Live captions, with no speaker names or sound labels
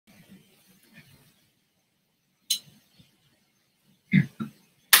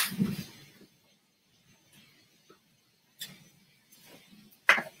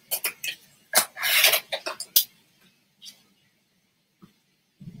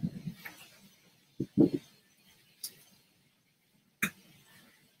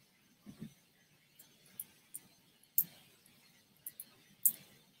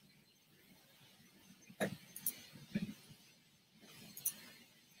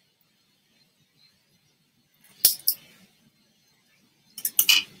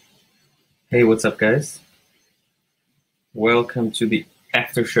Hey, what's up, guys? Welcome to the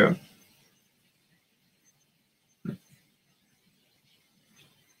after show.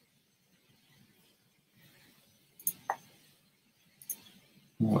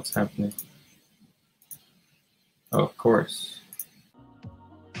 What's happening? Oh, of course.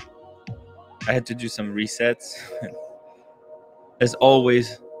 I had to do some resets. As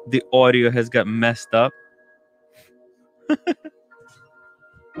always, the audio has got messed up.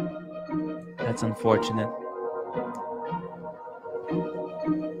 That's unfortunate.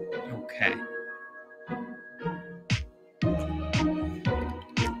 Okay.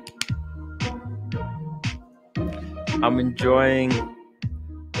 I'm enjoying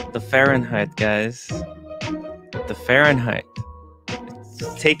the Fahrenheit, guys. The Fahrenheit.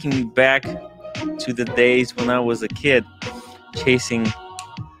 It's taking me back to the days when I was a kid chasing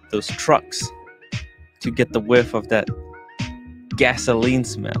those trucks to get the whiff of that gasoline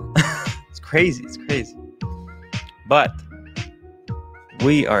smell. It's crazy. It's crazy. But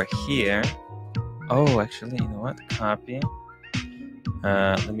we are here. Oh, actually, you know what? Copy.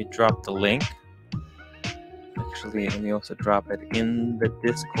 Let me drop the link. Actually, let me also drop it in the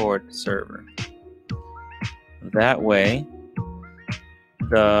Discord server. That way,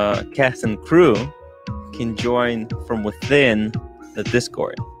 the cast and crew can join from within the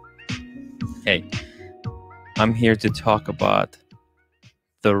Discord. Hey, I'm here to talk about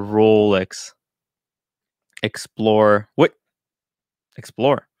the Rolex Explorer. What?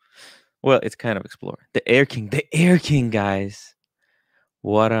 Explorer? Well, it's kind of Explorer. The Air King. The Air King, guys.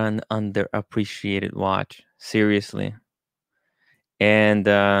 What an underappreciated watch. Seriously. And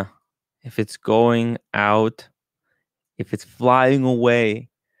if it's going out, if it's flying away,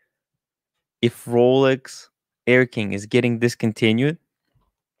 if Rolex Air King is getting discontinued,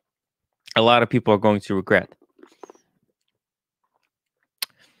 a lot of people are going to regret.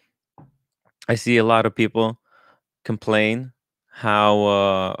 I see a lot of people complain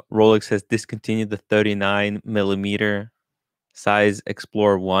how Rolex has discontinued the 39 millimeter size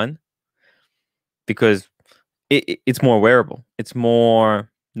Explorer 1 because it's more wearable. It's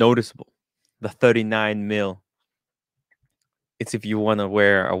more noticeable. The 39 mil. It's if you want to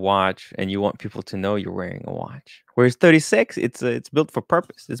wear a watch and you want people to know you're wearing a watch. Whereas 36, it's built for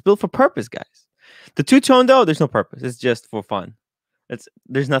purpose. It's built for purpose, guys. The two-tone, though, there's no purpose. It's just for fun.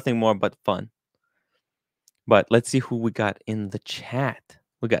 There's nothing more but fun. But let's see who we got in the chat.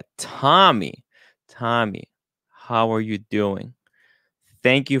 We got Tommy. Tommy, how are you doing?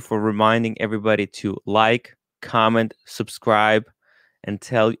 Thank you for reminding everybody to like, comment, subscribe, and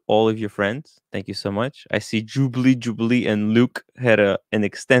tell all of your friends. Thank you so much. I see Jubilee, and Luke had an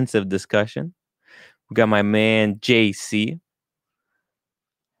extensive discussion. We got my man JC.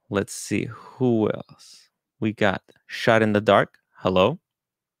 Let's see who else. We got Shot in the Dark. Hello.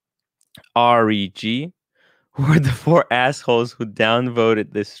 REG. Who are the four assholes who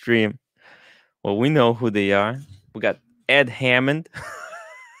downvoted this stream? Well, we know who they are. We got Ed Hammond.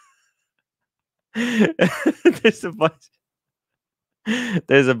 There's a bunch.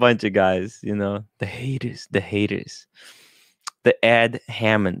 There's a bunch of guys, you know, the haters. The Ed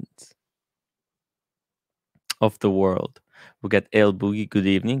Hammonds of the world. We got El Boogie. Good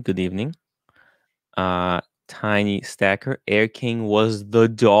evening. Tiny Stacker. Air King was the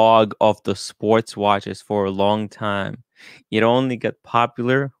dog of the sports watches for a long time. It only got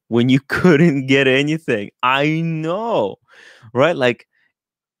popular when you couldn't get anything. I know, right? Like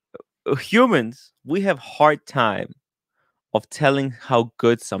humans, we have hard time of telling how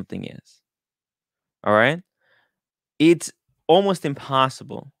good something is. All right? It's almost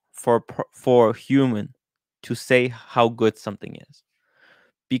impossible for a human to say how good something is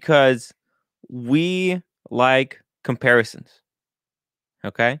because we like comparisons.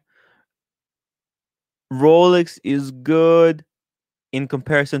 Okay? Rolex is good in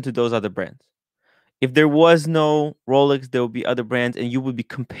comparison to those other brands. If there was no Rolex, there would be other brands and you would be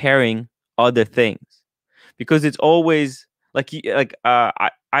comparing other things because it's always like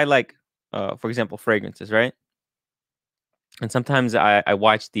I like for example fragrances, right? And sometimes I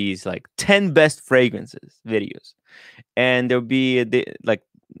watch these like 10 best fragrances videos, and there'll be like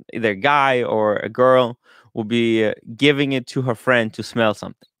either a guy or a girl will be giving it to her friend to smell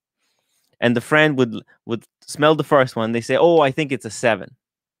something, and the friend would smell the first one. They say, "Oh, I think it's a 7,"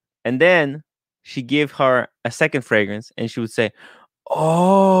 and then she gave her a second fragrance, and she would say,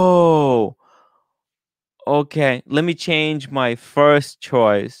 "Oh, okay, let me change my first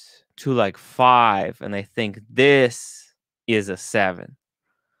choice to like 5, and I think this is a 7."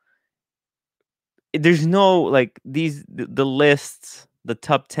 There's no like the lists, the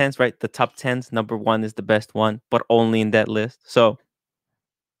top 10s, right? The top 10s, number 1 is the best one, but only in that list. So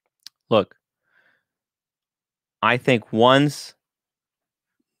look, I think once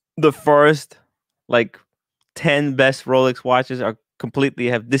the first like 10 best Rolex watches are completely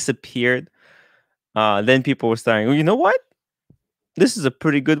have disappeared, then people were starting, well, you know what? This is a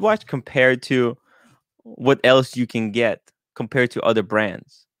pretty good watch compared to what else you can get compared to other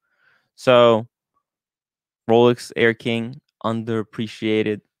brands. So Rolex Air King,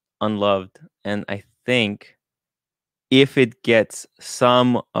 underappreciated, unloved, and I think if it gets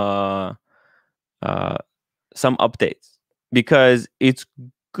some updates, because it's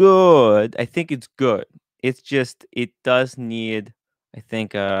good, I think it's good. It's just it does need, I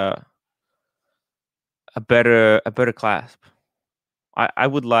think, a better clasp. I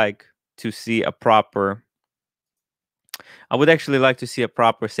would like to see a proper. I would actually like to see a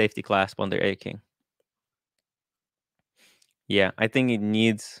proper safety clasp on the Air King. Yeah, I think it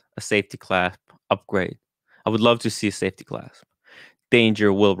needs a safety clasp upgrade. I would love to see a safety clasp.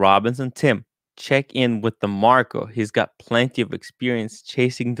 Danger, Will Robinson. Tim, check in with the Marco. He's got plenty of experience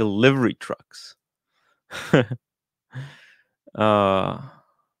chasing delivery trucks. uh,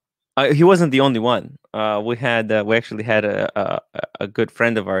 he wasn't the only one. We actually had a good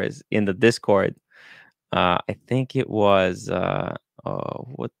friend of ours in the Discord. I think it was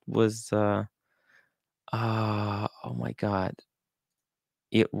what was oh my god,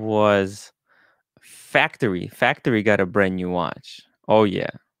 it was Factory. Factory got a brand new watch. Oh yeah,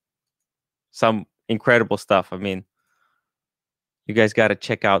 some incredible stuff. I mean, you guys got to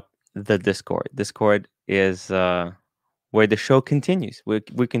check out the Discord. Discord is where the show continues.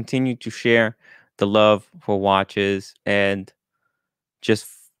 We continue to share the love for watches and just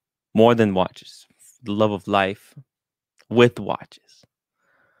more than watches, the love of life with watches.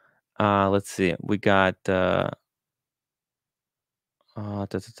 Let's see. We got da, da,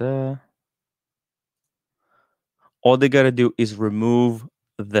 da. All they gotta do is remove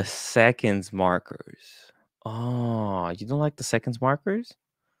the seconds markers. Oh, you don't like the seconds markers?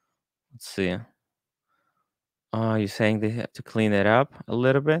 Let's see. You're saying they have to clean it up a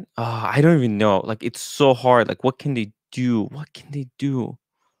little bit? I don't even know. Like, it's so hard. Like, what can they do? What can they do?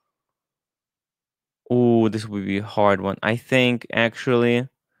 Oh, this would be a hard one. I think actually,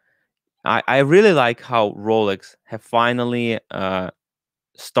 I really like how Rolex have finally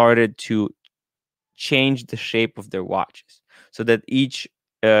started to change the shape of their watches so that each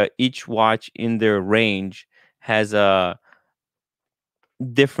watch in their range has a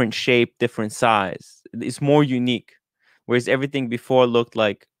different shape, different size. It's more unique. Whereas everything before looked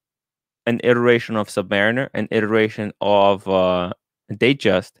like an iteration of Submariner, an iteration of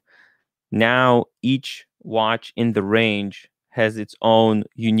Datejust. Now each watch in the range has its own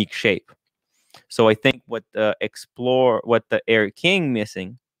unique shape. So I think what the Air King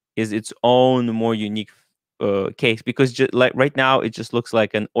missing is its own more unique case, because like right now it just looks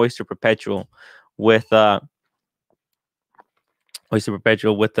like an Oyster Perpetual with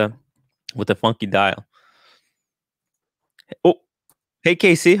with a funky dial. Oh, hey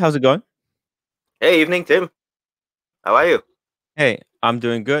Casey, how's it going? Hey, evening, Tim. How are you? Hey, I'm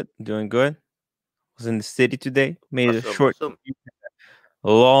doing good. Doing good. Was in the city today. Made a Awesome, short, awesome.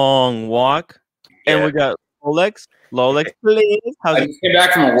 long walk, and we Yeah. got Rolex. Rolex, please. How's I it? just came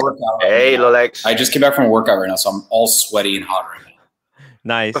back from a workout. Hey, Rolex. I just came back from a workout right now, so I'm all sweaty and hot right now.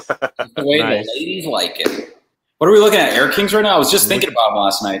 Nice. Just the way Nice. the ladies like it. What are we looking at? Air Kings right now? I was just thinking about them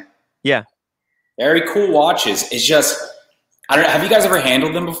last night. Yeah, Very cool watches. It's just, I don't know. Have you guys ever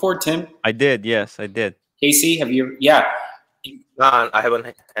handled them before, Tim? I did. Yes, I did. Casey, have you? Yeah. No, I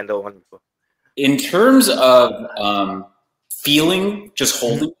haven't handled one before. In terms of feeling, just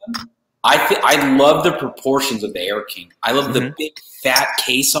holding them, I love the proportions of the Air King. I love the big fat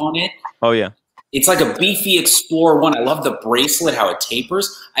case on it. Oh yeah. It's like a beefy Explorer one. I love the bracelet, how it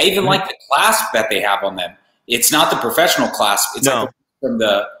tapers. I even like the clasp that they have on them. It's not the professional clasp. It's like from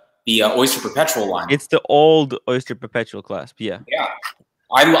the Oyster Perpetual line. It's the old Oyster Perpetual clasp. Yeah. Yeah.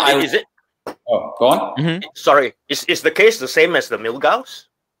 Is it? Oh, go on. Sorry. Is the case the same as the Milgauss?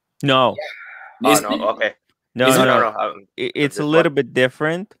 No. Oh, no. Okay. No. It's a little bit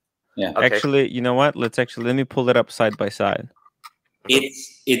different. Yeah. Okay. Actually, you know what? Let me pull it up side by side.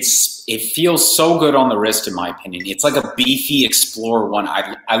 It feels so good on the wrist, in my opinion. It's like a beefy Explorer one.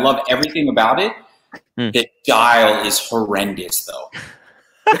 I love everything about it. The dial is horrendous, though.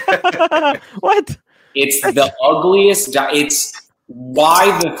 What? It's the ugliest. It's why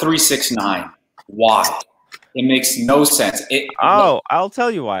the 369? Why? It makes no sense. I'll tell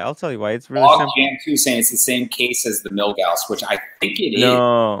you why. It's really simple. Jam 2 saying it's the same case as the Milgauss, which I think it is.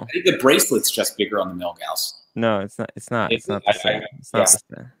 No. I think the bracelet's just bigger on the Milgauss. No, it's not. It's not the same. It's not the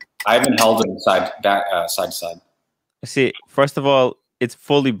same. I haven't held it side to side. See, first of all, it's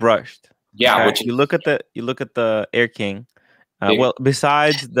fully brushed. Yeah, Okay? which you look at the Air King. Big. Well,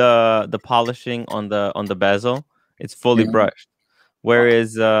 besides the polishing on the bezel, it's fully Mhm. brushed.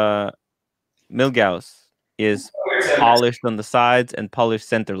 Whereas Milgauss is polished on the sides and polished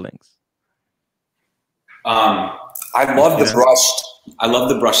center links. I love the brushed. I love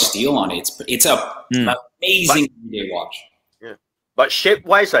the brushed steel on it. It's a amazing everyday watch. Yeah, but shape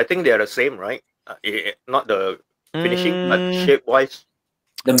wise, I think they are the same, right? Not the finishing, but shape wise.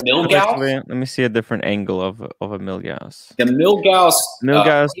 The Milgauss. Let me see a different angle of a Milgauss. The Milgauss.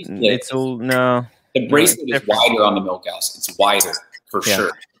 Milgauss, bracelet, it's all no. The bracelet is wider on the Milgauss. It's wider for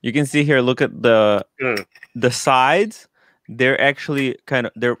sure. You can see here. Look at the sides. They're actually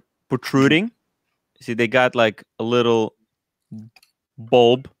they're protruding. See, they got like a little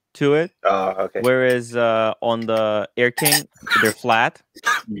bulb to it. Okay. Whereas on the Air King, they're flat.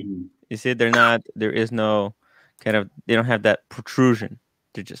 You see, they're not. There is no they don't have that protrusion.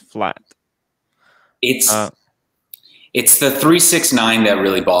 They're just flat. It's the 369 that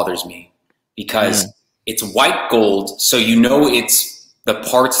really bothers me because it's white gold, so you know it's the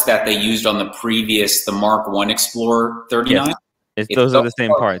parts that they used on the Mark I Explorer 39. Yes. Those are the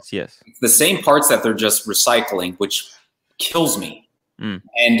same parts, yes. It's the same parts that they're just recycling, which kills me.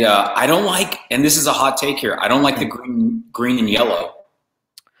 And I don't like, and this is a hot take here, I don't like the green and yellow.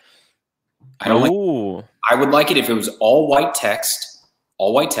 I don't like. I would like it if it was all white text,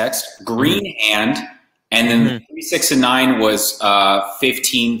 green hand, and then the 3, 6, and 9 was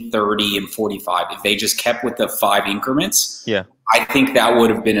 15, 30, and 45. If they just kept with the 5 increments, I think that would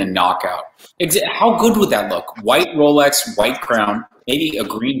have been a knockout. How good would that look? White Rolex, white crown, maybe a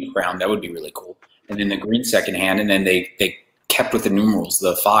green crown. That would be really cool. And then the green second hand, and then they kept with the numerals,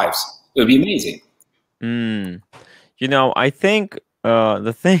 the 5s. It would be amazing. You know, I think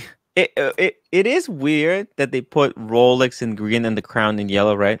the thing. It is weird that they put Rolex in green and the crown in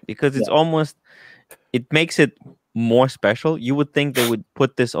yellow, right? Because it's almost, it makes it more special. You would think they would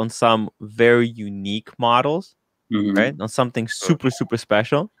put this on some very unique models, right? On something super, super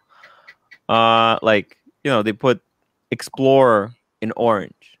special. Like, you know, they put Explorer in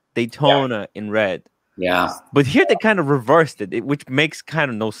orange, Daytona in red. Yeah. But here they kind of reversed it, which makes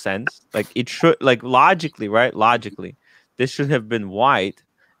kind of no sense. Like it should, like logically, right? Logically, this should have been white.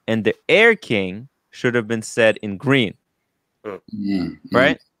 And the Air King should have been set in green,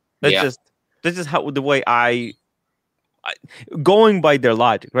 right? That's just how the way I going by their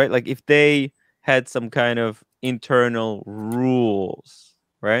logic, right? Like if they had some kind of internal rules,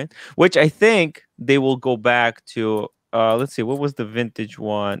 right? Which I think they will go back to. Let's see, what was the vintage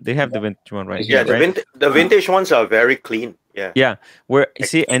one? They have the vintage one right here, right? The vintage ones are very clean. Yeah. Where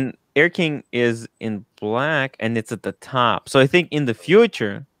see, and Air King is in black, and it's at the top. So I think in the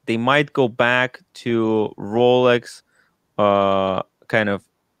future they might go back to Rolex, kind of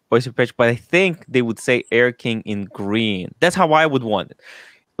oyster patch, but I think they would say Air King in green. That's how I would want it.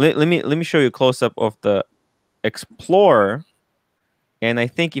 Let me show you a close up of the Explorer, and I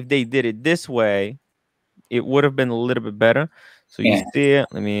think if they did it this way, it would have been a little bit better. So you see it.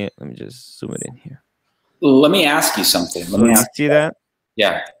 Let me just zoom it in here. Let me ask you something. See that?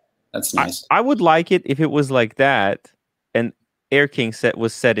 Yeah, that's nice. I would like it if it was like that, and Air King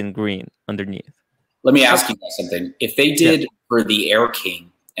was set in green underneath. Let me ask you guys something. If they did for the Air King,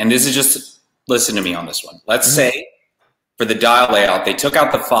 and this is just, listen to me on this one. Let's say for the dial layout, they took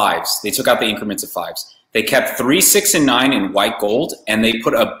out the 5s. They took out the increments of 5s. They kept 3, 6, and 9 in white gold, and they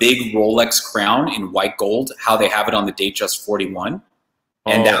put a big Rolex crown in white gold, how they have it on the Datejust 41.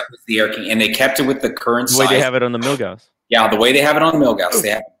 And that was the Air King. And they kept it with the current size. The way they have it on the Milgauss. Yeah, the way they have it on the Milgauss. They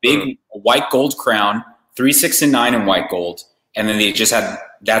have a big white gold crown, 3, 6, and 9 in white gold. And then they just had,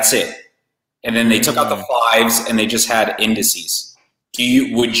 that's it. And then they took out the 5s and they just had indices.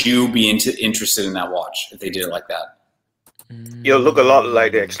 Would you be interested in that watch if they did it like that? It'll look a lot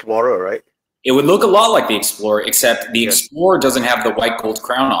like the Explorer, right? It would look a lot like the Explorer, except the Explorer doesn't have the white gold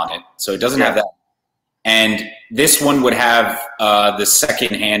crown on it. So it doesn't have that. And this one would have the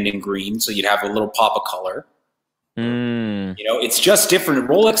second hand in green. So you'd have a little pop of color. You know, it's just different.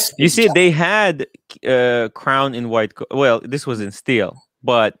 Rolex. You see, they had crown in white. Well, this was in steel,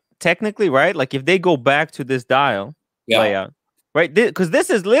 but technically, right? Like if they go back to this dial layout, right? Because this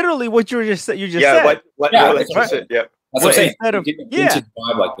is literally what you just said. What Rolex said. Yeah. That's what I'm saying. Instead of vintage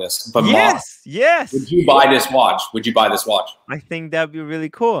vibe like this. But yes. Would you buy this watch? Would you buy this watch? I think that'd be really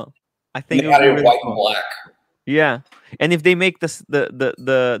cool. I think it would be really white and black. Yeah, and if they make this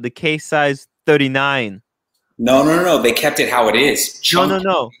the case size 39. No. They kept it how it is. Chunky.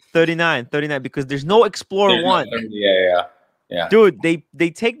 No. 39 because there's no Explorer 1. Yeah. Dude, they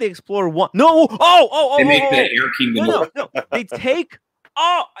take the Explorer 1. No. They make the Air King. No. They take.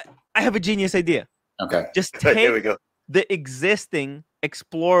 I have a genius idea. Okay. Just Here we take go. the existing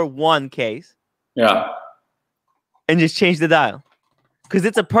Explorer 1 case Yeah. and just change the dial. Because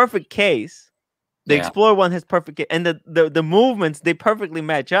it's a perfect case. The Yeah. Explorer 1 has perfect case. And the movements, they perfectly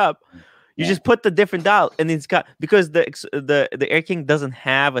match up. You just put the different dial, and it's got, because the Air King doesn't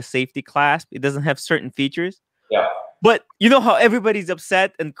have a safety clasp. It doesn't have certain features. Yeah. But you know how everybody's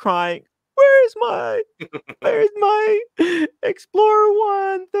upset and crying, where's my Explorer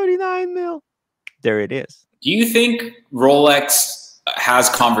 1 39 mil? There it is. Do you think Rolex has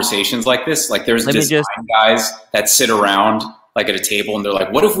conversations like this? Like there's design guys that sit around like at a table and they're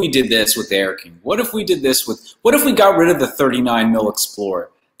like, what if we did this with the Air King? What if we did this with, what if we got rid of the 39 mil Explorer?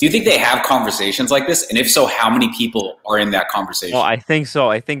 Do you think they have conversations like this? And if so, how many people are in that conversation? Well, I think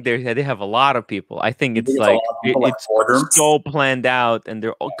so. I think they have a lot of people. I think it's like it's so planned out, and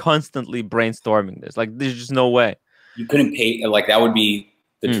they're constantly brainstorming this. Like, there's just no way. You couldn't pay, like, that would be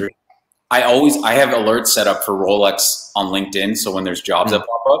the dream. I have alerts set up for Rolex on LinkedIn, so when there's jobs that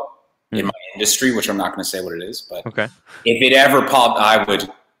pop up in my industry, which I'm not going to say what it is, but if it ever popped,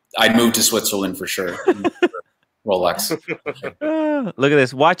 I'd move to Switzerland for sure. Rolex. Look at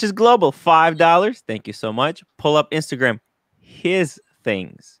this. Watch is global. $5. Thank you so much. Pull up Instagram. His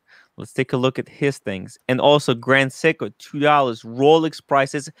things. Let's take a look at his things. And also Grand Seiko, $2. Rolex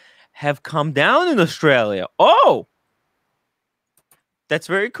prices have come down in Australia. Oh, that's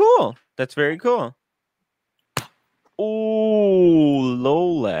very cool. That's very cool. Oh,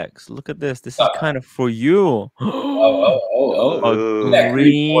 Rolex. Look at this. This is kind of for you. A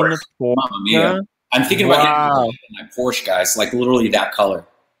green Porsche. I'm thinking about my Porsche, guys. Like literally that color.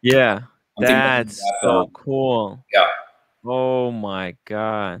 Yeah, that's so cool. Yeah. Oh my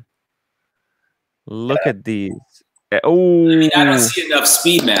god. Look at these. Oh, I mean, I don't see enough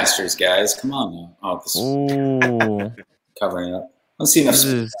Speedmasters, guys. Come on now. Oh, this covering it up. I don't see enough. This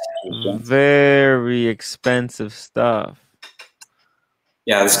is very expensive stuff.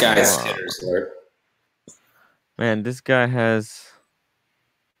 Yeah, this guy is hitters alert. Man, this guy has.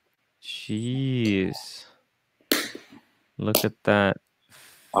 Jeez. Look at that.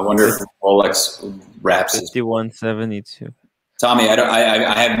 I wonder if Rolex wraps 5172. Tommy,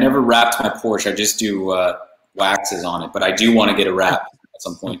 I have never wrapped my Porsche. I just do waxes on it, but I do want to get a wrap at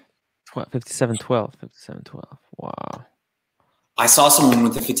some point. 5712. 5712. Wow. I saw someone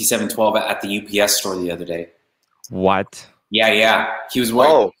with the 5712 at the UPS store the other day. What? Yeah. He was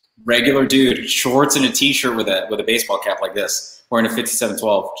wearing regular dude, shorts and a t-shirt with a baseball cap like this, wearing a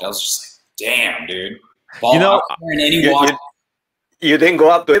 5712. I was just like, damn, dude. You know, you didn't go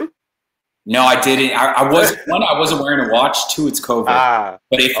up to him? No, I didn't. I wasn't wearing a watch. Two, it's COVID.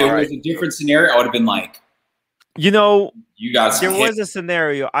 But if it was a different scenario, I would have been like, you know, you got some was a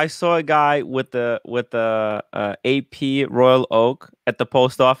scenario. I saw a guy with the AP Royal Oak at the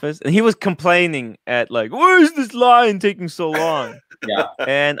post office, and he was complaining at like, where is this line taking so long? Yeah.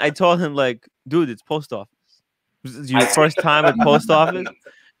 And I told him like, dude, it's post office. This is your first time at post office?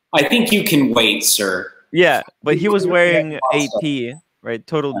 I think you can wait, sir. Yeah, but he was wearing AP, right?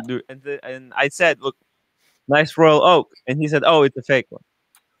 Total. And I said, look, nice Royal Oak. And he said, oh, it's a fake one.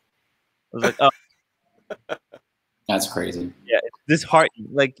 I was like, oh. That's crazy. Yeah, it's disheartening.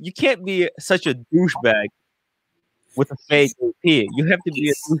 Like, you can't be such a douchebag with a fake AP. You have to be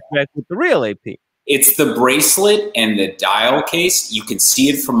a douchebag with the real AP. It's the bracelet and the dial case. You can see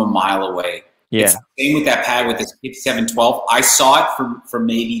it from a mile away. Yeah. It's the same with that pad with this 5712. I saw it from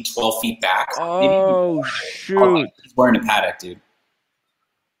maybe 12 feet back. Oh, shoot. He's wearing a paddock, dude.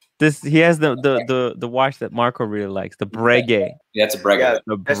 He has the watch that Marco really likes, the Breguet. Yeah, it's a Breguet.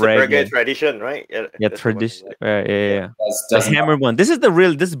 Yeah, that's the Breguet tradition, right? Yeah, tradition. Yeah. The hammer one. This is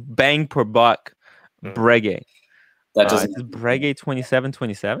this bang per buck Breguet. That doesn't. Is Breguet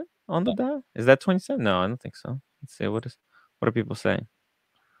 2727 on the dial? Is that 27? No, I don't think so. Let's see. What are people saying?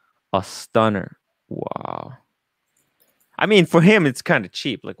 A stunner. Wow. I mean, for him, it's kind of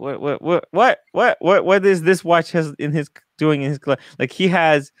cheap. Like, what is this watch doing in his collection? Like, he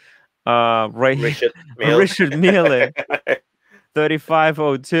has Richard Mille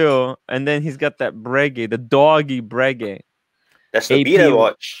 3502, and then he's got that Breguet, the doggy Breguet. That's the Beta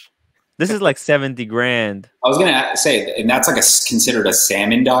watch. This is like 70 grand. I was gonna say, and that's like considered a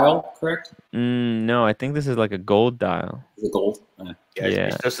salmon dial, correct? No, I think this is like a gold dial. Is it gold? Yeah.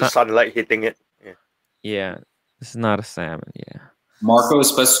 It's just the sunlight hitting it. Yeah, this is not a salmon. Yeah. Marco is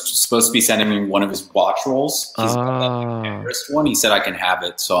supposed to be sending me one of his watch rolls. He's got that wrist one. He said I can have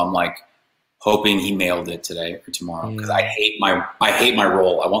it, so I'm like hoping he mailed it today or tomorrow because I hate my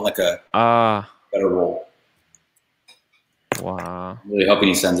roll. I want like a better roll. Wow. I'm really hoping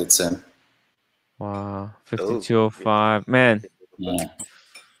he sends it soon. Wow. 5205. Man. Yeah.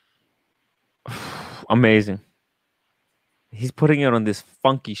 Amazing. He's putting it on this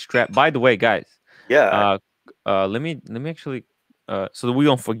funky strap. By the way, guys. Yeah. Let me actually so that we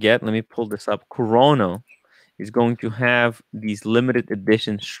don't forget, let me pull this up. Corona is going to have these limited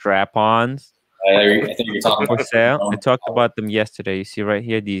edition strap-ons I think you're talking for about sale. I talked about them yesterday. You see right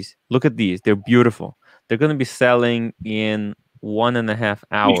here, these. Look at these. They're beautiful. They're going to be selling in 1.5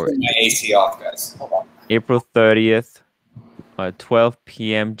 hours. Turn my AC off, guys. Hold on. April 30th, 12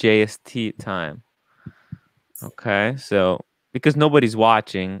 p.m. JST time. Okay, so because nobody's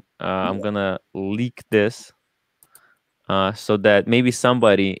watching, I'm gonna leak this so that maybe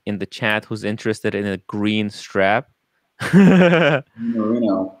somebody in the chat who's interested in a green strap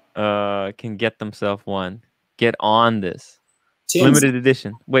Merino. can get themselves one. Get on this. Tim's. Limited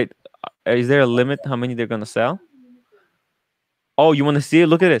edition. Wait, is there a limit how many they're gonna sell? Oh, you want to see it?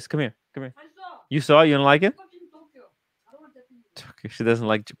 Look at this. Come here. Come here. You saw it? You don't like it? She doesn't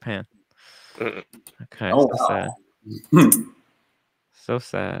like Japan. Okay, Oh, so wow. sad. So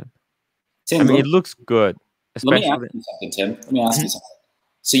sad. Tim, I mean, it looks good. let me Especially ask you something, Tim. Let me ask you something.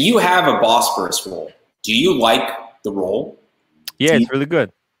 So you have a Bosphorus roll. Do you like the roll? yeah, it's really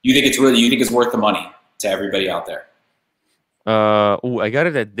good. You think it's worth the money to everybody out there? Oh, I got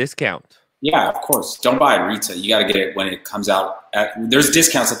it at discount. Yeah, of course. Don't buy it retail. You got to get it when it comes out. There's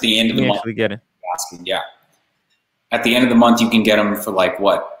discounts at the end of the Let me month. actually get it. Asking, yeah. At the end of the month, you can get them for like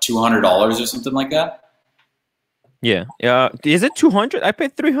what, $200 or something like that. Yeah. Is it 200? I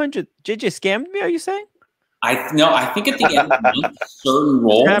paid 300. JJ scammed me. Are you saying? I think at the end of the month, certain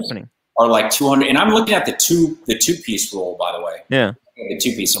rolls Happening. are like 200. And I'm looking at the two piece roll, by the way. Yeah. The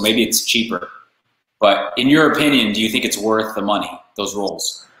 2-piece, so maybe it's cheaper. But in your opinion, do you think it's worth the money? Those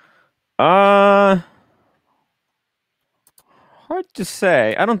rolls? Hard to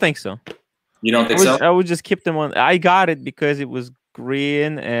say. I don't think so. You don't think so? I would just keep them on. I got it because it was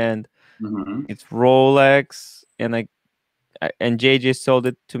green and Mm-hmm. it's Rolex, and and JJ sold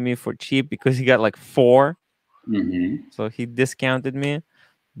it to me for cheap because he got like 4. Mm-hmm. So he discounted me,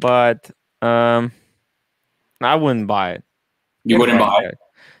 but I wouldn't buy it. You wouldn't buy it?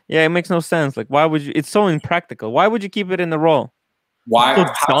 Yeah, it makes no sense. Like, why would you? It's so impractical. Why would you keep it in the roll? Why? So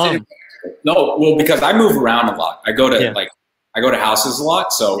How is it? dumb. No, well, because I move around a lot. I go to houses a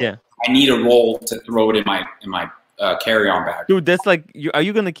lot, so Yeah. I need a roll to throw it in my carry-on bag. Dude, that's like, are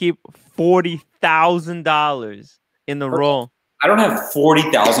you gonna keep $40,000 in the roll? I don't have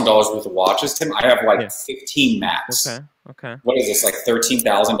 $40,000 worth of watches, Tim. I have like 15 max. Okay. What is this, like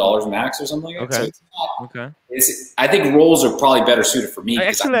 $13,000 max or something like that? Okay. So it's not, Okay. I think rolls are probably better suited for me.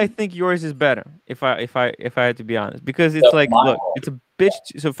 Actually, I think yours is better. If I had to be honest, because it's like, look, it's a bitch.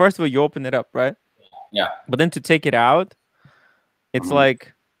 So first of all, you open it up, right? Yeah. But then to take it out, it's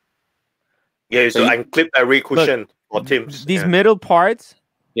like. Yeah, so unclip every cushion for Tim's. These middle parts.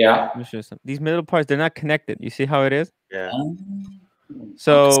 Yeah. Let me show you something. These middle parts, they're not connected. You see how it is? Yeah.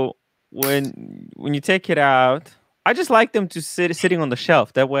 So when you take it out, I just like them to sitting on the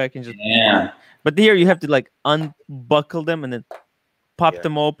shelf. That way I can just. Yeah. But here you have to like unbuckle them and then pop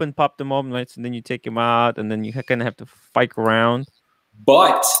them open, right? So then you take them out, and then you kind of have to fight around.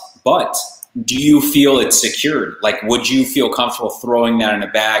 But do you feel it's secured? Like, would you feel comfortable throwing that in a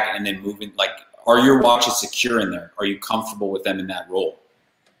bag and then moving? Like, are your watches secure in there? Are you comfortable with them in that roll?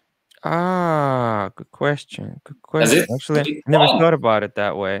 Good question. Good question. Actually, I never thought about it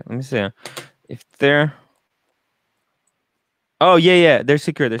that way. Let me see. If they're. Oh yeah, they're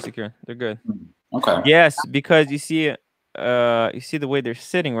secure. They're good. Okay. Yes, because you see the way they're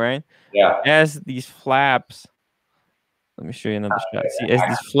sitting, right? Yeah. As these flaps. Let me show you another shot. See, as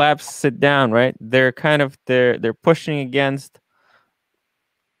these flaps sit down, right? They're kind of they're pushing against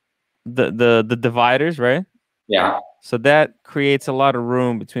the dividers, right? Yeah. So that creates a lot of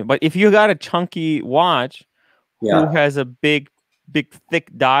room between. But if you got a chunky watch who has a big,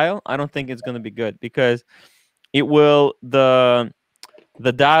 thick dial, I don't think it's going to be good because it will the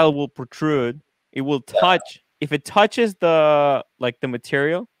dial will protrude. It will touch. If it touches the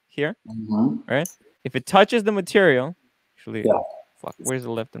material here, right? If it touches the material, actually, fuck, where's the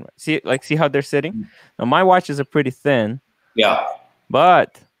left and right? See how they're sitting? Now my watches are pretty thin. Yeah.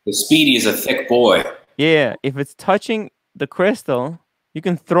 But the Speedy is a thick boy. Yeah, if it's touching the crystal, you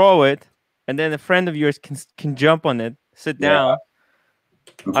can throw it, and then a friend of yours can jump on it, sit down.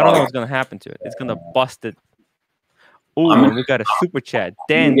 I don't know what's gonna happen to it. It's gonna bust it. Oh, we got a super chat.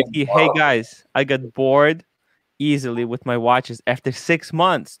 Dan, hey guys, I got bored easily with my watches after 6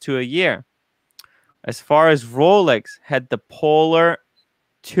 months to a year. As far as Rolex had the Polar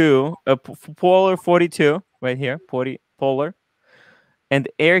 42 right here, Polar, and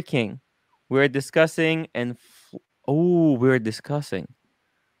Air King. We're discussing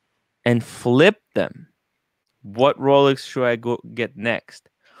and flip them, what Rolex should I go get next?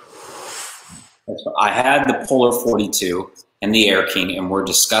 I had the Polar 42 and the Air King, and we're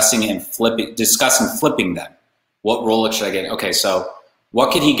discussing flipping them. What Rolex should I get? Okay, so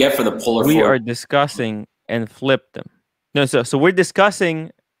what could he get for the Polar 42? We are discussing and flip them. No, so we're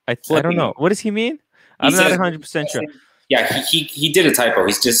discussing. I don't know. What does he mean? I'm not 100% sure. Yeah, he did a typo.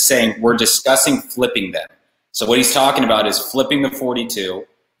 He's just saying we're discussing flipping them. So what he's talking about is flipping the 42,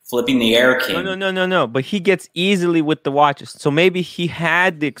 flipping the Air King. No. But he gets easily with the watches. So maybe he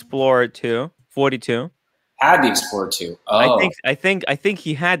had the Explorer 2, 42. Had the Explorer 2. Oh. I think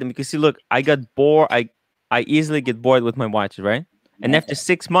he had them because see, look, I got bored. I easily get bored with my watches, right? And after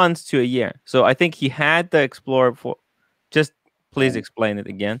 6 months to a year. So I think he had the Explorer for. Just please explain it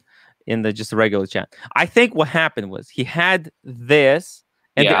again in the just regular chat. I think what happened was he had this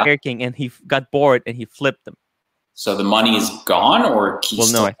and the Air King, and he got bored and he flipped them. So the money is gone, or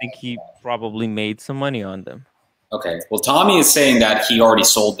no, I think he probably made some money on them. Okay. Well, Tommy is saying that he already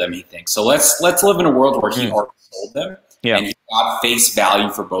sold them. He thinks so. Let's live in a world where he already sold them, and he got face value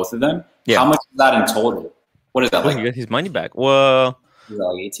for both of them. Yeah. How much is that in total? What is that like? He got his money back. Well, is that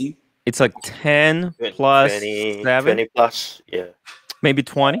like 18? It's like 10 plus 7, 20 plus, yeah, maybe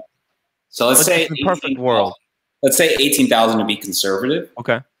 20. So let's say the perfect world. Let's say 18,000 to be conservative.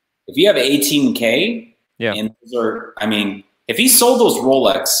 Okay. If you have 18K, and those are, I mean, if he sold those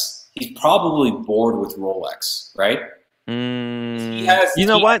Rolex, he's probably bored with Rolex, right? You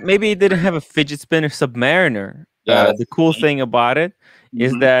know what? Maybe he didn't have a fidget spinner Submariner. The cool thing about it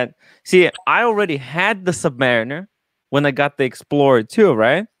is that, see, I already had the Submariner when I got the Explorer 2,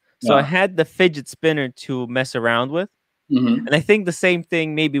 right? So I had the fidget spinner to mess around with. And I think the same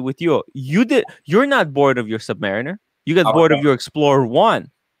thing maybe with you. You're not bored of your Submariner. You got bored of your Explorer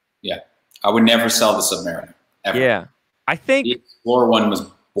 1. Yeah. I would never sell the Submariner. Ever. Yeah. I think the Explorer 1 was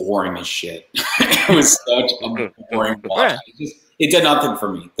boring as shit. It was such a boring watch. It did nothing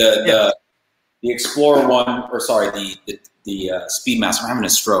for me. The Explorer 1, or sorry, the Speedmaster, I'm having a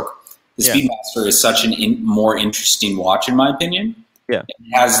stroke. The Speedmaster is such more interesting watch in my opinion. Yeah. It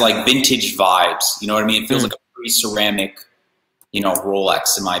has like vintage vibes. You know what I mean? It feels like a pre-ceramic,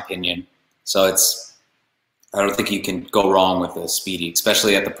 Rolex in my opinion. So I don't think you can go wrong with the Speedy,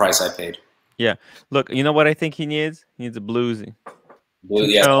 especially at the price I paid. Yeah. Look, you know what I think he needs? He needs a bluesy.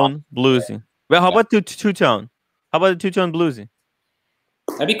 Two-tone bluesy. Well, how about two-tone? How about a two-tone bluesy?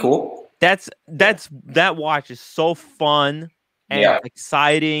 That'd be cool. That watch is so fun and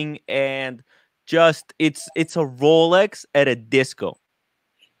exciting, and just it's a Rolex at a disco.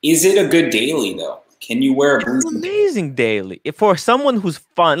 Is it a good daily though? Can you wear a bluesy? It's amazing daily. For someone who's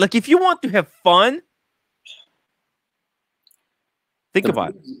fun, like if you want to have fun, think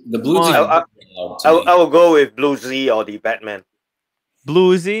about it. The bluesy. I will go with bluesy or the Batman.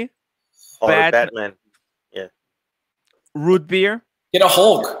 Bluesy or Batman. Yeah. Root beer. Get a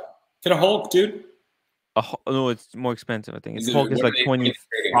Hulk. Get a Hulk, dude. No, it's more expensive. I think Hulk is like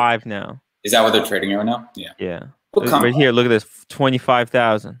 25 now. Is that what they're trading right now? Yeah. Yeah. Right here, look at this,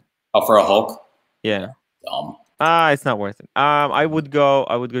 25,000. Oh, for a Hulk? Yeah. Dumb. It's not worth it. I would go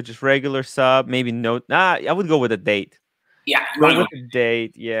just regular sub, maybe no. I would go with a date. Yeah, go with a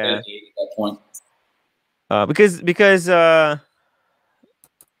date. Yeah. At that point. Because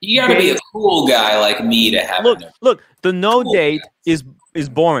you gotta be a cool guy like me to have. Look. The no date is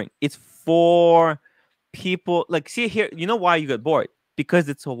boring. It's for people like, see here. You know why you got bored? Because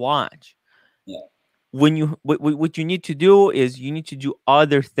it's a watch. Yeah. When what you need to do is you need to do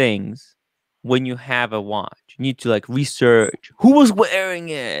other things when you have a watch. You need to like research who was wearing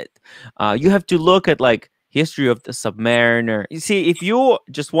it. You have to look at like history of the Submariner. You see, if you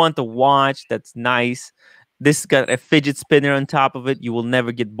just want a watch that's nice, this got a fidget spinner on top of it, you will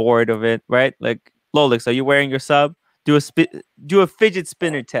never get bored of it, right? Like Rolex, are you wearing your sub? Do a fidget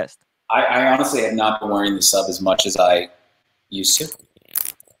spinner test. I honestly have not been wearing the sub as much as I used to.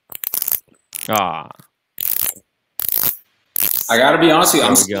 I gotta be honest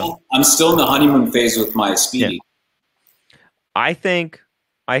with you. I'm still in the honeymoon phase with my Speedy. Yeah. I think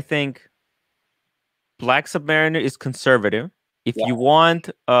Black Submariner is conservative. If you want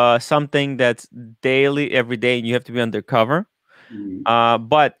something that's daily, every day, and you have to be undercover.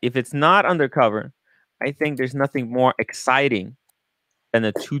 But if it's not undercover, I think there's nothing more exciting than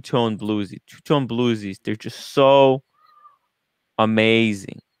a two-tone bluesy. Two-tone bluesies, they're just so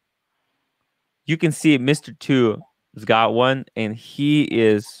amazing. You can see Mr. Two has got one, and he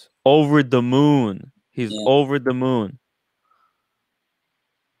is over the moon. He's over the moon.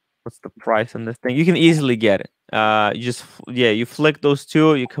 What's the price on this thing? You can easily get it. You flick those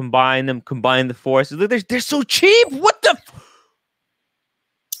two, you combine them, combine the forces. Look, they're so cheap. What the?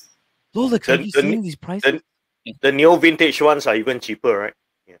 Rolex, The- are you the- seeing these prices? The new vintage ones are even cheaper, right?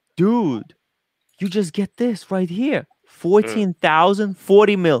 Dude, you just get this right here. 14,000,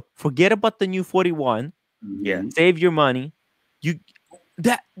 40 mil. Forget about the new 41. Yeah. Save your money.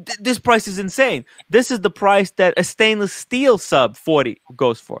 This price is insane. This is the price that a stainless steel sub 40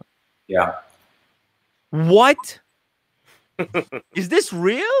 goes for. Yeah. What? Is this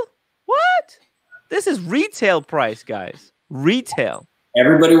real? What? This is retail price, guys. Retail.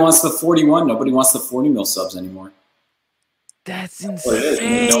 Everybody wants the 41. Nobody wants the 40 mil subs anymore. That's what it is.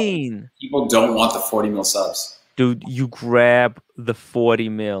 insane. People don't want the 40 mil subs. Dude, you grab the 40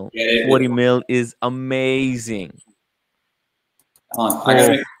 mil. Yeah, 40 mil is amazing. Hold on.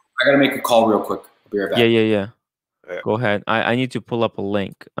 I gotta make a call real quick. I'll be right back. Yeah. Go ahead. I need to pull up a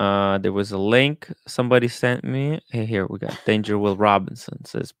link. There was a link somebody sent me. Hey, here we got Danger Will Robinson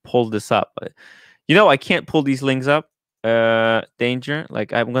says pull this up. You know, I can't pull these links up. Danger.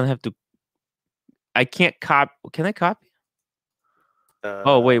 Like I'm gonna have to. I can't copy. Can I copy?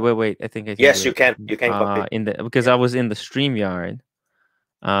 Oh wait. I think I can. Yes, you can. You can copy because I was in the StreamYard.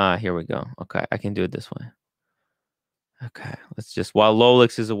 Here we go. Okay, I can do it this way. Okay, let's just while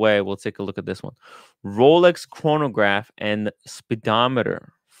Rolex is away, we'll take a look at this one. Rolex chronograph and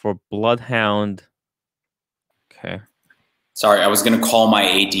speedometer for Bloodhound. Okay. Sorry, I was gonna call my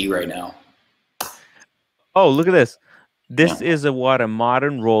AD right now. Oh, look at this. This is what a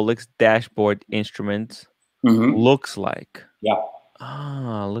modern Rolex dashboard instrument looks like. Yeah.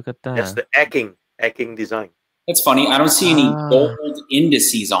 Ah, look at that. That's the Air King design. It's funny. I don't see any gold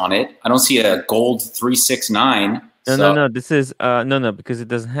indices on it. I don't see a gold 369. No. This is no, because it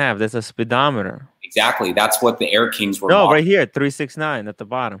doesn't have. That's a speedometer. Exactly. That's what the Air Kings were. No, right here, 369 at the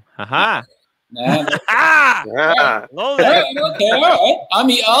bottom. Haha. Yeah. Yeah. Okay, all right. I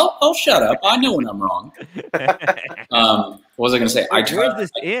mean, I'll shut up. I know when I'm wrong. What was I going to say? Where's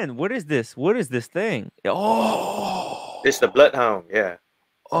this in? What is this? What is this thing? Oh, It's the Bloodhound. Yeah.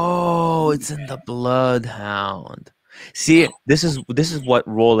 Oh, it's in the Bloodhound. See, this is what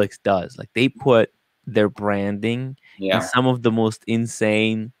Rolex does. Like they put their branding in some of the most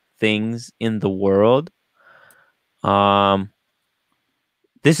insane things in the world.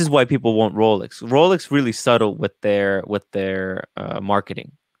 This is why people want Rolex. Rolex really subtle with their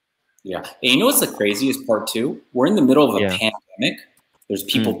marketing. Yeah. And you know what's the craziest part too? We're in the middle of a pandemic. There's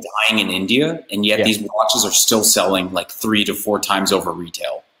people dying in India, and yet these watches are still selling like 3 to 4 times over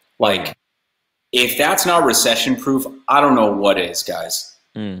retail. Like, if that's not recession proof, I don't know what is, guys.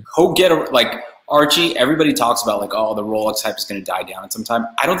 Go get like Archie. Everybody talks about like, oh, the Rolex hype is going to die down at some time.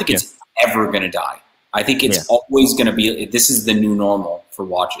 I don't think it's ever going to die. I think it's always going to be. This is the new normal for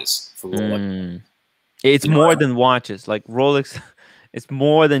watches for Rolex. It's more than watches. Like Rolex, it's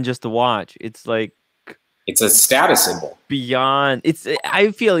more than just a watch. It's like it's a status symbol. Beyond,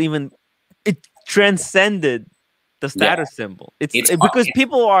 I feel even it transcended the status symbol. It's because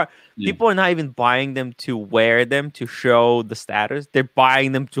people are not even buying them to wear them to show the status. They're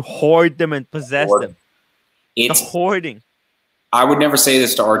buying them to hoard them and possess them. It's hoarding. I would never say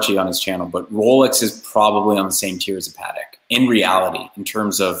this to Archie on his channel, but Rolex is probably on the same tier as a Patek in reality, in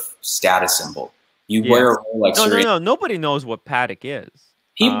terms of status symbol. You wear a Rolex. No. Nobody knows what Patek is.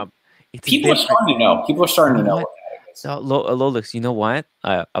 People are starting to know. People are starting to know what Patek is. Rolex, you know what?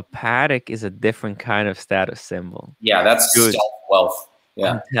 A Patek is a different kind of status symbol. Yeah, that's stealth wealth.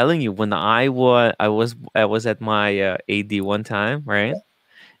 Yeah, I'm telling you, when I was at my AD one time, right?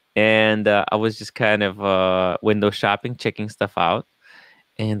 And I was just kind of window shopping, checking stuff out,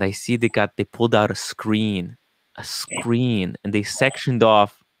 and I see they pulled out a screen, and they sectioned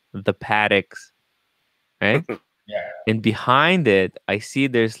off the Pateks, right? And behind it, I see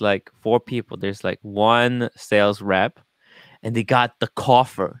there's like 4 people. There's like 1 sales rep, and they got the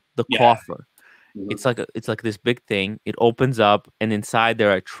coffer. Coffer. It's like this big thing. It opens up, and inside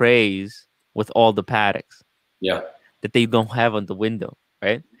there are trays with all the Pateks. That they don't have on the window,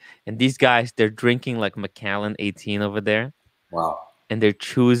 right? And these guys, they're drinking like Macallan 18 over there. Wow. And they're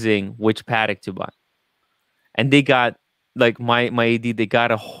choosing which Patek to buy. And they got like my AD, they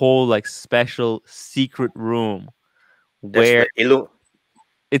got a whole like special secret room where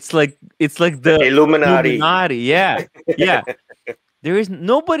it's like the Illuminati. Yeah.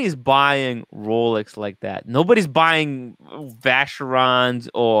 Nobody's buying Rolex like that. Nobody's buying Vacherons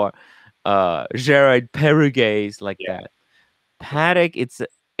or Gerard Perregets like that. Patek, it's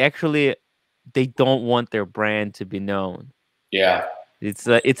actually they don't want their brand to be known. Yeah, it's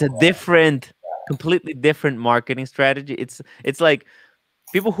a different, completely different marketing strategy. It's like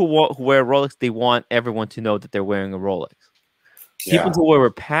people who wear Rolex, they want everyone to know that they're wearing a Rolex. People who wear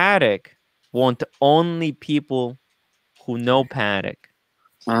a Patek want only people who know Patek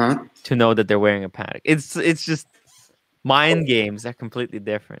to know that they're wearing a Patek. It's just mind games are completely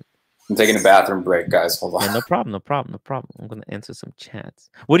different. I'm taking a bathroom break, guys. Hold on. Yeah, no problem. I'm gonna answer some chats.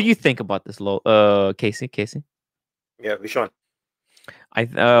 What do you think about this, Casey? Yeah, which one?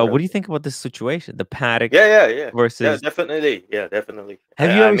 What do you think about this situation? The Patek Yeah. versus. Yeah, definitely. Yeah, definitely.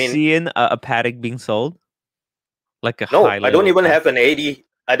 Have you ever seen a Patek being sold? Like a No, high I don't level even Patek? have an 80.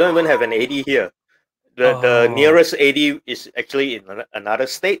 I don't even have an 80 here. The nearest 80 is actually in another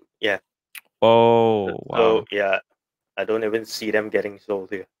state. Yeah. Oh, wow. So yeah, I don't even see them getting sold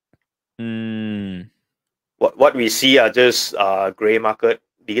here. What we see are just gray market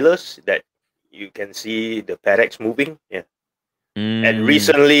dealers that you can see the Pateks moving. Yeah. And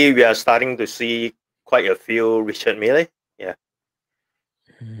recently we are starting to see quite a few Richard Mille. Yeah.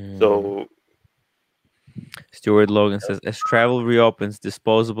 So Stuart Logan says, as travel reopens,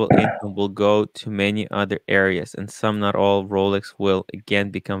 disposable income will go to many other areas, and some, not all, Rolex will again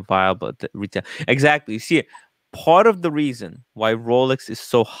become viable at the retail. Exactly. You see, part of the reason why Rolex is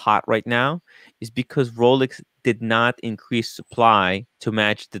so hot right now is because Rolex did not increase supply to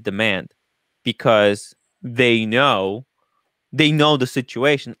match the demand, because they know the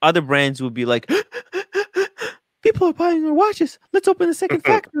situation. Other brands would be like, people are buying our watches. Let's open a second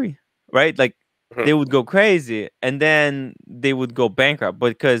factory, right? Like, they would go crazy, and then they would go bankrupt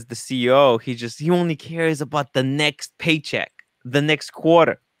because the CEO, he only cares about the next paycheck, the next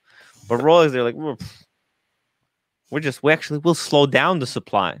quarter. But Rolex, they're like, we'll slow down the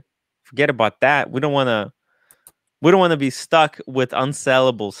supply. Forget about that. We don't want to be stuck with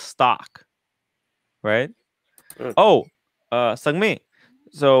unsellable stock, right? Sangmi.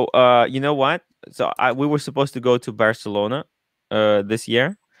 So you know what? So we were supposed to go to Barcelona this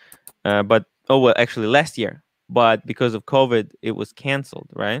year, but actually last year, but because of COVID, it was canceled,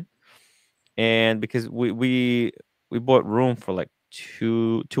 right? And because we bought room for like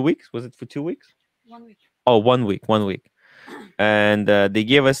two weeks. Was it for 2 weeks? 1 week. Oh, 1 week, 1 week. And they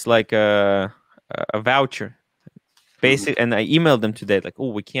gave us like a voucher, basic. And I emailed them today, like,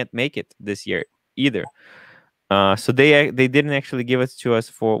 oh, we can't make it this year either. So they didn't actually give it to us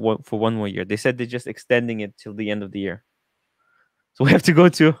for 1 more year. They said they're just extending it till the end of the year. So we have to go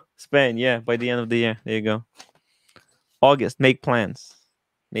to Spain, yeah, by the end of the year. There you go. August, make plans.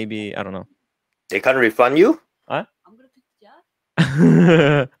 Maybe, I don't know. They can't refund you? Huh? I'm gonna take the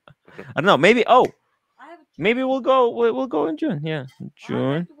job. I don't know. Maybe maybe we'll go in June. Yeah,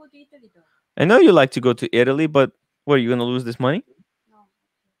 June. I like to go to Italy though. I know you like to go to Italy, but what, are you gonna lose this money? No.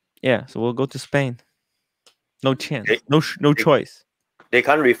 Yeah, so we'll go to Spain. No chance. No choice. They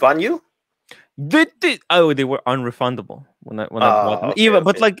can't refund you? They were unrefundable when I bought them. Okay, Even, okay.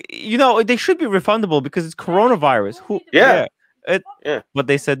 but like, they should be refundable because it's coronavirus. Yeah. But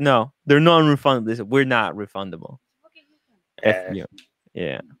they said no, they're non-refundable. They said we're not refundable. F you.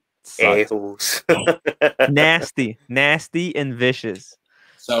 Yeah. A-holes. Nasty and vicious.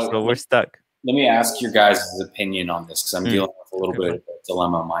 So we're stuck. Let me ask your guys' opinion on this, because I'm dealing with a little bit of a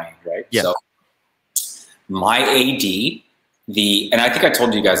dilemma on my end, right? Yeah. So my AD, and I think I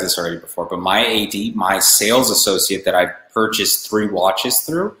told you guys this already before, but my AD, my sales associate that I purchased 3 watches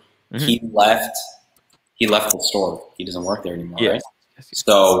through, he left the store. He doesn't work there anymore, right?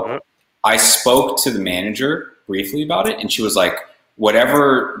 So I spoke to the manager briefly about it, and she was like,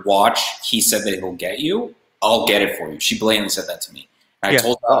 whatever watch he said that he'll get you, I'll get it for you. She blatantly said that to me. And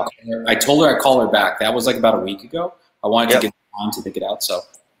I told her I'd call her back. That was like about a week ago. I wanted to get time to think it out. So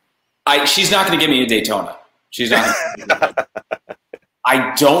she's not going to give me a Daytona. She's not.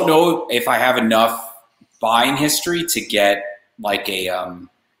 I don't know if I have enough buying history to get like a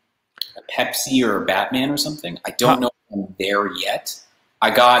Pepsi or a Batman or something. I don't know if I'm there yet.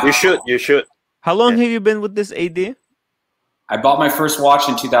 You should. How long have you been with this AD? I bought my first watch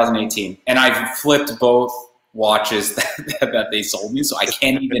in 2018, and I've flipped both watches that they sold me. So I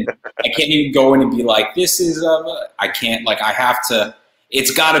can't even go in and be like, this is I can't, like, I have to.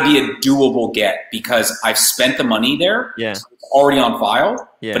 It's got to be a doable get, because I've spent the money there. Yeah. So it's already on file.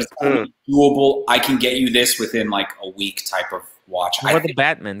 Yeah. But it's only doable. I can get you this within like a week type of watch. How about the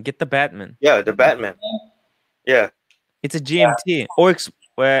Batman? Get the Batman. Yeah, the Batman. Yeah. It's a GMT. Or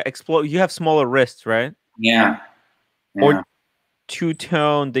Explore. You have smaller wrists, right? Yeah. Or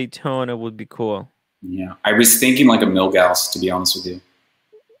two-tone Daytona would be cool. Yeah. I was thinking like a Milgauss, to be honest with you.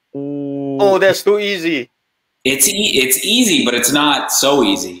 Ooh. Oh, that's too easy. It's easy, but it's not so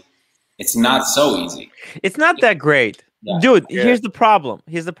easy. It's not so easy. It's not that great. Yeah. Dude, here's the problem.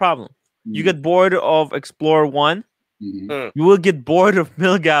 You get bored of Explorer 1, you will get bored of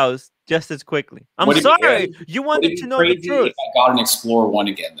Milgauss just as quickly. I'm sorry. You wanted to know the truth. If I got an Explorer 1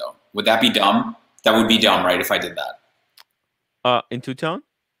 again, though, would that be dumb? That would be dumb, right, if I did that? In two-tone?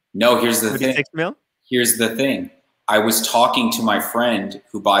 No, here's the thing. 36 mil? Here's the thing. I was talking to my friend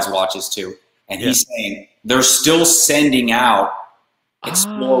who buys watches too, and he's saying they're still sending out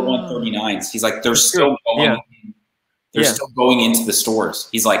Explorer 139s. He's like, they're still going. They're still going into the stores.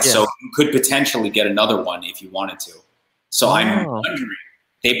 He's like, so you could potentially get another one if you wanted to. So I'm wondering,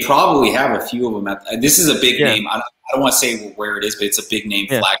 they probably have a few of them. This is a big name. I don't want to say where it is, but it's a big name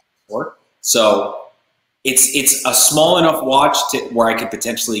flagship store. So it's a small enough watch where I could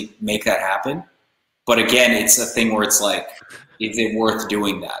potentially make that happen. But again, it's a thing where it's like, is it worth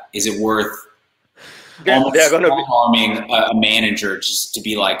doing that? Is it worth harming a manager just to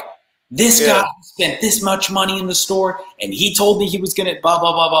be like, this guy spent this much money in the store, and he told me he was gonna blah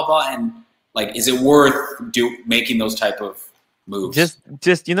blah blah blah blah, and like, is it worth making those type of moves?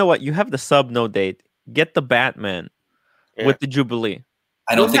 Just you know what? You have the sub no date. Get the Batman with the Jubilee.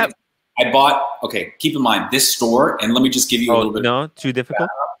 I don't think I bought. Okay, keep in mind this store, and let me just give you a little bit. No, too difficult.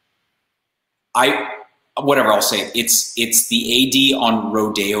 Whatever I'll say. It's the AD on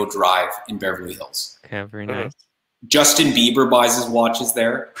Rodeo Drive in Beverly Hills. Okay, very nice. Justin Bieber buys his watches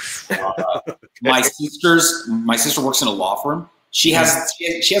there. My sister works in a law firm. She has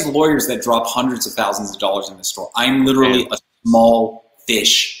lawyers that drop hundreds of thousands of dollars in the store. I'm literally a small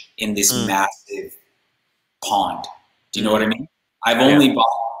fish in this massive pond. Do you know what I mean? I've only bought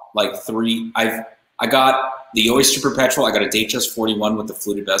like 3. I got the Oyster Perpetual. I got a Datejust 41 with the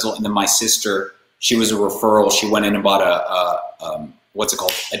fluted bezel, and then my sister, she was a referral. She went in and bought a what's it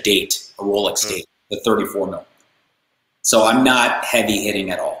called? A Rolex date, the 34 mil. So I'm not heavy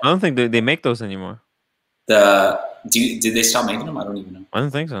hitting at all. I don't think they make those anymore. Did they stop making them? I don't even know. I don't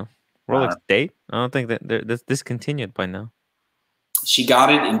think so. Rolex date? I don't think that they're discontinued by now. She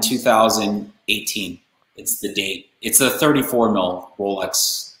got it in 2018. It's the date. It's a 34 mil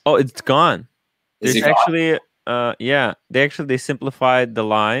Rolex. Oh, it's gone. Is There's it actually they simplified the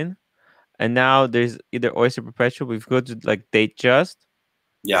line, and now there's either Oyster Perpetual. We've got to like Datejust.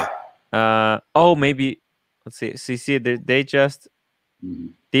 Yeah. Maybe. Let's see. So you see, the Datejust.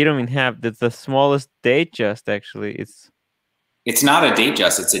 They don't even have the smallest Datejust. Actually, it's not a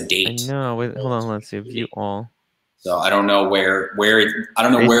Datejust. It's a date. No, wait, hold on. Let's see. View all. So I don't know where I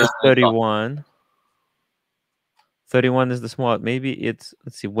don't know where. 31. 31 is the smallest. Maybe it's,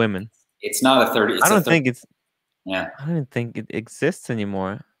 let's see, women. It's not a 30. I don't think it's. Yeah. I don't think it exists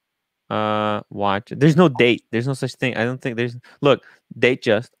anymore. Watch. There's no date. There's no such thing. I don't think there's. Look,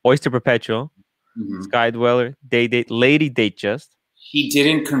 Datejust, Oyster Perpetual. Sky Dweller, Date, Lady Datejust. She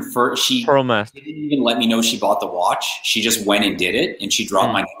didn't confirm. She Pearl Master. didn't even let me know she bought the watch. She just went and did it, and she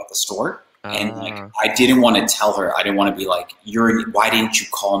dropped my name at the store. And like, I didn't want to tell her. I didn't want to be like, why didn't you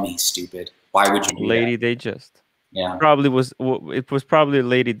call me, stupid? Why would you do Lady that? Datejust. Yeah. It was probably a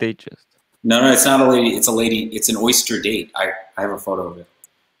Lady Datejust. No, it's not a lady. It's a lady. It's an Oyster date. I have a photo of it.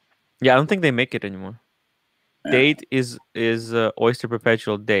 Yeah, I don't think they make it anymore. Yeah. Date is Oyster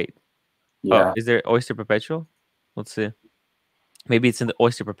Perpetual date. Yeah. Oh, is there Oyster Perpetual? Let's see. Maybe it's in the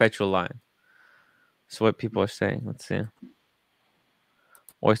Oyster Perpetual line. That's what people are saying. Let's see.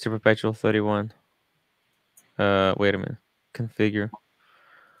 Oyster Perpetual 31. Wait a minute. Configure.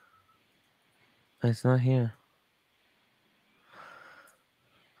 It's not here.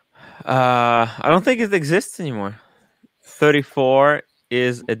 I don't think it exists anymore. 34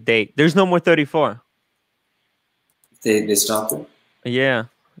 is a date. There's no more 34. They stopped it? Yeah,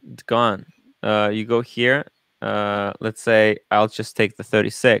 it's gone. You go here. Let's say I'll just take the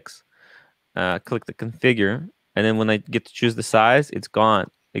 36. Click the configure. And then when I get to choose the size, it's gone.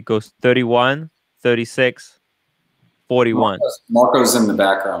 It goes 31, 36, 41. Marco's in the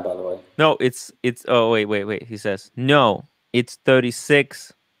background, by the way. No, it's oh wait. He says no, it's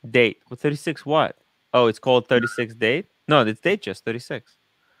 36 date. Well, 36 what? Oh, it's called 36 date? No, it's date just 36.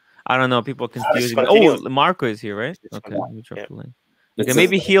 I don't know. People are confusing. Oh, Marco is here, right? Okay, let me drop the link. Okay,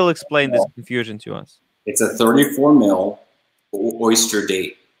 maybe he'll explain this confusion to us. It's a 34 mil Oyster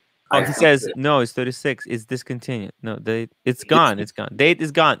date. Oh, he says no, it's 36. It's discontinued. No, it's gone. It's gone. Date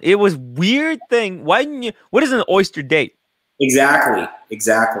is gone. It was weird thing. Why didn't you? What is an Oyster date? Exactly.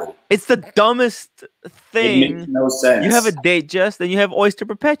 It's the dumbest thing. It makes no sense. You have a Datejust and you have Oyster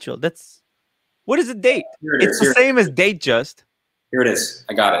Perpetual. What is a date? It's the same as Datejust. Here it is.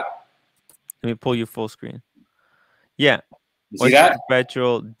 I got it. Let me pull you full screen. Yeah. You see that?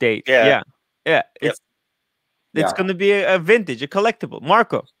 Perpetual date. Yeah. Yeah. It's going to be a vintage, a collectible.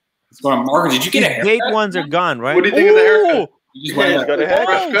 Marco. Marco, did you get a haircut? Date ones are gone, right? What do you think of the haircut? You just got a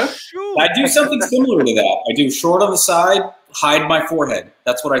haircut? Shoot. I do something similar to that. I do short on the side, hide my forehead.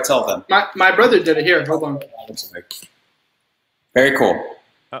 That's what I tell them. My brother did it. Here, hold on. Very cool.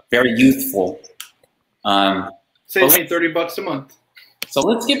 Very youthful. Saves me $30 a month. So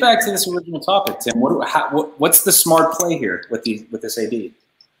let's get back to this original topic, Tim. What's the smart play here with this AD?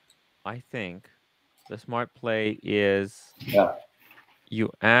 I think the smart play is you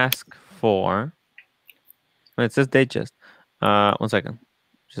ask for. It says Datejust. 1 second.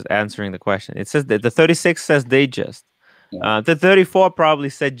 Just answering the question. It says that the 36 says Datejust. The 34 probably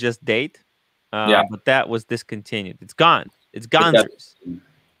said just date. But that was discontinued. It's gone. It's gone.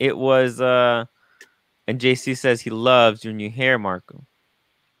 It was and JC says he loves your new hair, Marco.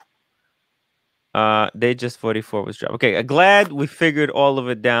 Datejust 44 was dropped. Okay, glad we figured all of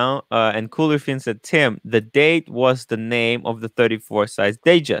it down. And Coolerfin said, Tim, the date was the name of the 34 size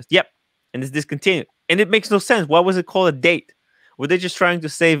Datejust. Yep. And it's discontinued. And it makes no sense. Why was it called a date? Were they just trying to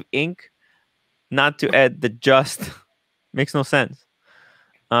save ink? Not to add the just. Makes no sense.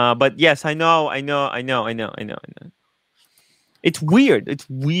 But yes, I know. It's weird. It's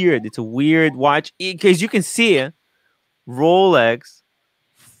weird. It's a weird watch. Because you can see Rolex,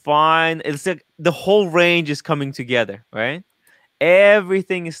 fine. It's like the whole range is coming together, right?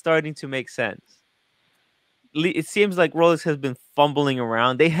 Everything is starting to make sense. It seems like Rolex has been fumbling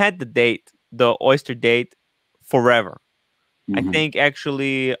around. They had the date, the Oyster date, forever. I think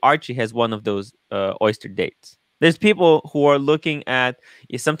actually Archie has one of those Oyster dates. There's people who are looking at.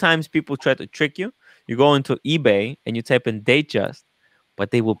 Sometimes people try to trick you. You go into eBay and you type in Datejust,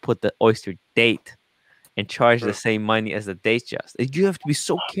 but they will put the Oyster date and charge the same money as the Datejust. You have to be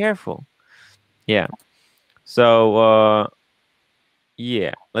so careful. Yeah. So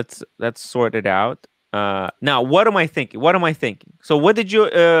yeah, let's sort it out. Now, what am I thinking? So what did you,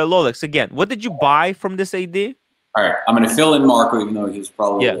 Rolex, again, what did you buy from this AD? All right, I'm going to fill in Marco, even though he was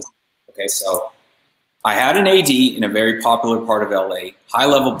probably listening. Okay, so I had an AD in a very popular part of LA,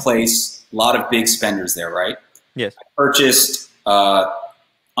 high-level place, a lot of big spenders there, right? Yes. I purchased,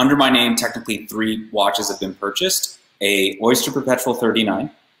 under my name, technically 3 watches have been purchased. A Oyster Perpetual 39,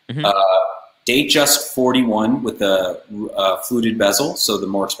 Datejust 41 with the fluted bezel, so the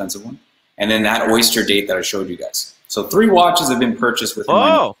more expensive one, and then that Oyster date that I showed you guys. So 3 watches have been purchased with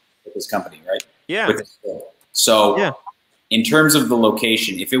this company, right? Yeah. So in terms of the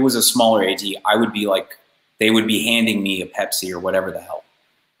location, if it was a smaller AD, I would be like, they would be handing me a Pepsi or whatever the hell.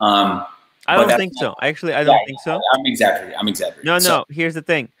 I don't think so. Actually, I don't think so. I'm exaggerating. No. Here's the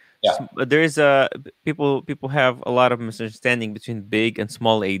thing. There is people have a lot of misunderstanding between big and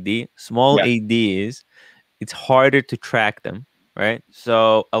small AD. Small ADs, it's harder to track them, right?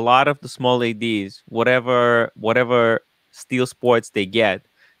 So a lot of the small ADs, whatever steel sports they get,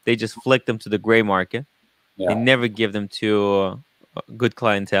 they just flick them to the gray market. They never give them to good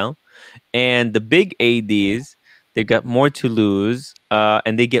clientele. And the big ADs, they got more to lose,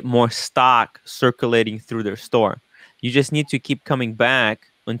 and they get more stock circulating through their store. You just need to keep coming back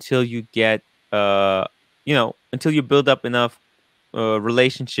until you get, until you build up enough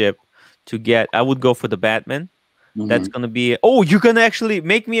relationship to get. I would go for the Batman. That's gonna be. Oh, you're gonna actually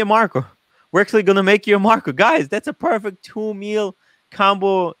make me a Marco. We're actually gonna make you a Marco, guys. That's a perfect 2-meal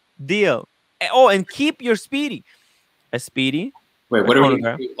combo deal. Oh, and keep your Speedy. A Speedy. Wait, what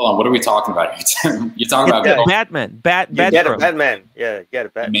are we talking about here? You're talking about Batman. Get a Batman. Yeah, get a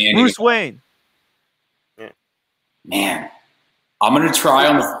Batman. Bruce Wayne. Yeah. Man, I'm gonna try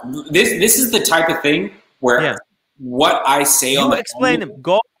on this is the type of thing where what I say on the explain phone, them.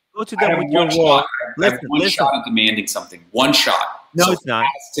 Go to them with your wall. One shot at demanding something. One shot. No, so it's not. It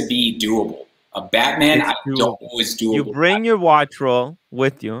has to be doable. A Batman, I don't always doable. You bring your watch roll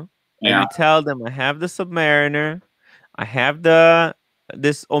with you, and you tell them, I have the Submariner, I have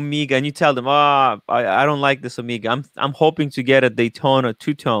this Omega, and you tell them, I don't like this Omega. I'm hoping to get a Daytona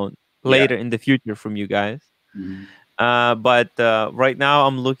 2-tone later in the future from you guys. But right now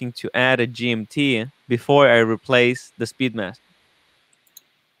I'm looking to add a GMT before I replace the Speedmaster.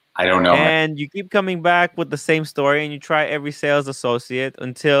 I don't know. And you keep coming back with the same story, and you try every sales associate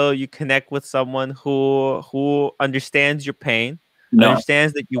until you connect with someone who understands your pain,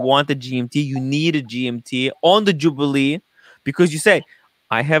 understands that you want a GMT, you need a GMT on the Jubilee, because you say,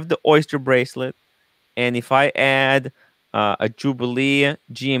 I have the Oyster bracelet, and if I add a Jubilee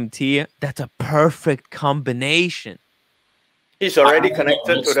GMT, that's a perfect combination. He's already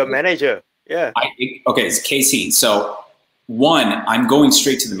connected to the manager. Yeah. Okay, it's KC. So, 1, I'm going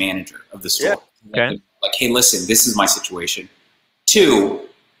straight to the manager of the store. Okay. Like, hey, listen, this is my situation. 2,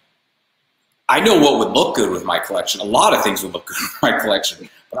 I know what would look good with my collection. A lot of things would look good with my collection.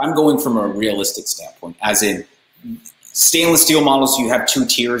 But I'm going from a realistic standpoint, as in stainless steel models, you have 2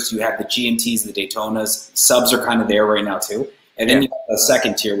 tiers. You have the GMTs, the Daytonas. Subs are kind of there right now, too. And then you have the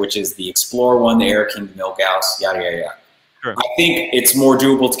second tier, which is the Explorer one, the Air King, the Milgauss, yada, yada, yada. Sure. I think it's more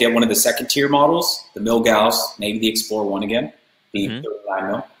doable to get one of the second tier models, the Milgauss, maybe the Explorer one again. the 39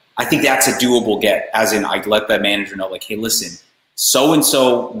 mil. I think that's a doable get, as in I let the manager know, like, hey, listen,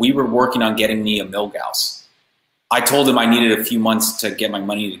 so-and-so, we were working on getting me a Milgauss. I told him I needed a few months to get my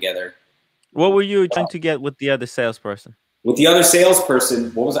money together. What were you trying to get with the other salesperson? With the other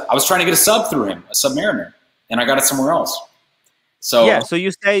salesperson, what was it? I was trying to get a sub through him, a Submariner, and I got it somewhere else. So yeah, so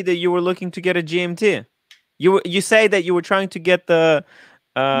you say that you were looking to get a GMT. You say that you were trying to get the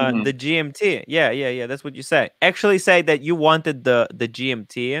GMT. Yeah. That's what you say. Actually, say that you wanted the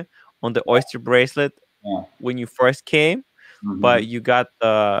GMT on the Oyster bracelet when you first came, but you got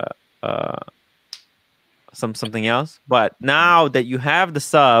the something else. But now that you have the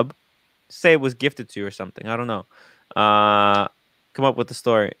sub, say it was gifted to you or something. I don't know. Come up with the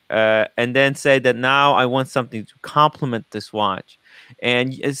story, and then say that now I want something to complement this watch,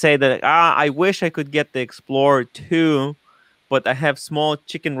 and say that I wish I could get the Explorer 2, but I have small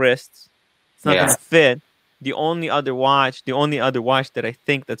chicken wrists. It's not gonna fit. The only other watch that I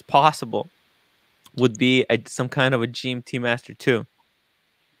think that's possible would be some kind of a GMT Master 2.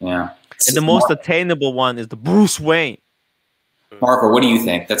 Yeah, and the most attainable one is the Bruce Wayne. Marco, what do you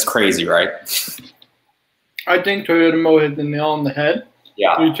think? That's crazy, right? I think Toyota Mo hit the nail on the head.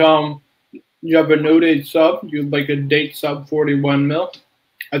 Yeah. You tell them you have a no date sub, you like a date sub 41 mil.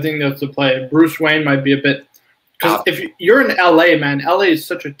 I think that's the play. Bruce Wayne might be a bit, because if you're in LA, man, LA is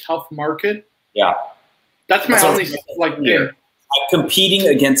such a tough market. Yeah. That's my only like thing. I'm competing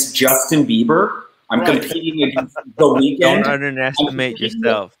against Justin Bieber. I'm competing against The Weeknd. Don't underestimate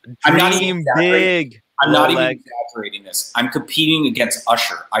yourself. Dream big. I'm not even exaggerating this. I'm competing against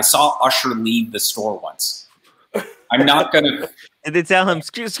Usher. I saw Usher leave the store once. I'm not going to... Did they tell him,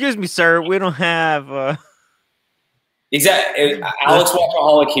 excuse me, sir, we don't have... Exactly. Alex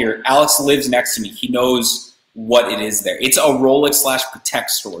Watchaholic here. Alex lives next to me. He knows what it is there. It's a Rolex/Protect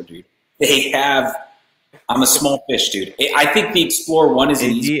store, dude. They have... I'm a small fish, dude. I think the Explorer 1 is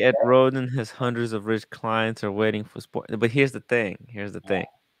an easy... at Roden has hundreds of rich clients are waiting for sport. But here's the thing.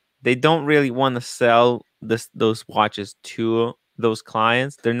 They don't really want to sell those watches to those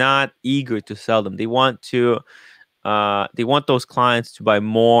clients. They're not eager to sell them. They want those clients to buy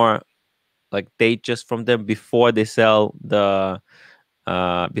more, like date just from them before they sell them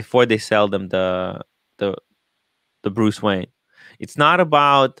the Bruce Wayne. It's not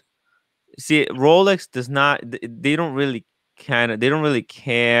about, see, Rolex does not, they don't really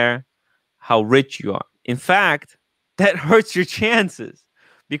care how rich you are. In fact, that hurts your chances.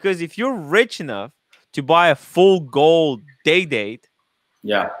 Because if you're rich enough to buy a full gold date,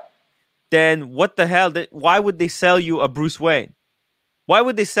 then what the hell? Why would they sell you a Bruce Wayne? Why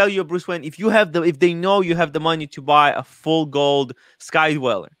would they sell you a Bruce Wayne if they know you have the money to buy a full gold Sky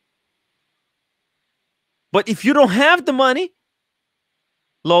Dweller? But if you don't have the money,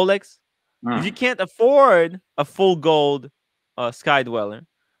 Rolex, if you can't afford a full gold Sky Dweller,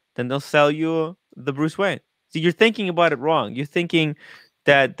 then they'll sell you the Bruce Wayne. See, you're thinking about it wrong. You're thinking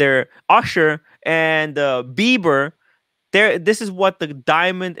that they're Usher and Bieber. This is what the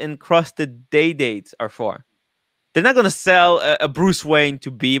diamond encrusted dates are for. They're not gonna sell a Bruce Wayne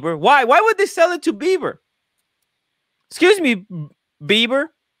to Bieber. Why? Why would they sell it to Bieber? Excuse me, Bieber.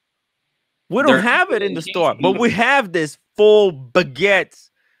 We don't have it in the store, but we have this full baguette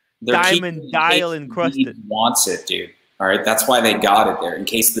diamond dial encrusted. Wants it, dude. All right, that's why they got it there in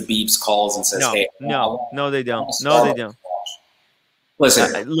case the Beeps calls and says, "Hey, no, they don't. No, they don't."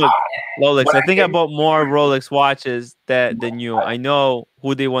 Listen, look, Rolex. I think I bought more Rolex watches than you. I know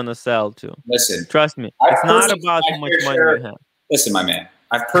who they want to sell to. Listen, trust me. It's not about how much money you have. Listen, my man.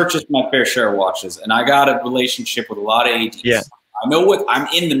 I've purchased my fair share of watches, and I got a relationship with a lot of ADs. Yeah, I know what I'm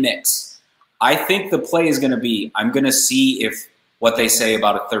in the mix. I think the play is going to be, I'm going to see if what they say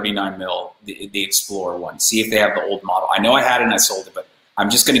about a 39 mil, the Explorer one. See if they have the old model. I know I had it and I sold it, but I'm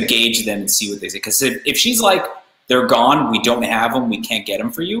just going to gauge them and see what they say. Because if she's like, they're gone, we don't have them, we can't get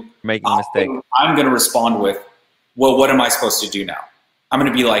them for you, making a mistake. I'm going to respond with, well, what am I supposed to do now? I'm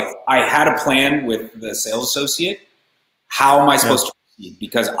going to be like, I had a plan with the sales associate. How am I supposed to proceed?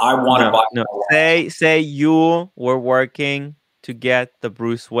 Because I want to buy. No. Say you were working to get the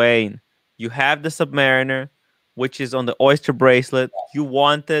Bruce Wayne. You have the Submariner, which is on the Oyster bracelet. You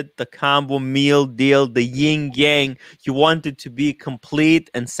wanted the combo meal deal, the yin yang. You wanted to be complete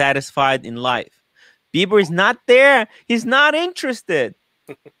and satisfied in life. Bieber is not there. He's not interested.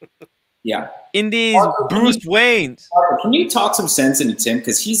 Yeah. In these Bruce Waynes. Can you talk some sense into Tim?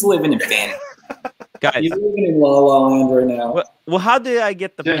 Because he's living in vanity. Guys, he's living in La La Land right now. Well, how did I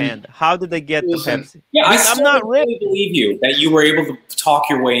get the Panda? How did I get the Pepsi? Yeah, I'm not really believe you that you were able to talk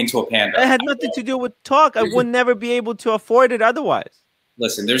your way into a Panda. It had nothing to do with talk. I would never be able to afford it otherwise.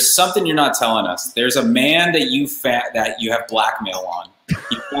 listen, there's something you're not telling us. There's a man that that you have blackmail on.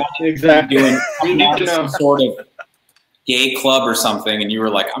 Exactly. Doing You need to some know. sort of gay club or something, and you were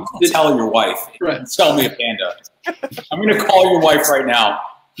like, I'm going to tell your wife. Right. Sell me a panda. I'm going to call your wife right now.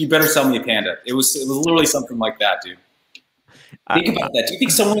 You better sell me a panda. It was literally something like that, dude. Think about that. Do you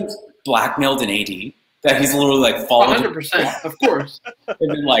think someone's blackmailed an AD? That he's literally like following 100%, of course. and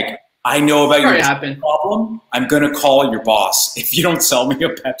then like, I know about your Happened. problem. I'm going to call your boss if you don't sell me a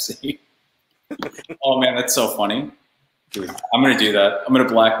Pepsi. Oh, man, that's so funny. Dude, I'm going to do that. I'm going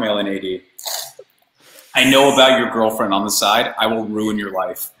to blackmail an AD. I know about your girlfriend on the side. I will ruin your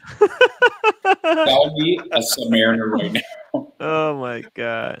life. That would be a Submariner right now. Oh my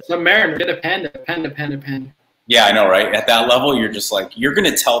god. Submariner, get a panda. Yeah, I know, right? At that level, you're just like, you're going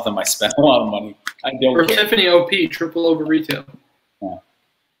to tell them I spent a lot of money. I don't Or care. Tiffany OP, triple over retail.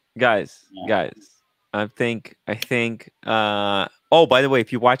 Guys, I think oh, by the way,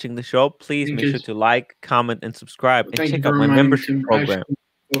 if you're watching the show, please make sure to like, comment, and subscribe, and check out my membership program.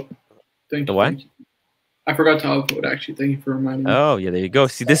 Thank The you. what? Thank you. I forgot to upvote, actually. Thank you for reminding me. Oh, yeah, there you go.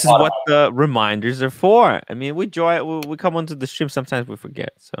 See, this is what the reminders are for. I mean, we come onto the stream, sometimes we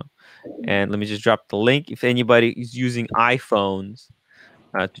forget. So, and let me just drop the link if anybody is using iPhones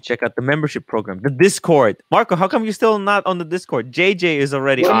to check out the membership program, the Discord. Marco, how come you're still not on the Discord? JJ is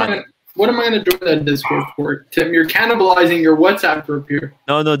already on it. What am I going to do that Discord for? Tim, you're cannibalizing your WhatsApp group here.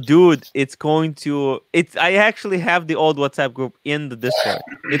 No, dude, it's going to. I actually have the old WhatsApp group in the Discord.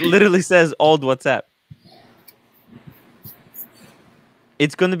 It literally says old WhatsApp.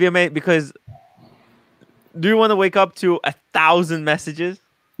 It's going to be amazing because do you want to wake up to 1,000 messages?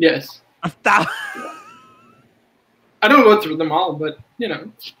 Yes. 1,000. I don't go through them all, but you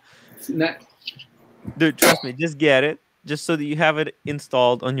know, it's next. Dude, trust me, just get it, just so that you have it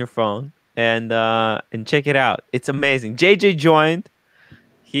installed on your phone and check it out. It's amazing. JJ joined.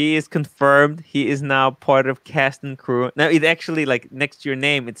 He is confirmed. He is now part of cast and crew. Now it actually, like, next to your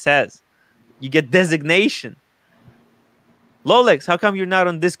name, it says you get designation. Lolex, how come you're not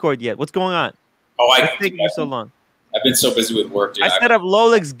on Discord yet? What's going on? Oh, What's taking you so long? I've been so busy with work, dude. I set up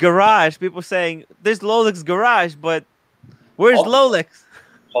Lolex Garage. People saying there's Lolex Garage, but where's Lolex?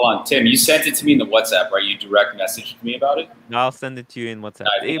 Hold on, Tim. You sent it to me in the WhatsApp, right? You direct messaged me about it. I'll send it to you in WhatsApp.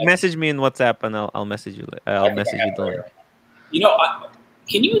 Message me in WhatsApp, and I'll message you. I'll message you the link. You know,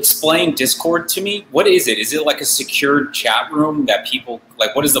 can you explain Discord to me? What is it? Is it like a secured chat room that people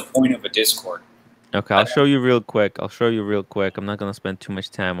like? What is the point of a Discord? Okay, I'll show you real quick. I'm not gonna spend too much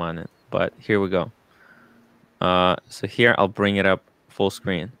time on it, but here we go. So here I'll bring it up full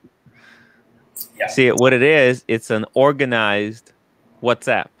screen. Yeah. See what it is? It's an organized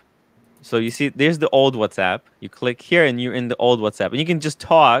WhatsApp. So you see, there's the old WhatsApp. You click here, and you're in the old WhatsApp, and you can just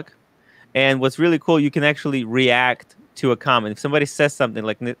talk. And what's really cool, you can actually react to a comment. If somebody says something,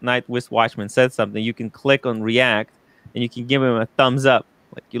 like Night Wisp Watchman said something, you can click on react, and you can give him a thumbs up,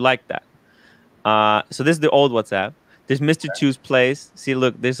 like you like that. So this is the old WhatsApp. There's Mr. Chu's place. See,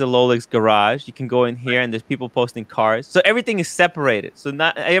 look, there's a Lolex Garage. You can go in here, and there's people posting cars. So everything is separated. So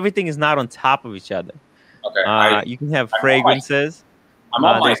not everything is not on top of each other. Okay. You can have fragrances. I'm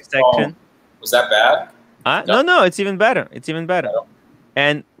on my section. Was that bad? No, it's even better. It's even better.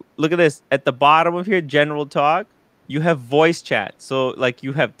 And look at this. At the bottom of here, general talk, you have voice chat. So like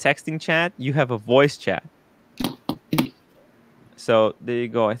you have texting chat, you have a voice chat. So there you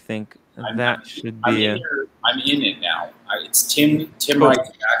go. I think that should be. I'm in it now. It's timwrite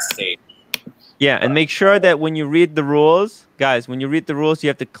backstage. Yeah, and make sure that when you read the rules, guys, when you read the rules, you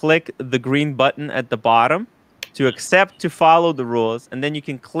have to click the green button at the bottom to accept to follow the rules, and then you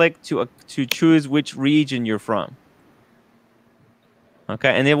can click to choose which region you're from. Okay,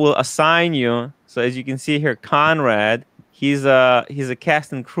 and it will assign you. So as you can see here, Conrad, he's a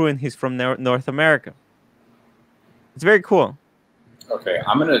cast and crew, and he's from North America. It's very cool. Okay,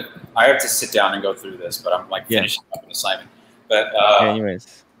 I have to sit down and go through this, but I'm like finishing up an assignment. But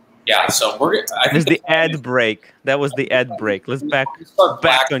anyways, yeah. So there's the ad break. That was the ad break. Let's back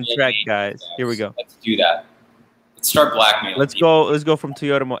on track, guys. Here we go. Let's do that. Let's start blackmailing. Let's go from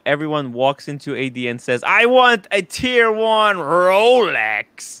Toyota Mall. Everyone walks into AD and says, "I want a tier 1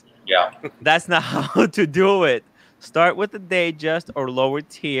 Rolex." Yeah. That's not how to do it. Start with the Datejust or lower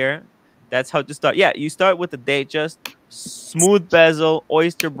tier. That's how to start. Yeah, you start with the Datejust, smooth bezel,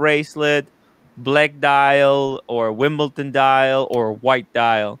 oyster bracelet, black dial, or Wimbledon dial, or white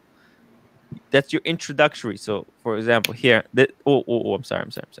dial. That's your introductory. So, for example, here. I'm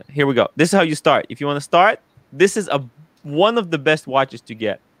sorry. Here we go. This is how you start. If you want to start, this is one of the best watches to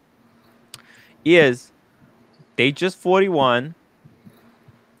get. Is Datejust 41.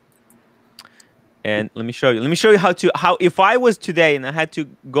 And let me show you. Let me show you how if I was today and I had to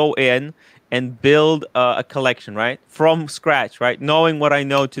go in and build a collection, right, from scratch, right, knowing what I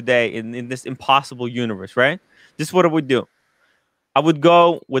know today in this impossible universe, right? This is what I would do. I would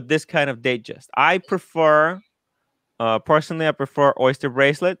go with this kind of Datejust. I prefer, personally, I prefer Oyster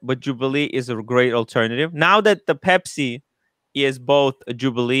Bracelet, but Jubilee is a great alternative. Now that the Pepsi is both a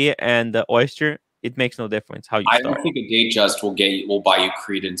Jubilee and the Oyster, it makes no difference how you I start. don't think a Datejust will buy you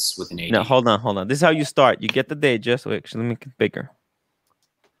credence with an 80. No, hold on. This is how you start. You get the Datejust. Wait, actually, let me make it bigger.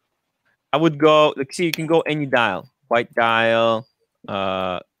 I would go, like, see, you can go any dial. White dial,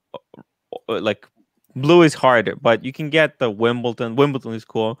 like blue is harder, but you can get the Wimbledon. Wimbledon is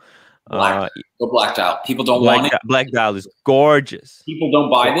cool. Go black dial. People don't want it. Black dial is gorgeous. People don't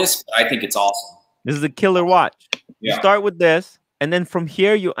buy this, but I think it's awesome. This is a killer watch. Yeah. You start with this, and then from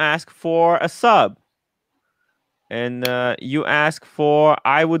here you ask for a sub. And you ask for,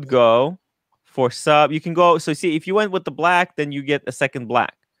 I would go for sub. You can go, so see, if you went with the black, then you get a second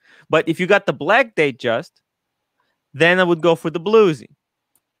black. But if you got the black Datejust, then I would go for the bluesy.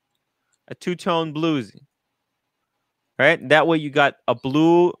 A two-tone bluesy. Right? That way you got a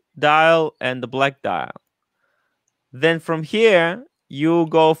blue dial and the black dial. Then from here, you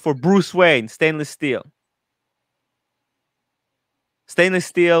go for Bruce Wayne, stainless steel. Stainless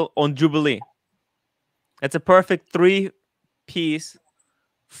steel on Jubilee. That's a perfect 3-piece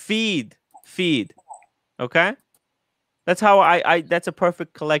feed. Okay? That's how that's a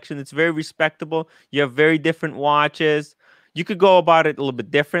perfect collection. It's very respectable. You have very different watches. You could go about it a little bit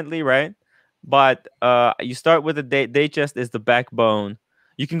differently, right? But you start with a Datejust is the backbone.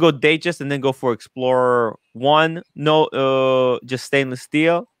 You can go Datejust and then go for Explorer 1, just stainless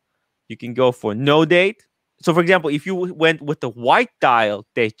steel. You can go for no date. So, for example, if you went with the white dial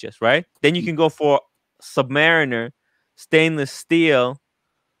Datejust, right? Then you can go for Submariner stainless steel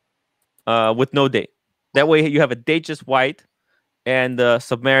with no date. That way you have a Datejust white and the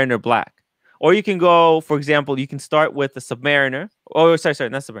Submariner black. Or you can go, for example, you can start with the Submariner. Oh, sorry,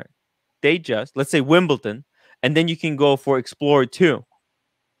 not Submariner. Datejust, let's say Wimbledon, and then you can go for Explorer 2.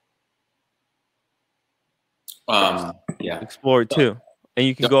 Yeah. Explorer 2. And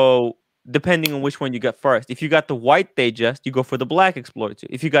you can go depending on which one you got first. If you got the white Datejust, you go for the black Explorer 2.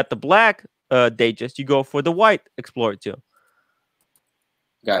 If you got the black Datejust, you go for the white Explorer 2.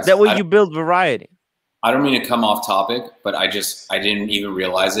 Guys, that way you build variety. I don't mean to come off topic, but I didn't even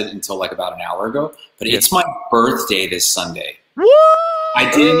realize it until like about an hour ago. But it's my birthday this Sunday. Woo!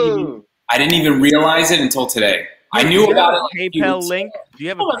 I didn't even realize it until today. I knew about it. Like PayPal link. Do you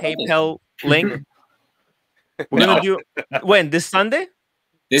have a PayPal link? We're gonna do when this Sunday.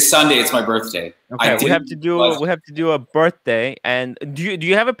 This Sunday, it's my birthday. Okay, we have to do a birthday. And do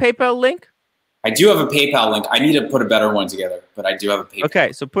you have a PayPal link? I do have a PayPal link. I need to put a better one together, but I do have a PayPal.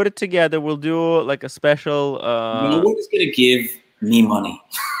 Okay, so put it together. We'll do like a special. No one's gonna give me money.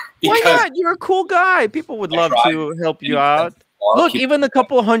 Why not? You're a cool guy. People would love to help you out. Look, even a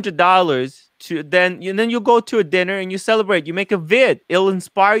couple of $100 to then you'll go to a dinner and you celebrate. You make a vid. It'll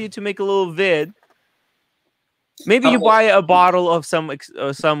inspire you to make a little vid. Maybe you buy a bottle of some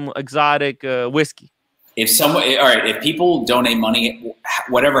exotic whiskey. If people donate money,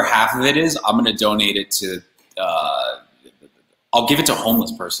 whatever half of it is, I'm going to donate it to. I'll give it to a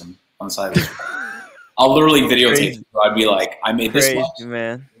homeless person on the side of the street. I'll literally videotape it. So I'd be like, I made this much.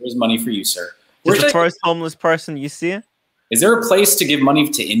 Man. Here's money for you, sir. Where's the first homeless person you see? Is there a place to give money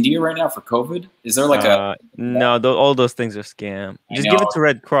to India right now for COVID? Is there like a... No, all those things are scam. Just give it to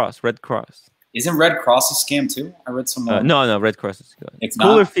Red Cross. Red Cross. Isn't Red Cross a scam too? I read some... No, Red Cross is good. It's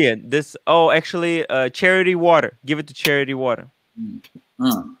cooler fee. Actually, Charity Water. Give it to Charity Water.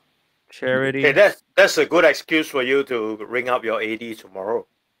 Charity. Hey, that's a good excuse for you to ring up your 80 tomorrow.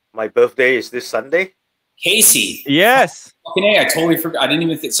 My birthday is this Sunday. Casey. Yes. Fucking A, I totally forgot. I didn't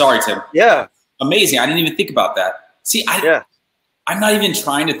even think... Sorry, Tim. Yeah. Amazing. I didn't even think about that. See, I'm not even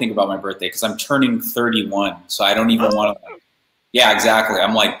trying to think about my birthday because I'm turning 31, so I don't even want to. Yeah, exactly.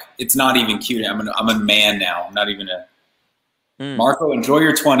 I'm like, it's not even cute. I'm a man now. I'm not even a. Marco, enjoy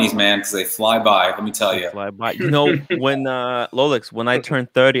your 20s, man, because they fly by. Let me tell you. Fly by. You know, when Rolex, when I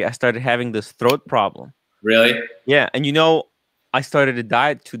turned 30, I started having this throat problem. Really? Yeah, and you know, I started a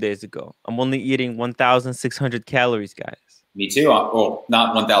diet 2 days ago. I'm only eating 1,600 calories, guys. Me too. Well,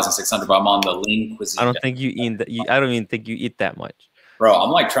 not 1,600, but I'm on the lean cuisine. I don't think you eat that. I don't even think you eat that much. Bro,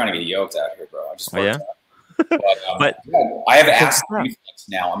 I'm like trying to get yoked out here, bro. I just worked out. But, but I have acid reflux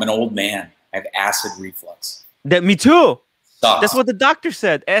now. I'm an old man. I have acid reflux. Me too. Sucks. That's what the doctor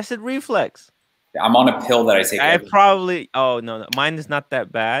said. Acid reflux. I'm on a pill that I take. I every probably. Oh no, mine is not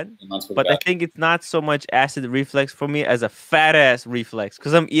that bad. months with But I that. think it's not so much acid reflux for me as a fat ass reflux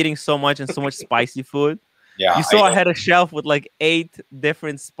because I'm eating so much and so much spicy food. Yeah, You saw I had a shelf with like 8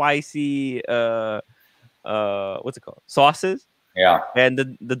 different spicy what's it called, sauces. yeah. And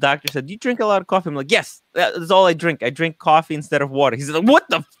the doctor said, "You drink a lot of coffee." I'm like, "Yes, that's all I drink. I drink coffee instead of water." He's like, "What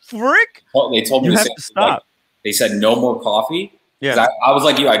the frick? Well, they told me You to have say, to stop." Like, they said no more coffee. 'Cause Yeah. I was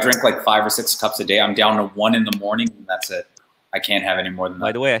like you. I drink like 5 or 6 cups a day. I'm down to 1 in the morning, and that's it. I can't have any more than that.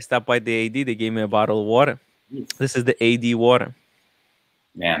 By the way, I stopped by the AD. They gave me a bottle of water. This is the AD water.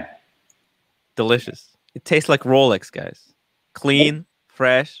 Man, Delicious. It tastes like Rolex, guys. Clean,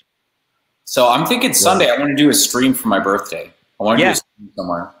 fresh. so I'm thinking Sunday. I want to do a stream for my birthday. I want to do Yeah. a stream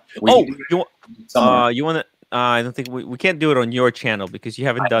somewhere. You want to? I don't think we can't do it on your channel because you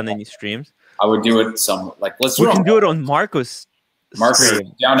haven't done any streams. I would do it some like let's do We it. can do it on Marco's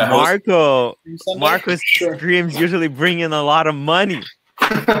stream. Down to host Sunday? Marco's Sure. streams usually bring in a lot of money.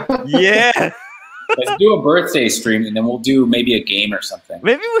 Yeah. Let's do a birthday stream, and then we'll do maybe a game or something.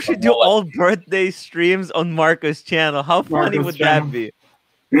 Maybe we should do all birthday streams on Marco's channel. How funny Marco's would channel. that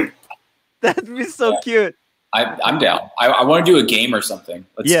be? That'd be so cute. I'm down. I want to do a game or something.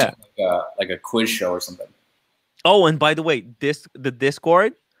 Let's Yeah. do like a quiz show or something. Oh, and by the way, the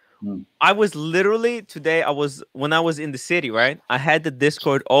Discord. Hmm. I was literally today. When I was in the city, right? I had the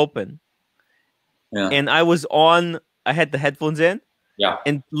Discord open, Yeah. and I was on. I had the headphones in, Yeah.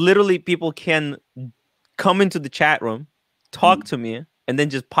 and literally people can come into the chat room, talk to me, and then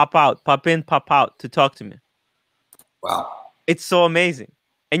just pop in, pop out to talk to me. Wow. It's so amazing.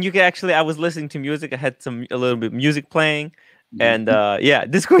 And you can actually, I was listening to music. I had a little bit of music playing, and yeah,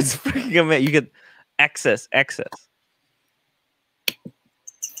 Discord's freaking amazing. You get access.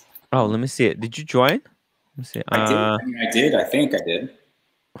 Oh, let me see it. Did you join? Let me see. I did. I mean, I did. I think I did.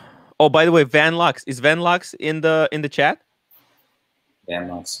 Oh, by the way, Van Lux, is Van Lux in the chat? Damn,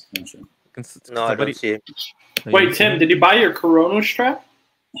 that's interesting. No, I don't see it. Wait, Tim, did you buy your Corona strap?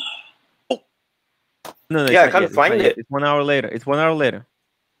 No, Yeah, I can't find it. It's 1 hour later. It's 1 hour later.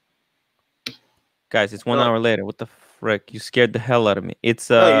 Guys, it's 1 hour later. What the frick? You scared the hell out of me. It's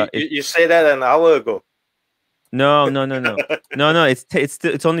No, you said that an hour ago. no.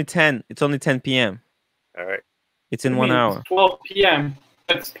 It's only 10. It's only 10 p.m. All right. It's in 1 hour. It's 12 p.m.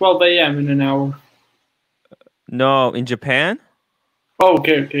 That's 12 a.m. in an hour. No, in Japan? Oh,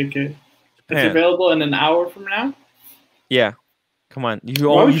 okay. It's Japan. available in an hour from now? Yeah. Come on.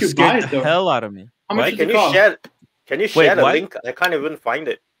 Why would you scared buy it, the though? hell out of me. How much What? does Can it you cost? share? Can you share the what? link? I can't even find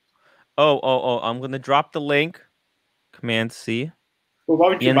it. Oh, I'm going to drop the link. Command C. Well, why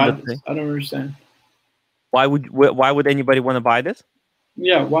would you In buy the this? thing. I don't understand. Why would anybody want to buy this?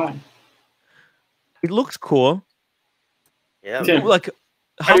 Yeah, why? It looks cool. Yeah. Tim, Like,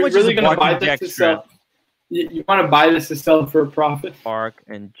 how Are you much really is a going to Bark buy and this Jack to strap? sell? You want to buy this to sell it for a profit? Bark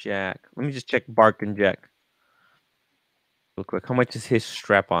and Jack. Let me just check Bark and Jack real quick. How much does his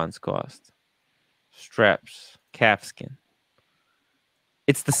strap-ons cost? Straps, calfskin.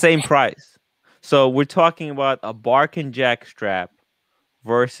 It's the same price. So we're talking about a Bark and Jack strap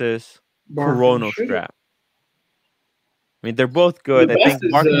versus Corona strap. I mean, they're both good. The I think best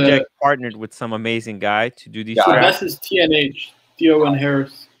is, Bark and Jack partnered with some amazing guy to do these The straps. best is TNH, Theo and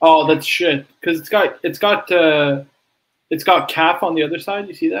Harris. Oh, that's shit. Because it's got calf on the other side.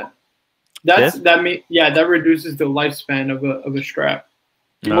 You see that? That reduces the lifespan of a strap.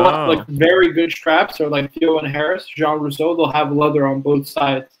 You want like very good straps, or like Theo and Harris, Jean Rousseau, they'll have leather on both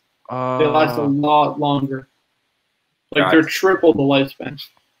sides. They last a lot longer. Like they're triple the lifespan.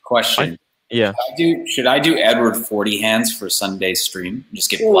 Question. Yeah. Should I do Edward 40 hands for Sunday's stream? Just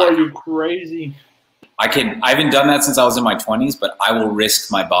get Oh, black. are you crazy? I haven't done that since I was in my 20s, but I will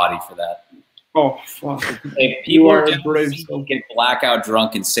risk my body for that. Oh fuck! If You people are are a brave down soul. get blackout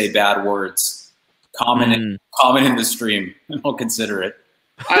drunk and say bad words, comment in the stream, and I'll consider it.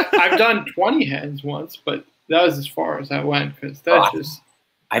 I've done 20 hands once, but that was as far as I went because that's just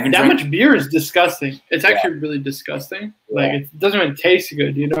I haven't that drank. much beer is disgusting. It's actually really disgusting. Like it doesn't even taste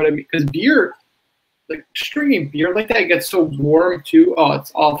good. You know what I mean? Because beer, like just drinking beer like that gets so warm too. Oh,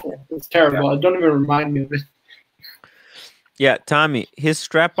 it's awful. It's terrible. Don't even remind me of it. Yeah, Tommy, his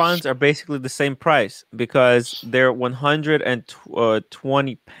strap-ons are basically the same price because they're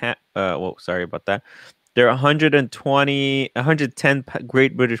 120 well, sorry about that. They're 110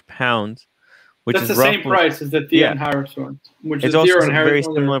 Great British pounds, which That's is the same roughly, price as the Theo and Harris ones, which it's is also Theo and a very Harris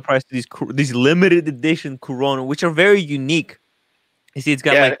ones similar price to these limited edition Corona, which are very unique. You see, it's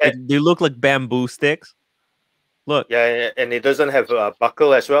got they look like bamboo sticks. Look. Yeah, and it doesn't have a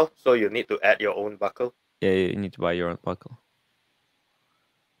buckle as well, so you need to add your own buckle. Yeah, you need to buy your own buckle.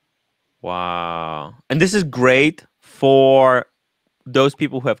 Wow. And this is great for those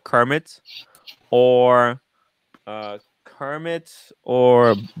people who have Kermits or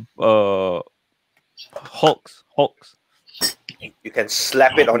Hulks. You can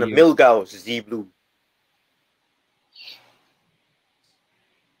slap it on a Yeah. Milgauss Z Blue.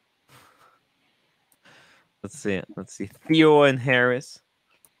 Let's see. Theo and Harris.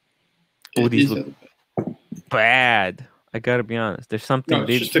 Oh, these These look are bad. I gotta be honest. There's something no,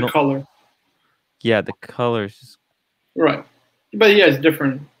 it's just the color. Yeah, the colors. Just... Right. But yeah, it's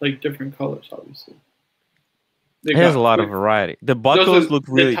different colors, obviously. It has a lot of variety. The buckles look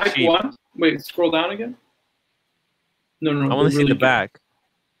really Type cheap. 1. Wait, scroll down again. No. I want to see the back.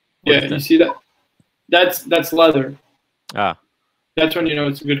 Yeah, you see that? That's leather. Ah. That's when you know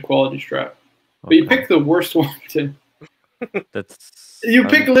it's a good quality strap. But you pick the worst one too. You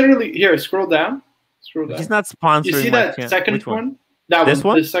pick literally here. Scroll down. He's not sponsoring. You see that second one? That this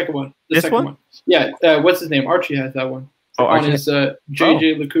one? The second one. This one? Yeah. What's his name? Archie has that one. Oh, on his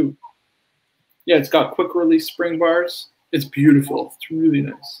JJ LeCoux. Yeah, it's got quick release spring bars. It's beautiful. It's really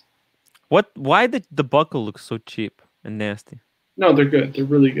nice. Why did the buckle look so cheap and nasty? No, they're good. They're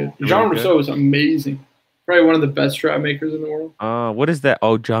really good. Jean Rousseau is amazing. Probably one of the best strap makers in the world. What is that?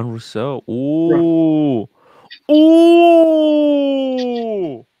 Oh, Jean Rousseau. Ooh. Right. Ooh.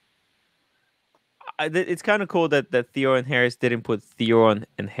 It's kind of cool that Theo and Harris didn't put Theo and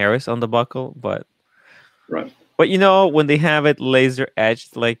Harris on the buckle, but right. But you know, when they have it laser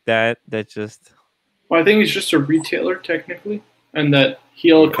etched like that just. Well, I think he's just a retailer technically, and that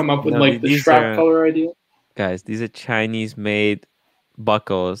he'll come up with like the strap color idea. Guys, these are Chinese-made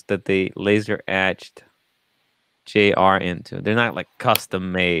buckles that they laser etched JR into. They're not like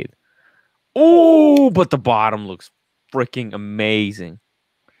custom made. Oh, but the bottom looks freaking amazing.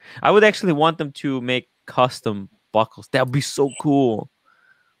 I would actually want them to make custom buckles. That would be so cool.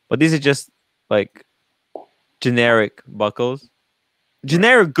 But these are just like generic buckles.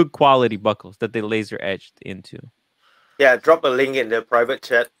 Generic good quality buckles that they laser etched into. Yeah, drop a link in the private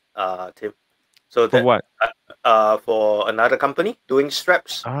chat, Tim. So for what? For another company doing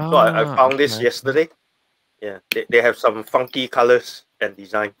straps. So I found this yesterday. Yeah, they have some funky colors and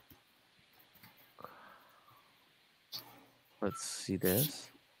design. Let's see this.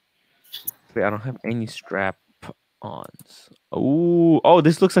 Wait, I don't have any strap-ons. Oh,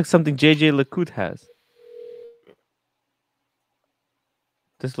 this looks like something JJ LeCoux has.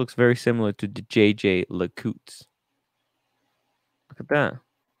 This looks very similar to the JJ LeCoux. Look at that.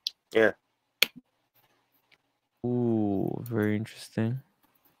 Yeah. Ooh, very interesting.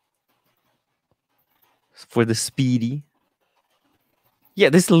 For the Speedy. Yeah,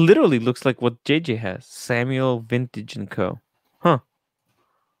 this literally looks like what JJ has. Samuel Vintage & Co. Huh.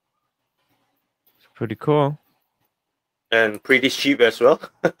 It's pretty cool. And pretty cheap as well.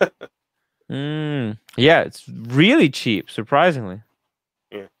 Yeah, it's really cheap, surprisingly.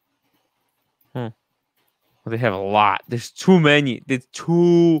 Yeah. Well, they have a lot. There's too many. There's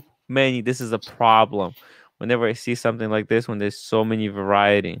too many. This is a problem. Whenever I see something like this, when there's so much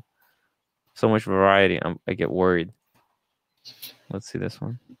variety, I get worried. Let's see this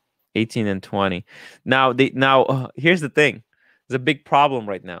one. 18 and 20. Now, here's the thing. There's a big problem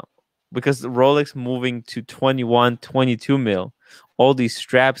right now. Because Rolex moving to 21, 22 mil, all these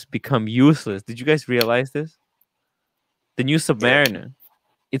straps become useless. Did you guys realize this? The new Submariner,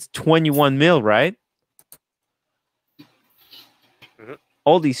 it's 21 mil, right? Mm-hmm.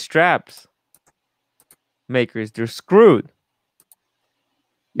 All these straps makers, they're screwed.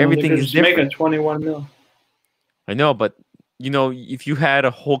 Everything is different. Make a 21 mil. I know, but you know, if you had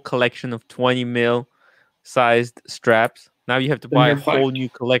a whole collection of 20 mil sized straps, now you have to buy a whole new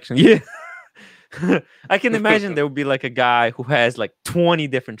collection. Yeah. I can imagine there would be like a guy who has like 20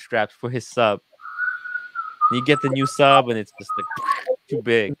 different straps for his sub. You get the new sub and it's just like too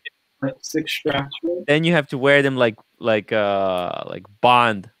big. Like 6 straps. Right? Then you have to wear them like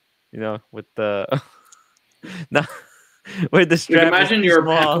Bond, you know, with the now where the strap. Imagine you're a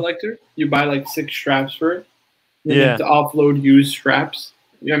pet collector. You buy like 6 straps for it. You have to offload used straps.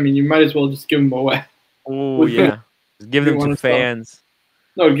 I mean, you might as well just give them away. Oh yeah, just give them to fans.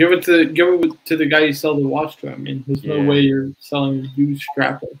 No, give it to the guy you sell the watch to. I mean, there's no way you're selling a used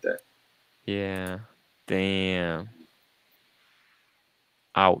strap like that. Yeah, damn.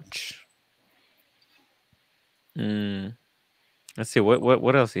 Ouch. Let's see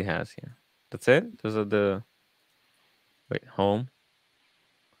what else he has here. That's it. Those are the home.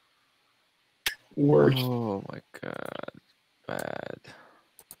 Worst. Oh my god, bad.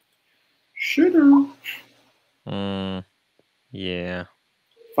 Shooter. Yeah.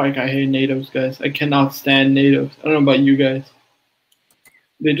 Like I hate natives, guys. I cannot stand natives. I don't know about you guys.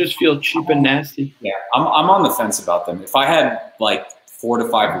 They just feel cheap and nasty. Yeah, I'm on the fence about them. If I had like 4 to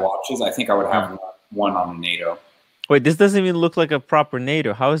 5 watches, I think I would have one on a NATO. Wait, this doesn't even look like a proper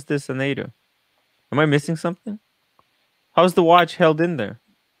NATO. How is this a NATO? Am I missing something? How's the watch held in there?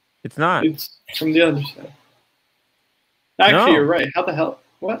 It's not. It's from the other side. Actually, No. you're right. How the hell?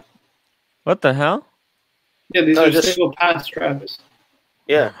 What? What the hell? Yeah, these No, are just- single pass straps.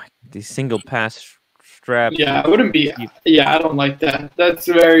 Yeah. Oh my, these single pass straps. Yeah, I wouldn't be. Yeah, I don't like that. That's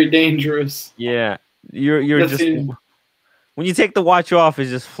very dangerous. Yeah. You're That's just it. when you take the watch off, it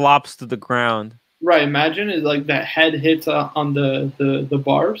just flops to the ground. Right. Imagine it like that head hits on the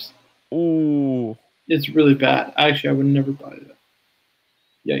bars. Ooh. It's really bad. Actually, I would never buy that.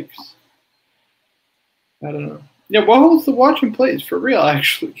 Yikes. I don't know. Yeah, what holds the watch in place for real?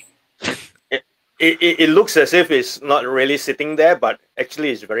 Actually. It looks as if it's not really sitting there, but actually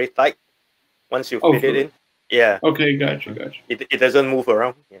it's very tight once you fit it in. Yeah. Okay, gotcha. It doesn't move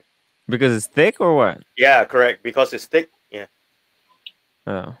around. Yeah. Because it's thick or what? Yeah, correct. Because it's thick. Yeah.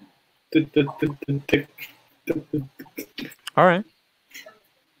 Oh. All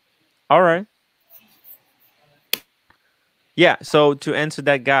All right. Yeah, so to answer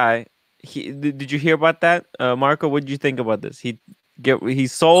that guy, did you hear about that? Marco, what did you think about this? He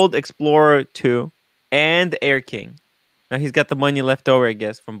sold Explorer 2 and Air King. Now he's got the money left over, I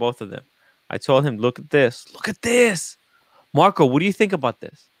guess, from both of them. I told him, look at this. Look at this. Marco, what do you think about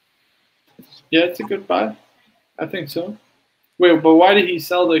this? Yeah, it's a good buy. I think so. Wait, but why did he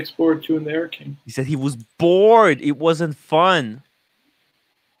sell the Explorer 2 and the Air King? He said he was bored. It wasn't fun.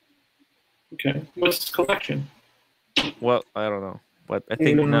 Okay. What's his collection? Well, I don't know. But I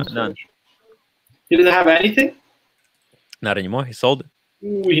think none. He doesn't have anything? Not anymore. He sold it.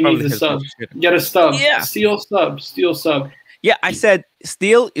 Ooh, he Probably needs a his sub. bullshit. Get a stub. Yeah. Steel sub. Yeah, I said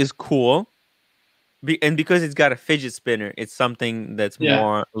steel is cool. And because it's got a fidget spinner, it's something that's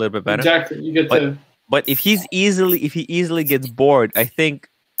a little bit better. Exactly. You get to. But if he easily gets bored, I think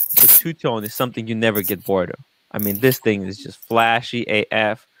the two-tone is something you never get bored of. I mean, this thing is just flashy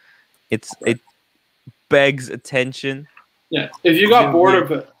AF. It begs attention. Yeah. If you got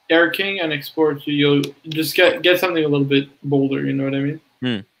bored of Air King and Explorer 2, you'll just get something a little bit bolder. You know what I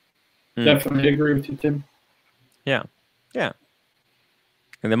mean? Definitely agree with you, Tim. Yeah.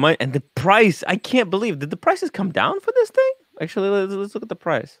 And the price, I can't believe. Did the prices come down for this thing? Actually, let's look at the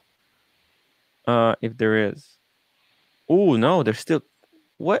price. If there is. Oh, no, they're still.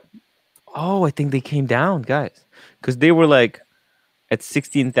 What? Oh, I think they came down, guys. Because they were like at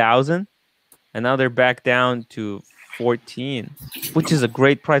 16,000. And now they're back down to 14, which is a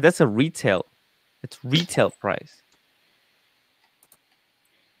great price. That's a retail. It's retail price.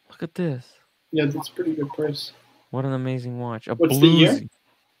 Look at this. Yeah, that's a pretty good price. What an amazing watch. What's the year?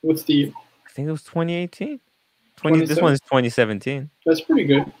 What's the year? I think it was 2018. This one is 2017. That's pretty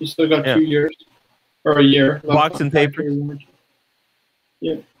good. You still got 2 years. Or a year. Box and paper.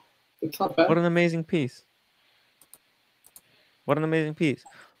 Yeah. It's not bad. What an amazing piece. What an amazing piece.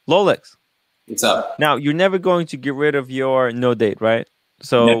 Rolex. What's up? Now, you're never going to get rid of your no date, right?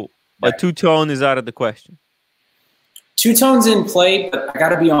 So a two-tone is out of the question. Two-tone's in play, but I got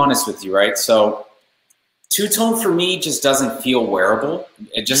to be honest with you, right? So two-tone for me just doesn't feel wearable.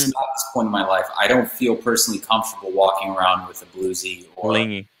 It just not at this point in my life. I don't feel personally comfortable walking around with a bluesy or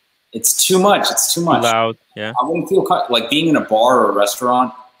blingy. It's too much. It's too much. Too loud. Yeah. I wouldn't feel like being in a bar or a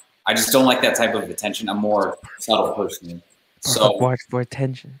restaurant. I just don't like that type of attention. I'm more subtle personally. So watch for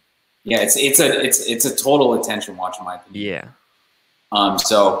attention. Yeah, it's a total attention watch in my opinion. Yeah.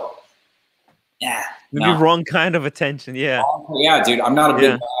 So yeah. Maybe wrong kind of attention. Yeah. Yeah, dude. I'm not a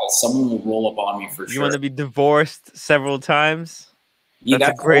big guy. Someone will roll up on me for sure. You want to be divorced several times? Yeah,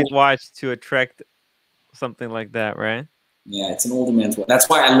 that's a great watch to attract something like that, right? Yeah, it's an older man's watch. That's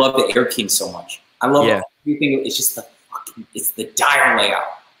why I love the Air King so much. I love everything. It's just it's the dial layout.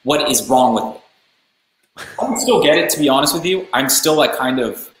 What is wrong with it? I can still get it, to be honest with you. I'm still like kind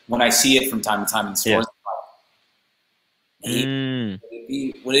of, when I see it from time to time in stores,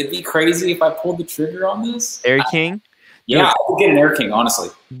 would it be crazy if I pulled the trigger on this? Air King? Yeah, I would get an Air King, honestly.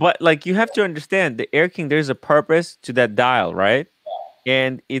 But like, you have to understand, the Air King, there's a purpose to that dial, right?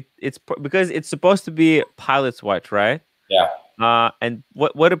 And it's because it's supposed to be a pilot's watch, right? Yeah. And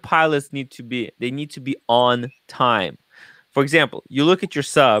what do pilots need to be? They need to be on time. For example, you look at your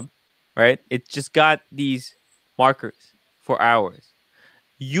sub, right? It just got these markers for hours.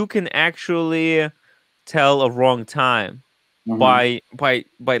 You can actually tell a wrong time by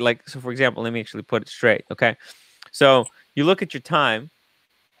like, so for example, let me actually put it straight. Okay. So you look at your time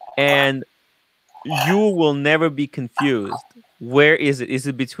and you will never be confused. Where is it? Is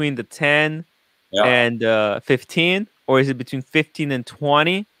it between the 10 and 15, or is it between 15 and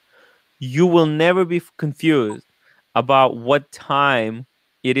 20, you will never be confused about what time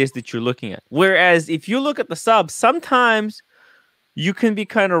it is that you're looking at. Whereas if you look at the sub, sometimes you can be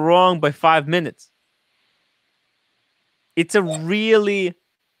kind of wrong by 5 minutes. It's a really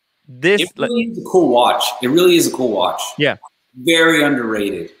It really is a cool watch. It really is a cool watch. Yeah. Very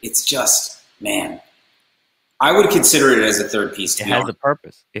underrated. It's just, man, I would consider it as a third piece. It has a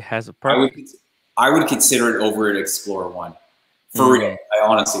purpose. It has a purpose. I would consider it over at Explorer 1. For real. I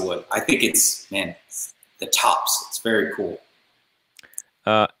honestly would. I think it's, man, it's the tops. It's very cool.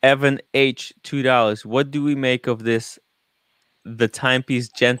 Evan H, $2. What do we make of this, the Timepiece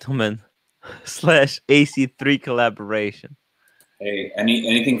Gentleman / AC3 collaboration? Hey,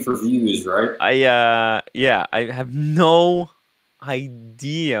 anything for views, right? I have no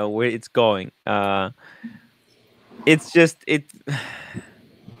idea where it's going. It's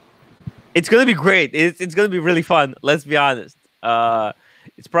gonna be great. It's gonna be really fun. Let's be honest.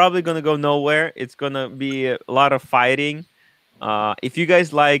 It's probably gonna go nowhere. It's gonna be a lot of fighting. If you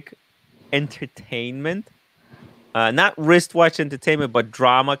guys like entertainment, not wristwatch entertainment, but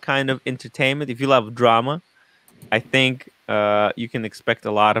drama kind of entertainment. If you love drama, I think you can expect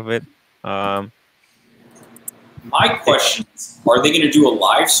a lot of it. My question is, are they going to do a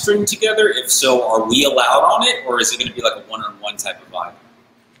live stream together? If so, are we allowed on it, or is it going to be like a one-on-one type of vibe?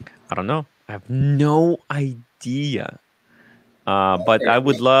 I don't know. I have no idea. But I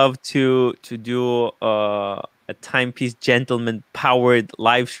would love to do a Timepiece Gentleman powered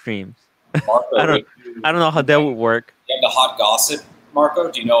live streams. Marco, I don't know how that would work. You have the hot gossip, Marco?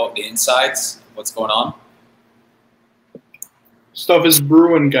 Do you know the insides? What's going on? Stuff is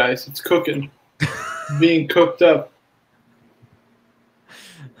brewing, guys. It's cooking. Being cooked up.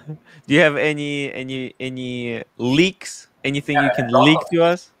 Do you have any leaks? Anything you can leak to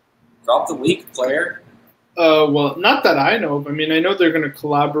us? Drop the leak, player. Well, not that I know of. I mean, I know they're going to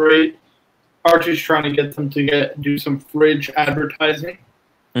collaborate. Archie's trying to get them to do some fridge advertising.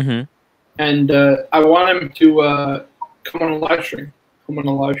 Mm-hmm. And I want him to come on a live stream.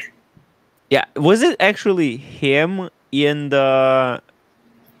 Yeah, was it actually him in the?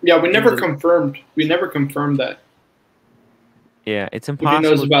 Yeah, we never confirmed. We never confirmed that. Yeah, it's impossible. He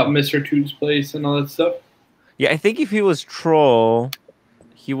knows about Mr. Two's place and all that stuff. Yeah, I think if he was troll,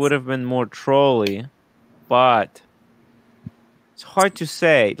 he would have been more trolly, but it's hard to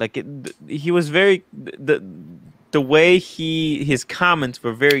say. Like he was very the way his comments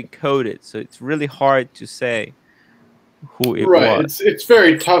were very coded, so it's really hard to say who it was. Right, it's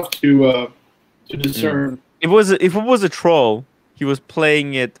very tough to discern. If it was a troll, he was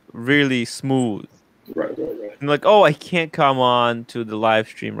playing it really smooth. Right. And like, oh, I can't come on to the live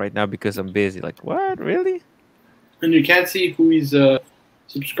stream right now because I'm busy. Like, what? Really? And you can't see who he's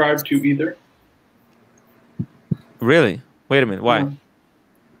subscribed to either. Really? Wait a minute. Why?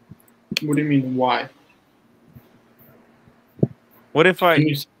 What do you mean, why? What if I...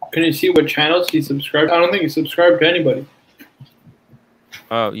 Can you see what channels he subscribed? I don't think he subscribed to anybody.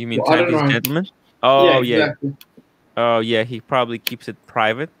 Oh, you mean Timepiece Gentleman? Oh, yeah. Exactly. Oh, yeah. He probably keeps it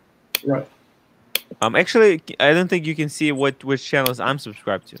private. Right. Actually, I don't think you can see which channels I'm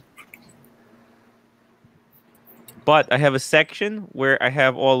subscribed to. But I have a section where I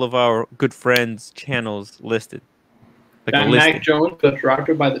have all of our good friends' channels listed. Like Mac Jones got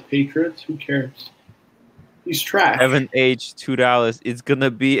drafted by the Patriots. Who cares? He's trash. Evan H, $2. It's gonna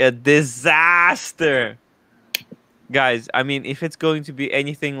be a disaster, guys. I mean, if it's going to be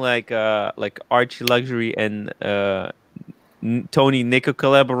anything like Archie Luxury and Tony Nico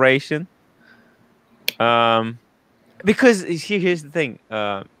collaboration, because here's the thing.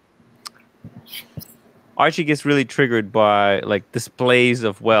 Archie gets really triggered by like displays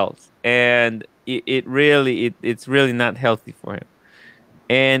of wealth, and it's really not healthy for him.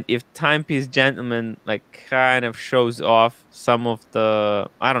 And if Timepiece Gentleman like kind of shows off some of the,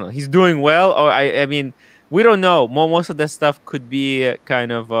 I don't know, he's doing well, or I mean, we don't know. Most of that stuff could be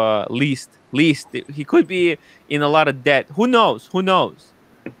kind of leased. He could be in a lot of debt. Who knows?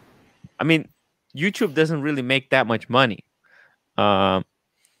 I mean, YouTube doesn't really make that much money. From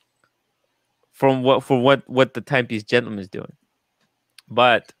what the Timepiece Gentleman is doing,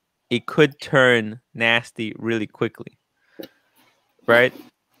 but it could turn nasty really quickly, right?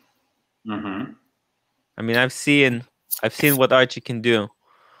 Mm-hmm. I mean, I've seen what Archie can do.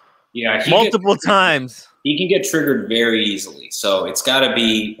 Yeah, multiple times. He can get triggered very easily, so it's got to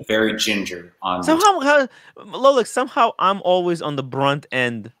be very ginger on. Somehow, I'm always on the brunt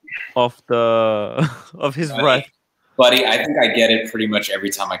end of his wrath. Buddy, I think I get it pretty much every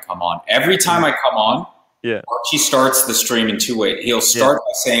time I come on. Every time I come on, yeah, Archie starts the stream in two ways. He'll start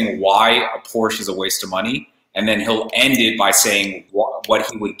by saying why a Porsche is a waste of money, and then he'll end it by saying what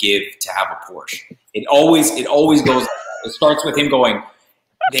he would give to have a Porsche. It always goes like that. It starts with him going,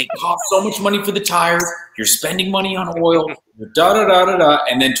 they cost so much money for the tires, you're spending money on oil, da da da da da,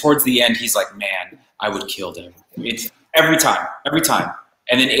 and then towards the end he's like, man, I would kill them. It's every time,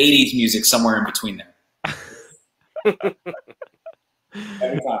 and then 80s music somewhere in between there.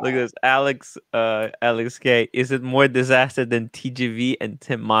 Look at this, Alex K. Is it more disaster than TGV and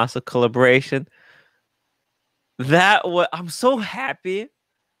Tim Massa collaboration? I'm so happy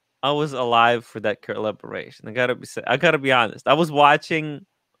I was alive for that collaboration. I gotta be honest. I was watching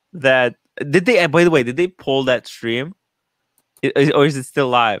that. By the way, did they pull that stream? Or is it still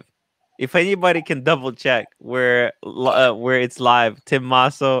live? If anybody can double check where it's live, Tim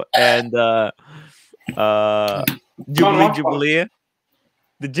Masso and Jubilee Jubilee,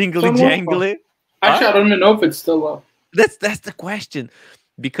 the Jingly Jangly. Actually, I don't even know if it's still up. That's the question,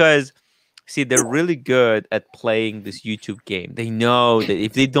 because see, they're really good at playing this YouTube game. They know that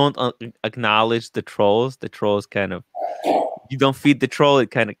if they don't acknowledge the trolls kind of, you don't feed the troll, it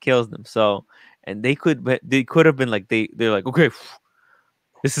kind of kills them. So, and they could have been like, they're like, okay,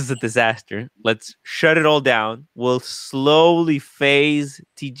 this is a disaster. Let's shut it all down. We'll slowly phase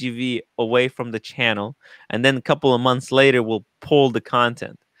TGV away from the channel, and then a couple of months later, we'll pull the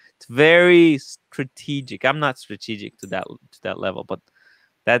content. It's very strategic. I'm not strategic to that level, but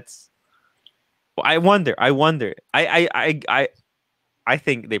that's. I wonder. I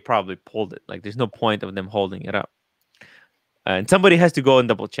think they probably pulled it. Like, there's no point of them holding it up. And somebody has to go and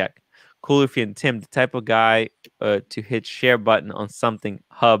double check. Coolify and Tim, the type of guy to hit share button on something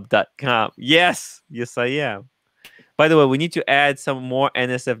hub.com. Yes, I am. By the way, we need to add some more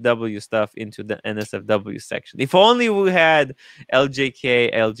NSFW stuff into the NSFW section. If only we had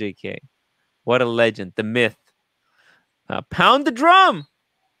LJK. What a legend, the myth. Pound the drum.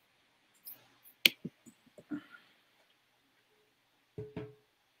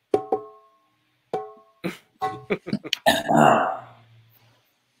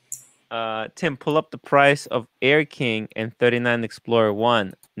 Tim, pull up the price of Air King and 39 Explorer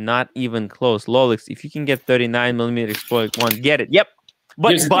 1. Not even close. Rolex, if you can get 39mm Explorer 1, get it. Yep.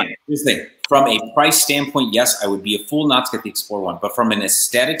 Here's the thing. From a price standpoint, yes, I would be a fool not to get the Explorer 1. But from an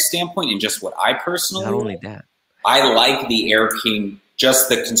aesthetic standpoint and just what I personally not only that, I like the Air King, just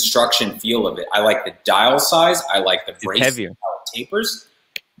the construction feel of it. I like the dial size. I like the brace, heavier. How it tapers.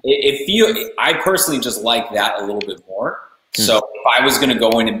 I personally just like that a little bit more. So if I was going to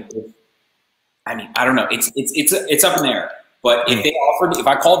go in and, I mean, I don't know. It's up in the air. But if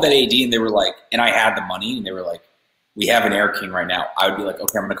I called that AD and they were like, and I had the money and they were like, we have an Air King right now, I would be like,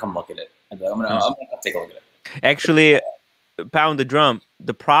 okay, I'm going to come look at it. I'm going to take a look at it. Actually, pound the drum.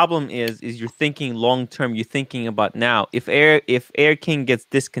 The problem is you're thinking long term. You're thinking about now. If Air King gets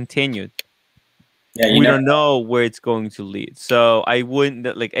discontinued, we don't know where it's going to lead. So I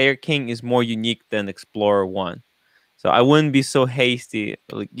wouldn't, like, Air King is more unique than Explorer 1. So I wouldn't be so hasty.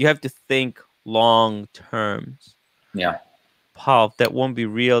 Like, you have to think long terms. Yeah. Paul, that won't be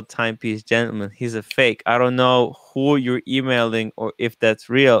real timepiece gentleman. He's a fake. I don't know who you're emailing or if that's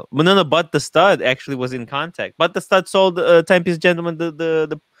real. But no, but the stud actually was in contact. But the stud sold timepiece gentleman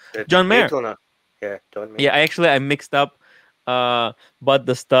the John Mayer. Yeah, John Mayer. Yeah, I mixed up but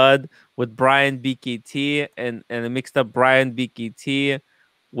the stud with Brian BKT and I mixed up Brian BKT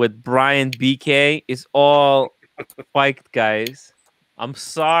with Brian BK. It's all spiked, guys. I'm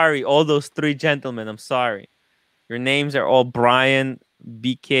sorry, all those three gentlemen. I'm sorry. Your names are all Brian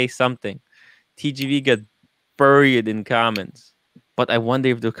BK something. TGV got buried in comments, but I wonder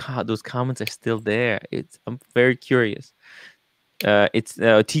if those comments are still there. I'm very curious.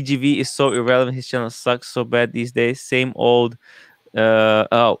 TGV is so irrelevant. His channel sucks so bad these days. Same old.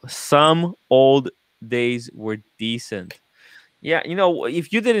 Some old days were decent. Yeah, you know,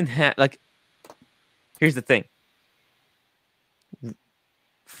 if you didn't have, like, here's the thing.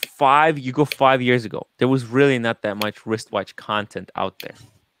 5 years ago, there was really not that much wristwatch content out there.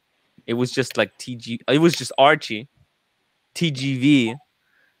 It was just like it was just Archie, TGV,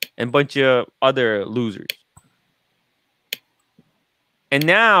 and a bunch of other losers. And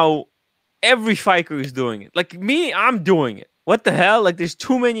now every fiker is doing it. Like me, I'm doing it. What the hell? Like, there's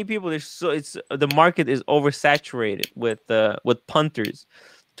too many people. The market is oversaturated with punters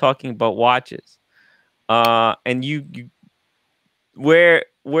talking about watches. And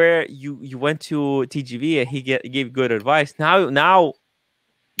where you went to TGV and he gave good advice. Now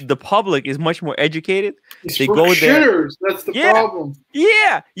the public is much more educated. They go shitters. There. That's the problem.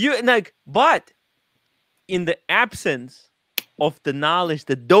 Yeah, but in the absence of the knowledge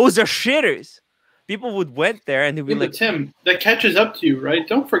that those are shitters, people would went there and they'd be Yeah, like, but Tim, that catches up to you, right?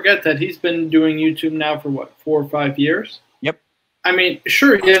 Don't forget that he's been doing YouTube now for what, 4 or 5 years? Yep. I mean,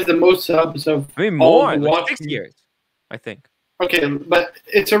 sure, he has the most subs of I mean, all more, the like watch 6 years, I think. Okay, but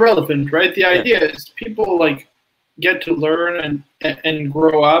it's irrelevant, right? The idea is people like get to learn and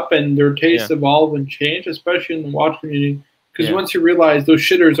grow up, and their tastes evolve and change, especially in the watch community. Because once you realize those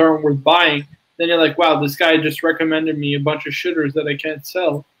shitters aren't worth buying, then you're like, wow, this guy just recommended me a bunch of shitters that I can't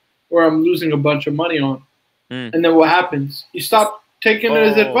sell, or I'm losing a bunch of money on. And then what happens? You stop taking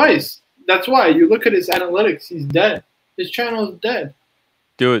his advice. That's why you look at his analytics. He's dead. His channel is dead.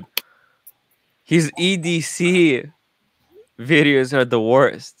 Dude, his EDC videos are the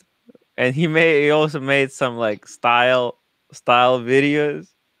worst, and he also made some like style videos.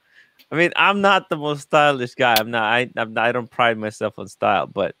 I mean, I'm not the most stylish guy. I don't pride myself on style,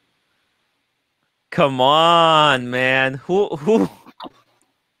 but come on, man, who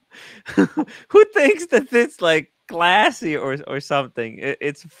who thinks that it's like classy or something?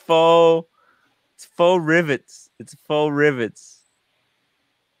 It's faux rivets. It's faux rivets.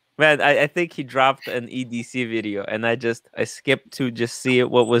 Man, I think he dropped an EDC video, and I skipped to just see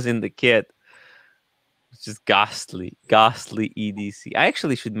what was in the kit. It's just ghastly EDC. I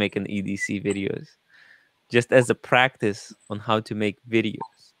actually should make an EDC videos, just as a practice on how to make videos.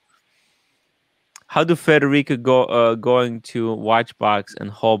 How do Federico going to Watchbox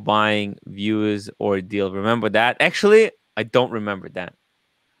and whole buying views ordeal? Remember that? Actually, I don't remember that.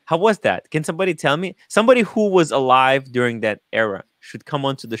 How was that? Can somebody tell me? Somebody who was alive during that era should come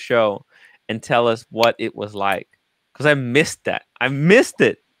onto the show and tell us what it was like. Because I missed that. I missed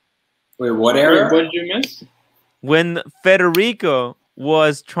it. Wait, what era? Wait, what did you miss? When Federico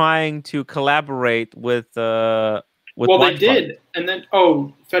was trying to collaborate with well, Watchbox. they did. And then,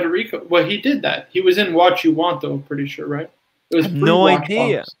 Federico. Well, he did that. He was in Watch You Want, though, I'm pretty sure, right? It was no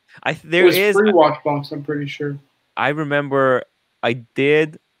idea. It was free Watchbox, I'm pretty sure. I remember I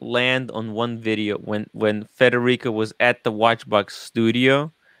did land on one video when Federico was at the Watchbox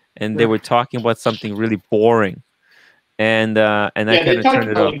studio and they were talking about something really boring, and I kind of turned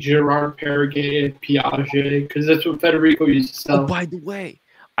it off. Like Gerard Perregay, Piaget, because that's what Federico used to sell. Oh, by the way,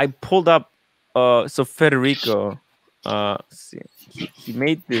 I pulled up. So Federico, he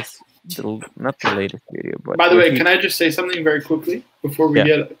made this. Not the latest video, but by the way, can I just say something very quickly before we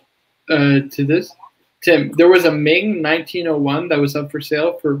get to this? Tim, there was a Ming 1901 that was up for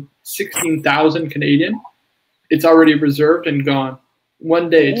sale for 16,000 Canadian. It's already reserved and gone.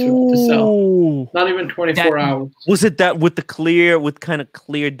 One day to sell. Not even 24 hours. Was it that with kind of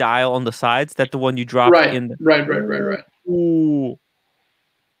clear dial on the sides? That the one you dropped in? Right. Ooh.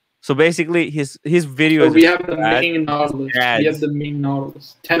 So basically, his videos. So we have the Ming Nautilus. We have the Ming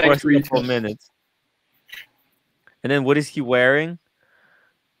Nautilus. 10x retail. Minutes. And then what is he wearing?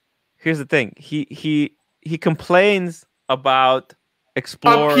 Here's the thing. He complains about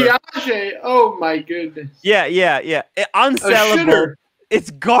Explorer. Piaget. Oh my goodness. Yeah. Unsellable. It's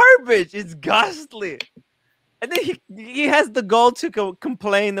garbage. It's ghastly. And then he has the gall to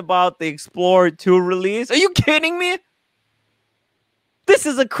complain about the Explorer 2 release. Are you kidding me? This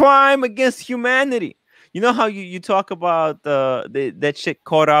is a crime against humanity. You know how you talk about that shit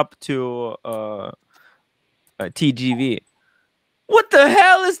caught up to TGV. What the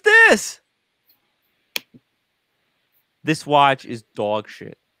hell is this? This watch is dog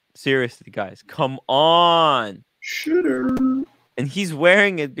shit. Seriously, guys. Come on. Sure. And he's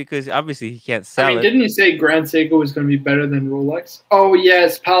wearing it because obviously he can't sell it. Didn't he say Grand Seiko was going to be better than Rolex? Oh,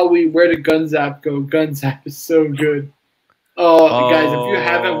 yes, pal. Where did Gunzap go? Gunzap is so good. Oh, guys, if you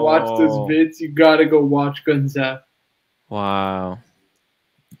haven't watched those vids, you got to go watch Gunzap. Wow.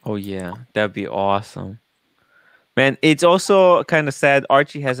 Oh, yeah. That'd be awesome. Man, it's also kind of sad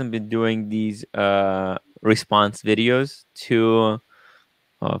Archie hasn't been doing these response videos to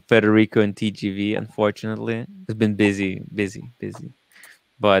Federico and TGV, unfortunately. It's been busy.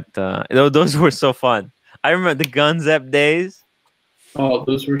 But those were so fun. I remember the Gunzap days. Oh,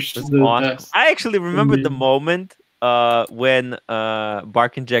 those were the awesome. best. I actually remember the moment when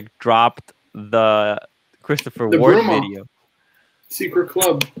Bark and Jack dropped the Christopher Ward video. Secret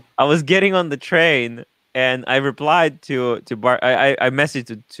Club. I was getting on the train and I replied to Bark. I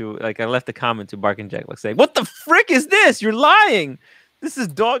messaged to I left a comment to Bark and Jack saying, "What the frick is this? You're lying. This is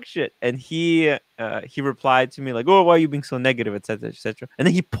dog shit." And he replied to me like, "Oh, why are you being so negative, etc., etc." And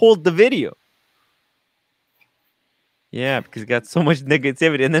then he pulled the video. Yeah, because he got so much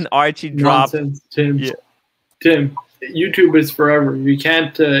negativity. And then Archie dropped. Nonsense, Tim. Yeah. Tim, YouTube is forever. You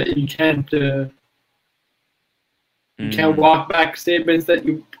can't walk back statements that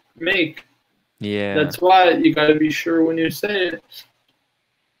you make. Yeah. That's why you got to be sure when you say it.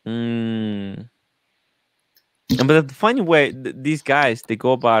 But the funny way these guys they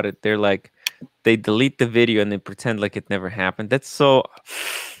go about it, they're like, they delete the video and they pretend like it never happened. That's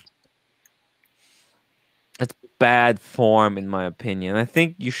bad form, in my opinion. I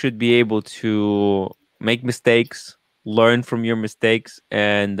think you should be able to make mistakes, learn from your mistakes,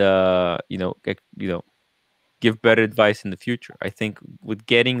 and give better advice in the future. I think with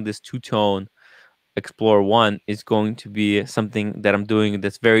getting this two-tone Explorer 1 is going to be something that I'm doing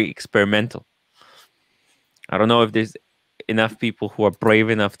that's very experimental. I don't know if there's enough people who are brave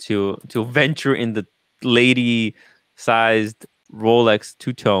enough to venture in the lady-sized Rolex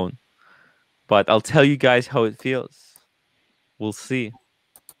two-tone, but I'll tell you guys how it feels. We'll see.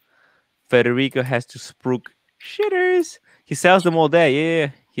 Federico has to spruik shitters. He sells them all day.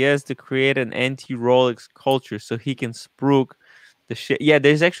 Yeah. He has to create an anti-Rolex culture so he can spruik the shit. Yeah,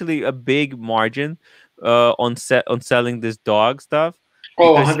 there's actually a big margin on selling this dog stuff.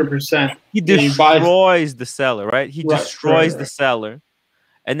 Oh, 100%. He destroys the seller, right? He destroys the right. seller,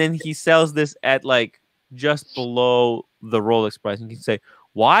 and then he sells this at like just below the Rolex price. And you can say,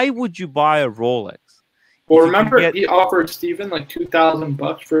 why would you buy a Rolex? Well, remember he offered Steven like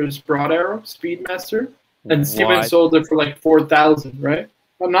 $2,000 for his broad arrow Speedmaster, and Steven sold it for like 4,000, right?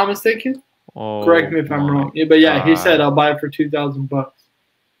 If I'm not mistaken. Oh, correct me if I'm wrong. Yeah, but yeah, he said I'll buy it for $2,000.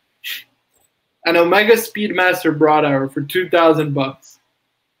 An Omega Speedmaster broad arrow for $2,000.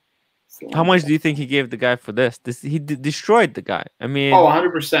 How much do you think he gave the guy for this? He destroyed the guy. I mean,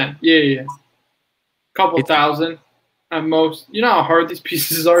 100%. Yeah. Couple thousand at most. You know how hard these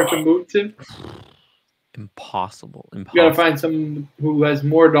pieces are to move to? Impossible. You gotta find someone who has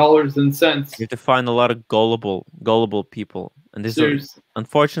more dollars than cents. You have to find a lot of gullible people, and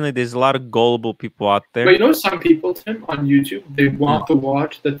unfortunately there's a lot of gullible people out there. But you know, some people, Tim, on YouTube, they want the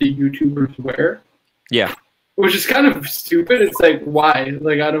watch that the YouTubers wear. Yeah. Which is kind of stupid. It's like, why?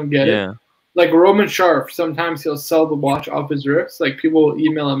 Like, I don't get it. Like Roman Sharp, sometimes he'll sell the watch off his wrist. Like, people will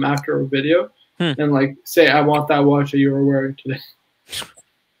email him after a video and like say, I want that watch that you were wearing today.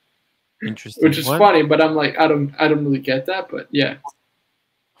 Interesting. Which is funny, but I'm like, I don't really get that, but yeah.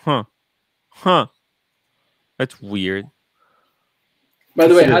 Huh. That's weird. By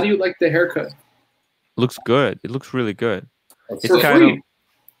the way, how do you like the haircut? Looks good. It looks really good. It's for free.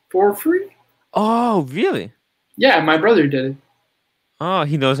 For free? Oh, really? Yeah, my brother did it. Oh,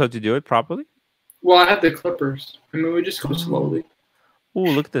 he knows how to do it properly? Well, I have the clippers. I mean, we just go slowly. Oh,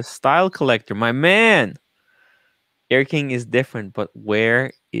 look at the style collector. My man. Air King is different, but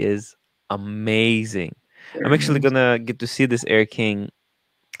wear is amazing. I'm actually going to get to see this Air King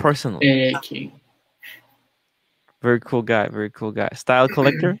personally. Air King. Very cool guy. Very cool guy. Style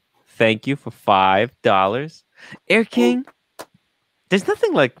collector. Thank you for $5. Air King. There's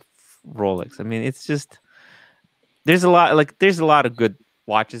nothing like Rolex. I mean, it's just there's a lot of good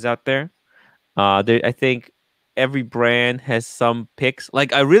watches out there. I think every brand has some picks.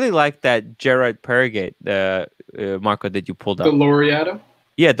 Like, I really like that Gerard Perregate, Marco, that you pulled up. The Laureato?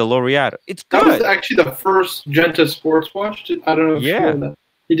 Yeah, the Laureato. It's good. That was actually the first Genta sports watch. I don't know if you know that.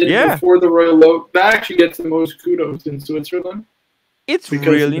 He did it before the Royal Oak. That actually gets the most kudos in Switzerland. It's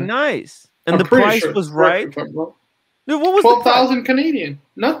really nice. And the price was right. No, what was 12,000 Canadian.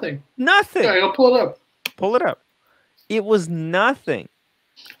 Nothing. Yeah, I'll pull it up. Pull it up. It was nothing.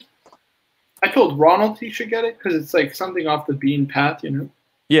 I told Ronald he should get it because it's like something off the bean path, you know?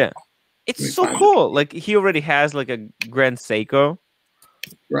 Yeah. It's so cool. Like, he already has like a Grand Seiko.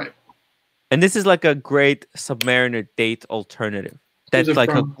 Right. And this is like a great Submariner date alternative. That's like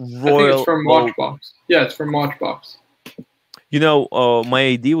a royal. It's from Watchbox. Yeah, it's from Watchbox. You know,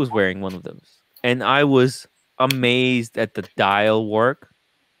 my AD was wearing one of those, and I was amazed at the dial work.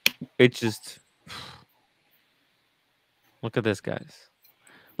 It just look at this, guys.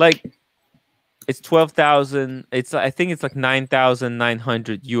 Like, it's 12,000. I think it's like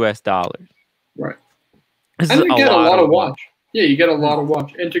 $9,900 US. Right. And you get a lot of watch. Yeah, you get a lot of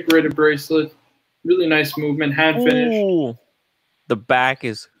watch. Integrated bracelet, really nice movement, hand finish. The back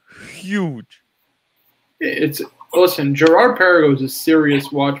is huge. Listen, Gerard Perregaux is a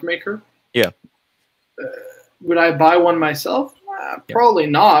serious watchmaker. Yeah. Would I buy one myself? Probably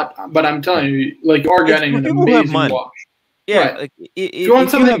not. But I'm telling you, like, you are getting an amazing watch. Yeah. Right. Like, if you want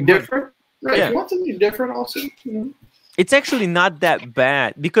something different, right? If you want something different, also, you know. It's actually not that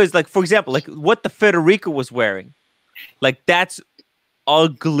bad because, like, for example, like what the Federico was wearing, like, that's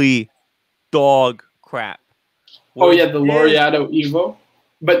ugly dog crap. The Laureato Evo.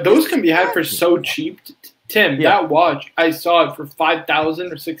 But those can be had for so cheap. Tim, that watch, I saw it for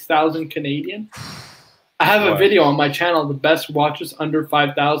 5,000 or 6,000 Canadian. I have a video on my channel, the best watches under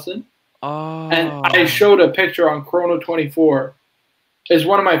 5,000. And I showed a picture on Chrono 24. It's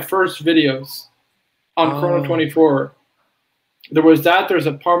one of my first videos on Chrono 24. There was that. There's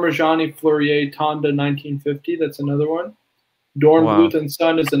a Parmigiani Fleurier Tonda 1950. That's another one. Dornbluth and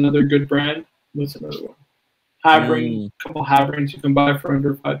Son is another good brand. What's another one? Havering, a couple Haverings you can buy for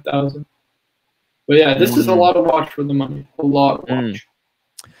under 5,000. But yeah, this is a lot of watch for the money. A lot of watch.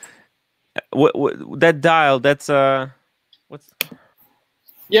 What that dial? That's what's?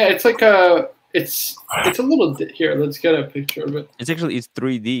 Yeah, it's like it's a little here. Let's get a picture of it. It's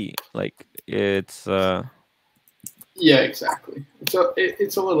 3D. Like it's Yeah, exactly.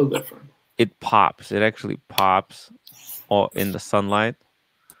 It's a little different. It pops. It actually pops, in the sunlight,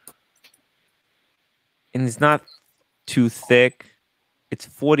 and it's not too thick. It's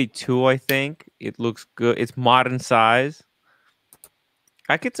 42, I think. It looks good. It's modern size.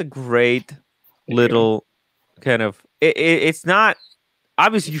 Like it's a great little kind of. It's not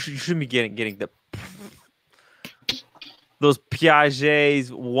obviously you shouldn't be getting those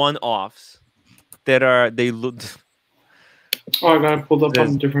Piaget's one-offs that they look. Oh, I got it pulled up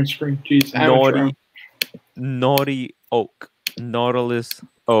on a different screen. Jeez, naughty oak, Nautilus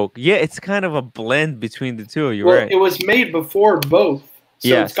oak. Yeah, it's kind of a blend between the two. You're right. It was made before both, so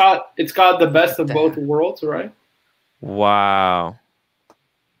yes. it's got the best of both worlds, right? Wow,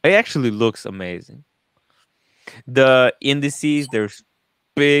 it actually looks amazing. The indices, they're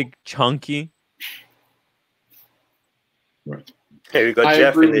big, chunky. Right. Hey, we got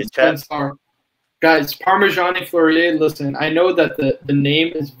Jeff in the chat. Guys, Parmigiani Fleurier, listen, I know that the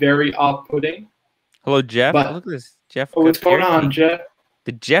name is very off-putting. Hello, Jeff. But, look at this. Jeff. What's going on, Jeff?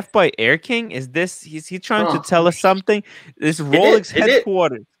 The Jeff by Air King? Is he trying to tell us something? This Rolex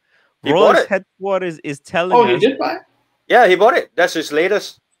headquarters. Rolex headquarters is telling us. Oh, he did buy it? Yeah, he bought it. That's his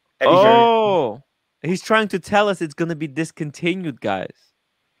latest edition. Oh, he's trying to tell us it's going to be discontinued, guys.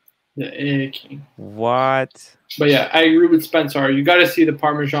 The Air King. What? But yeah, I agree with Spencer. You got to see the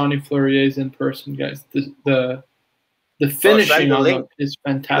Parmigiani Fleuriers in person, guys. The finishing on them is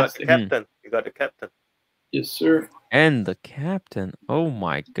fantastic. You got the captain. You got the captain. Yes, sir. And the captain. Oh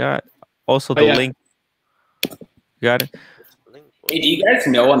my God. Also the link. You got it. Hey, do you guys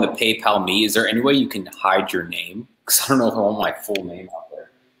know on the PayPal Me, is there any way you can hide your name? Because I don't know if I want my full name out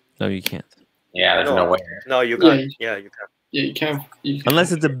there. No, you can't. Yeah, there's no way. No, you can't. Yeah, you can't. Yeah, you can.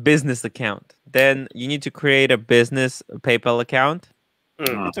 Unless it's a business account. Then you need to create a business PayPal account.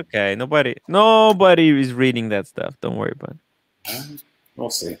 It's okay. Nobody is reading that stuff. Don't worry about it. We'll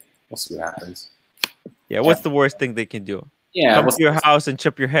see. We'll see what happens. Yeah, what's the worst thing they can do? Yeah, come to your house and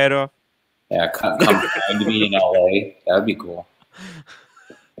chop your head off. Yeah, come to me in LA. That would be cool.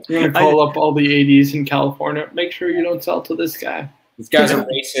 You're gonna call up all the 80s in California. Make sure you don't sell to this guy. These guys are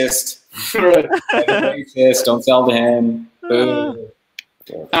racist. Right. Racist. Don't sell to him.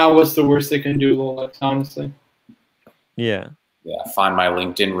 What's the worst they can do, Rolex, honestly? Yeah. Yeah, find my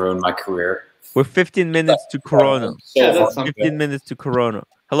LinkedIn, ruin my career. We're 15 minutes to Corona. Yeah, that's 15 minutes to Corona.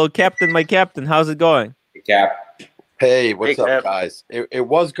 Hello, Captain, my Captain. How's it going? Hey, Cap. Hey, what's up, guys? It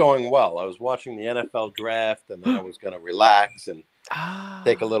was going well. I was watching the NFL draft, and then I was going to relax and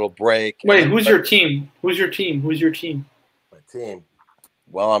take a little break. Wait, who's your team? Who's your team? Who's your team? My team.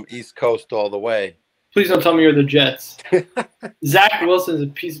 Well, I'm East Coast all the way. Please don't tell me you're the Jets. Zach Wilson's a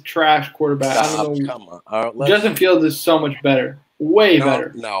piece of trash quarterback. I don't know. Come on. Justin Fields is so much better. Way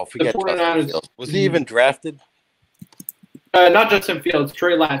better. No, forget Justin Fields. Was he even drafted? Not Justin Fields.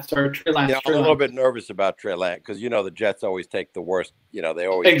 Trey Lance. Sorry, Trey Lance. Yeah, I'm a little bit nervous about Trey Lance because the Jets always take the worst. They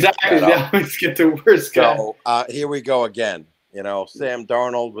always exactly. They always get the worst guy. So here we go again. Sam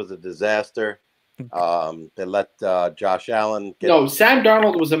Darnold was a disaster. They let Josh Allen get. No, Sam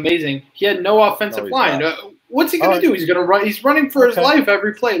Darnold was amazing. He had no offensive line. What's he going to do? He's going to run. He's running for his life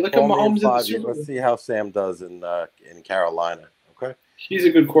every play. Look at Mahomes in the Super Bowl. Let's see how Sam does in Carolina. Okay, he's a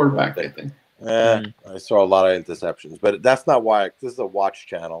good quarterback, I think. I saw a lot of interceptions, but that's not why. This is a watch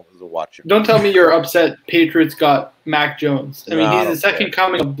channel. This is a watch channel. Don't tell me you're upset Patriots got Mac Jones. I mean, he's the second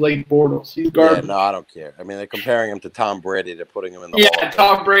coming of Blake Bortles. He's garbage. Yeah, no, I don't care. I mean, they're comparing him to Tom Brady. They're putting him in the Hall of Fame.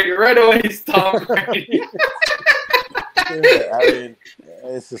 Tom Brady. Right away, he's Tom Brady. I mean,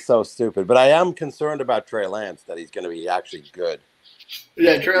 this is so stupid. But I am concerned about Trey Lance, that he's going to be actually good.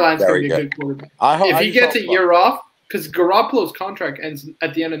 Yeah, Trey Lance is going to be a good quarterback. If he gets a year off, because Garoppolo's contract ends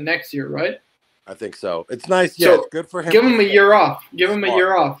at the end of next year, right? I think so. It's nice. Yeah, it's good for him. Give him a year off. Give him a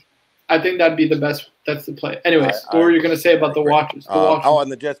year off. I think that'd be the best. That's the play. Anyways, what were you going to say about the watches?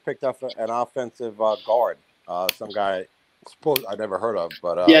 And the Jets picked up an offensive guard. Some guy I never heard of.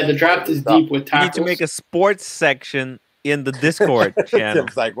 But yeah, the draft is deep with tackles. You need to make a sports section in the Discord channel.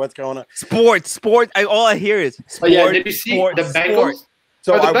 It's like, what's going on? Sport. All I hear is sport. Did you see the Bengals?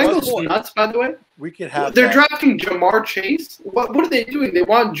 So Are the I was Bengals nuts, by the way? we could have They're that. drafting Jamar Chase. What are they doing? They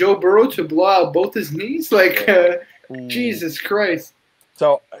want Joe Burrow to blow out both his knees? Like, Jesus Christ.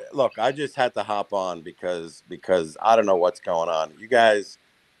 So look, I just had to hop on because I don't know what's going on. You guys,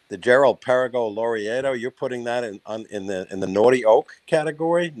 the Gerald Perigo Laureato, you're putting that in the Naughty Oak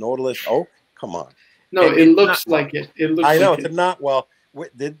category, Nautilus Oak. Come on. No, it It's looks not, like it. It looks I know like it's it. not. Well,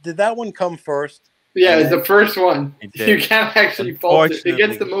 did that one come first? Yeah, And it's the first one. It You did. can't actually fault it. It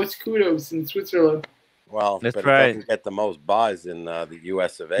gets Unfortunately. the most kudos in Switzerland. Well, That's but right. it doesn't get the most buys in the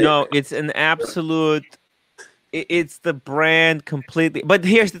U.S. of A. No, it's an absolute. It's the brand completely. But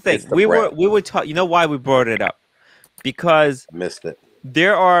here's the thing: It's the we brand. were taught. You know why we brought it up? Because I missed it.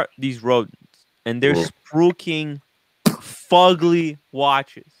 there are these rodents, and they're spruiking fugly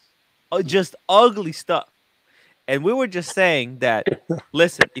watches, just ugly stuff. And we were just saying that,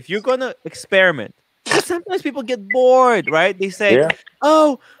 listen, if you're gonna experiment, because sometimes people get bored, right? They say, Yeah.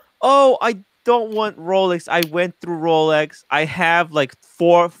 oh, I don't want Rolex. I went through Rolex. I have like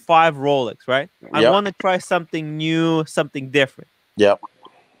 4 or 5 Rolex, right? I Yep. want to try something new, something different. Yep.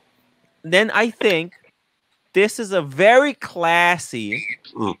 Then I think this is a very classy,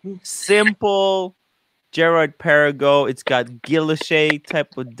 simple Gerard Perigo. It's got guilloche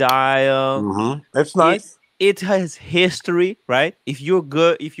type of dial. Mm-hmm. It's nice. It has history, right? If you're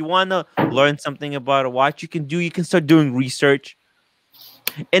good, if you want to learn something about a watch, you can start doing research.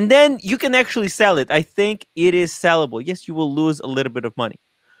 And then you can actually sell it. I think it is sellable. Yes, you will lose a little bit of money.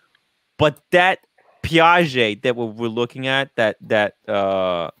 But that Piaget that we're looking at, that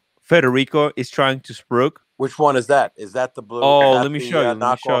Federico is trying to spruik. Which one is that? Is that the blue? Oh, is that let me the, show you. Let me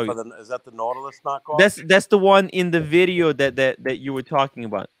knockoff show you. of the, is that the Nautilus knockoff? That's the one in the video that you were talking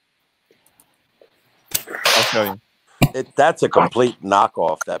about. I'll show you. That's a complete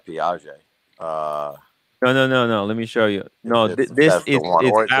knockoff. That Piaget. No. Let me show you. No, That's this the is one,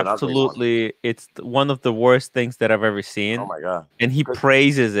 or it's it's an ugly one. absolutely one of the worst things that I've ever seen. Oh my god! And he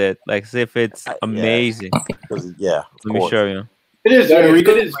praises it like as if it's amazing. Yeah, Let me show you. It is.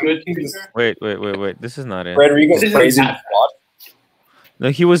 Federico- It is good. Wait. This is not it. Federico's This is praising bad. his watch. No,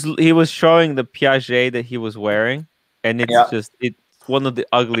 he was showing the Piaget that he was wearing, and it's it's one of the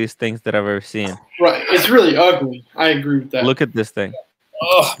ugliest things that I've ever seen. Right. It's really ugly. I agree with that. Look at this thing.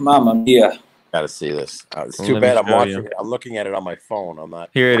 Oh, mamma mia. Gotta see this. It's Well, too let me bad I'm show watching you. it. I'm looking at it on my phone. I'm not.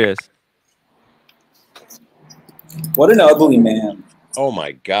 Here it is. What an ugly man. Oh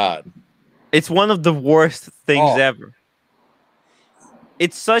my god! It's one of the worst things ever.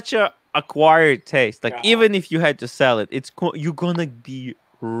 It's such a acquired taste. Like even if you had to sell it, you're gonna be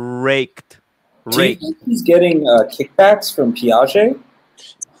raked. Do you think he's getting kickbacks from Piaget?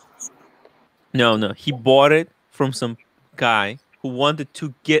 No. He bought it from some guy who wanted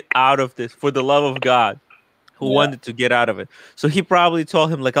to get out of this for the love of God, who wanted to get out of it. So he probably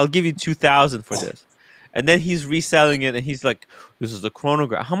told him like, "I'll give you 2,000 for this," and then he's reselling it, and he's like, "This is the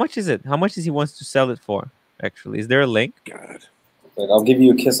chronograph. How much is it? How much does he wants to sell it for? Actually, is there a link?" God. Like, I'll give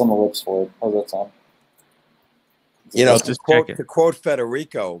you a kiss on the lips for it. How's that sound? You know, Let's just check it. to quote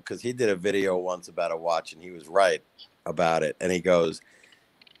Federico, because he did a video once about a watch, and he was right about it. And he goes,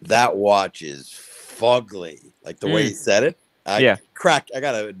 "That watch is fugly." Like the way he said it. I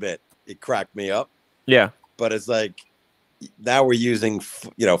gotta admit, it cracked me up. Yeah. But it's like now we're using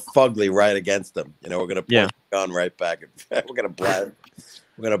fugly right against them. You know, we're gonna pull the gun right back. We're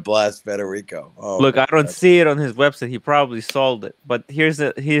gonna blast Federico. Oh, look, I don't see it on his website. He probably sold it. But here's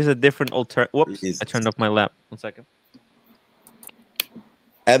a different alternative. Whoops! I turned off my lap. 1 second.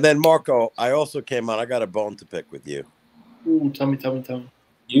 And then Marco, I also came on. I got a bone to pick with you. Ooh, tell me.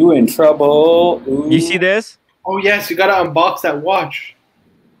 You in trouble. Ooh. You see this? Oh yes, you gotta unbox that watch.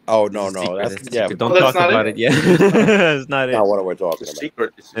 Oh no, That's yeah. Don't talk about it yet. It's not it. Not what we're talking about.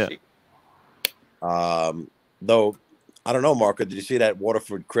 Secret. It's a secret. Though I don't know, Marco. Did you see that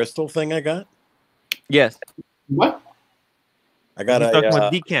Waterford crystal thing I got? Yes. What? I got He's talking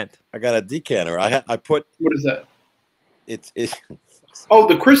about decant. I got a decanter. I put. What is that? It's. Oh,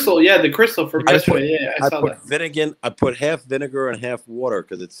 the crystal. Yeah, the crystal from yesterday. I saw that. I put half vinegar and half water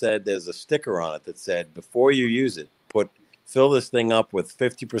because it said there's a sticker on it that said before you use it, fill this thing up with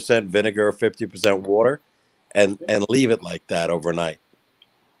 50% vinegar, 50% water, and leave it like that overnight.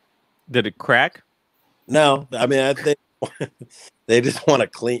 Did it crack? No, I mean I think they just want to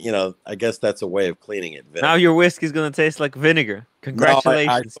clean. You know, I guess that's a way of cleaning it. Vinegar. Now your whiskey's gonna taste like vinegar.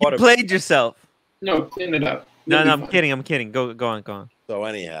 Congratulations! No, you played yourself. No, clean it up. No, You'll I'm be fine. kidding. I'm kidding. Go on. So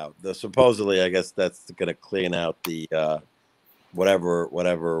anyhow, supposedly I guess that's going to clean out the whatever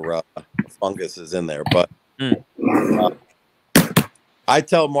fungus is in there. But I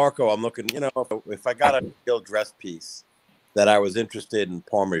tell Marco I'm looking. You know, if I got a real dress piece, that I was interested in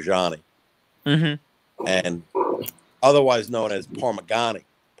Parmigiani, Mm-hmm. and otherwise known as Parmigiani.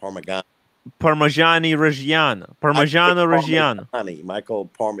 Parmigiani. Parmigiani Reggiano. Parmigiano Reggiano. Michael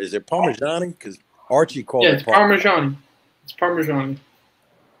Is it Parmigiani? Because Archie called Yeah, it it's Parmigiani. It's Parmigiani.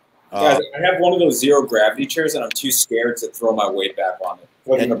 Guys, I have one of those zero gravity chairs, and I'm too scared to throw my weight back on it.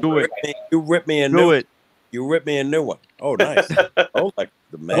 You rip me a new one. Oh, nice. Oh, like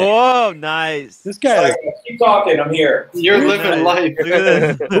the man. Oh, nice. This guy. Keep talking. I'm here. You're living life.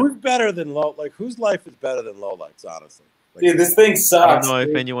 Who's better than low? Like, whose life is better than Lowlights? Honestly, like, dude, this thing sucks. I don't know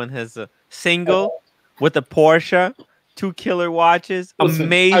if anyone has a single with a Porsche, 2 killer watches. Listen,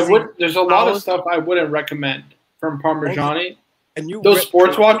 amazing. There's a lot of stuff I wouldn't recommend from Parmigiani. And those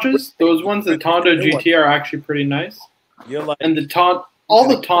sports watches, those ones, the Tondo GT are actually pretty nice. You're like, and the Tondo, all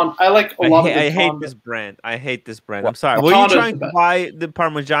the Tondo, I like a lot of the I hate Tondo. this brand. I hate this brand. I'm sorry. Were you trying to buy the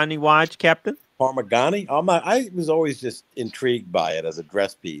Parmigiani watch, Captain? Parmigiani? I was always just intrigued by it as a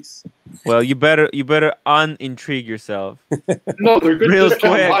dress piece. Well, you better unintrigue yourself. No, they're good. Real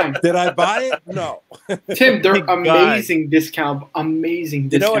quick. Did I buy it? No. Tim, they're amazing discount. Amazing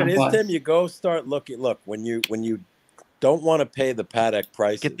discount. You know what it is, Tim? You go start looking. Look, when you don't want to pay the Patek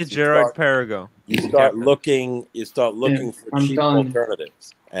prices, get the Gerard Perigo. You start looking. You start looking for cheap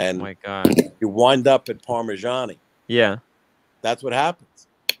alternatives, and oh my God, you wind up at Parmigiani. Yeah, that's what happens.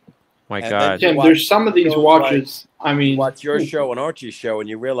 My God, Tim, there's some of these watches. I mean, watch your show and Archie's show, and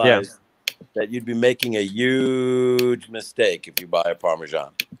you realize that you'd be making a huge mistake if you buy a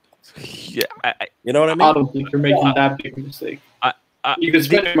Parmigiani. Yeah, you know what I mean. I don't think you're making that big a mistake. You can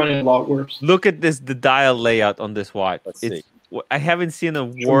spend your money a lot worse. Look at the dial layout on this watch. Let's see. I haven't seen a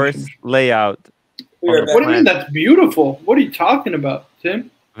worse layout. What do you mean that's beautiful? What are you talking about, Tim?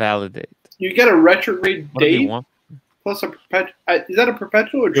 Validate. You get a retrograde What do you date want? plus a perpetual. Is that a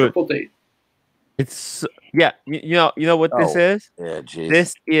perpetual or triple date? It's you know what this is? Yeah, geez.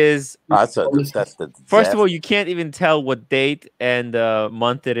 This is that's the first of all, you can't even tell what date and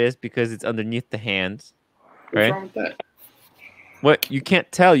month it is because it's underneath the hands. Right? What's wrong with that? What you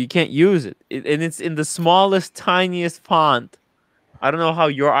can't tell, you can't use it, and it's in the smallest, tiniest font. I don't know how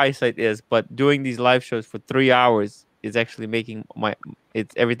your eyesight is, but doing these live shows for 3 hours is actually making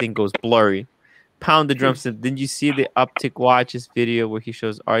everything goes blurry. Pound the drums. Didn't you see the Optic Watches video where he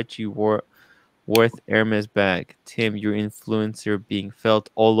shows Archie Worth Hermes bag? Tim, your influencer being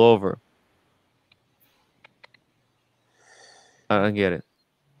felt all over. I don't get it.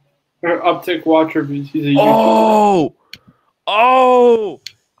 Optic Watch reviews. He's a YouTuber. Oh!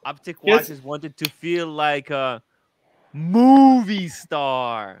 Optic Watches wanted to feel like a movie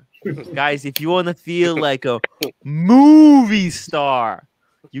star. Guys, if you want to feel like a movie star,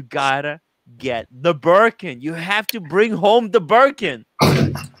 you gotta get the Birkin. You have to bring home the Birkin.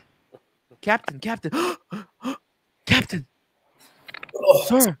 Captain. Captain.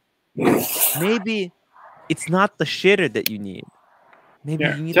 Sir, maybe it's not the shitter that you need. Maybe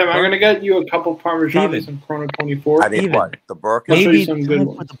you need Tim, I'm gonna get you a couple Parmigianis and Chrono 24. I need what? The Birkin? Maybe some good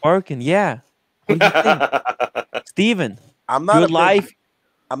ones. for the Birkin, yeah. What do you think? Steven, I'm not a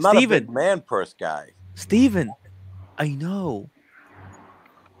Steven, big man purse guy. Steven, I know.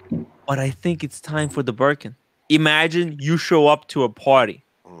 But I think it's time for the Birkin. Imagine you show up to a party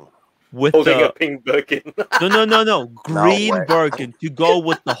with holding a pink Birkin. No. Green Birkin to go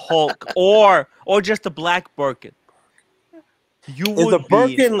with the Hulk or just a black Birkin. Is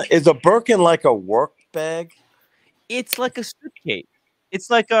a Birkin like a work bag? It's like a suitcase.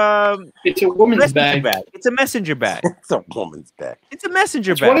 It's like it's a woman's bag. It's a messenger bag. It's a woman's bag. It's a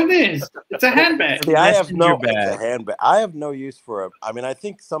messenger That's bag. what it is. It's a handbag. See, it's a handbag. I have no use for I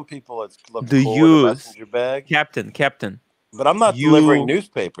think some people look cool with a messenger bag. Captain. But I'm not delivering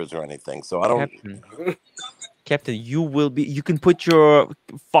newspapers or anything, so I don't. Captain, you can put your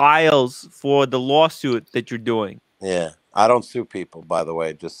files for the lawsuit that you're doing. Yeah. I don't sue people, by the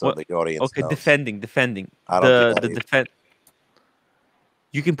way, just so the audience knows. Defending. I don't the defense.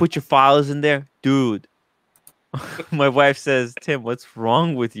 You can put your files in there, dude. My wife says, "Tim, what's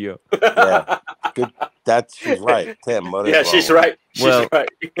wrong with you?" Yeah, good. She's right, Tim. She's right. Well, right.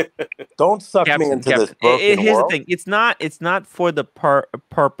 Don't suck me into this broken Here's world. the thing: it's not for the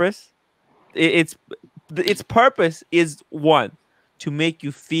purpose. Its purpose is one to make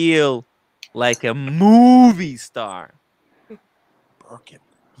you feel like a movie star. Birkin.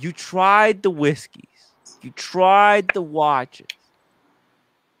 You tried the whiskeys. You tried the watches.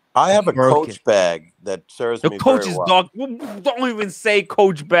 I have a Coach bag that serves me very well. The Coach's dog. Don't even say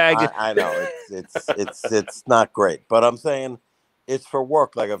Coach bag. I know it's not great, but I'm saying it's for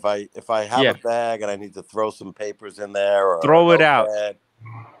work. Like if I have a bag and I need to throw some papers in there, or throw it out.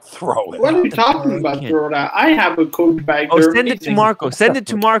 Throw it. What are you talking about? Can't. Throw it out. I have a Coach bag. Oh, They're send it to amazing. Marco. Send it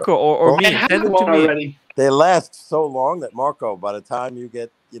to Marco or me. I have Send it to one me. already. They last so long that Marco, by the time you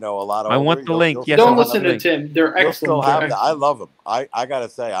get, a lot older, I want the link. Yes, Don't I want listen the to link. Tim. They're You'll excellent. still They're have that. I excellent. love them. I gotta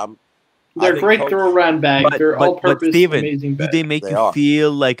say, I They're think great Coach- throw around bags. They're all-purpose, Steven, amazing do bags. they make They you are.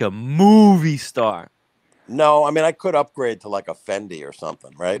 feel like a movie star? No, I mean I could upgrade to like a Fendi or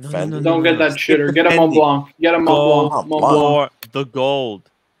something, right? No, Fendi. no, Don't get that Skip shitter. the Get a Mont Fendi. Blanc. Get a Mont Go Blanc. Mont Mont Blanc. for the gold.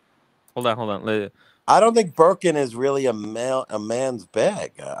 Hold on. I don't think Birkin is really a man's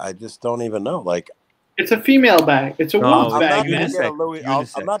bag. I just don't even know. Like, It's a female bag. It's a No, woman's I'm bag, not gonna man. get a Unisex. Louis.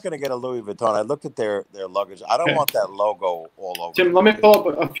 Unisex. I'm not gonna get a Louis Vuitton. I looked at their luggage. I don't Okay. want that logo all over. Tim, let me pull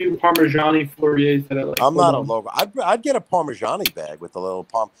up a few Parmigiani Fleuriers that I like. I'm Hold not a on. logo. I'd get a Parmigiani bag with a little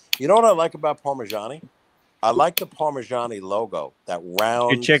You know what I like about Parmigiani? I like the Parmigiani logo. That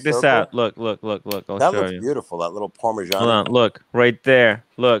round. Here, check this circle. out. Look. I'll That show looks you. beautiful. That little Parmigiani. Hold on. Look right there.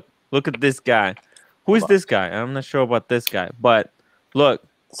 Look at this guy. Who is this guy? I'm not sure about this guy, but look.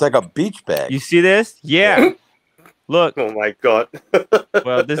 It's like a beach bag. You see this? Yeah. Look. Oh my god.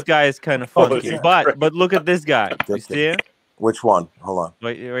 Well, this guy is kind of Holy funky, crap. but look at this guy. You see it? Which one? Hold on.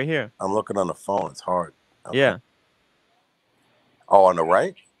 Right here. I'm looking on the phone. It's hard. Okay. Yeah. Oh, on the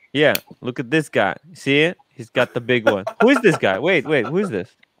right? Yeah. Look at this guy. See it? He's got the big one. Who is this guy? Wait. Who is this?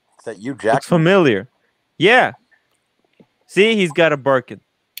 Is that you, Looks Jack? familiar. Yeah. See, he's got a Birkin.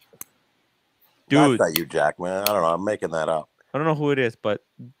 Dude, That's not you, Jack, man. I don't know. I'm making that up. I don't know who it is, but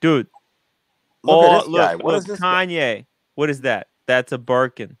dude. Look at this guy. Look, What is this guy? Kanye. What is that? That's a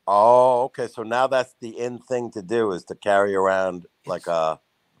Birkin. Oh, okay. So now that's the in thing to do is to carry around like a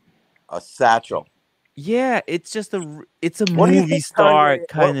satchel. Yeah, it's just a What do you movie think star Kanye-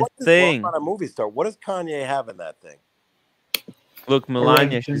 kind what of thing. Not a movie star. What does Kanye have in that thing? Look,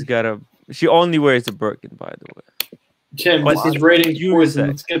 Melania, she only wears a Birkin, by the way. Tim, But this is ratings unisex. poison.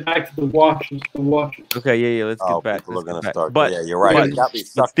 Let's get back to the watches. The watches. Okay, yeah, let's get back. People are Let's get gonna back. start. But yeah, you're right. but- You got me but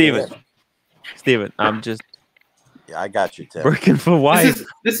sucked in. Steven, I'm just Yeah, I got you, Tim. Birkin for wife.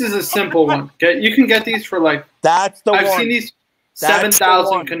 This is a simple one. You can get these for like That's the I've one. seen these That's the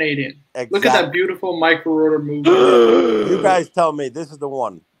 7,000 one. Canadian. Exactly. Look at that beautiful micro rotor movement. You guys tell me this is the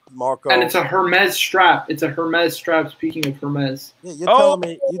one, Marco. And it's a Hermes strap. It's a Hermes strap. Speaking of Hermes, Yeah, you're telling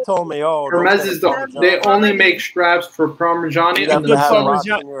me. You told me. Oh, don't Hermes get is a the. Parmesan. They only make straps for Parmigiani You and have the to have summer. rocks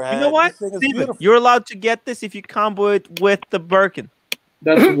Parmesan. in your You head. know what, This thing is Steven? beautiful. You're allowed to get this if you combo it with the Birkin.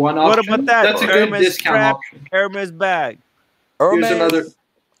 That's one option. What about that? That's a good Hermes discount strap? option. Hermes bag. Hermes, Here's another.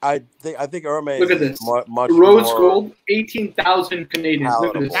 I think Hermes. Look at is this. much Rose more gold, 18,000 Canadian.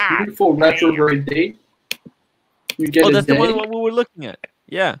 Look at this palatable. beautiful retrograde date. You get Oh, a that's the day. one we were looking at.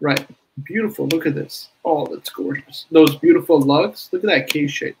 Yeah. Right. Beautiful. Look at this. Oh, that's gorgeous. Those beautiful lugs. Look at that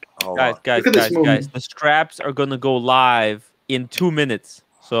case shape. Hold Guys, on. Look at this movement. the straps are gonna go live in 2 minutes.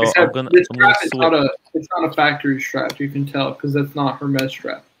 So Except I'm gonna this I'm gonna strap is slip. it's not a factory strap. You can tell because that's not Hermes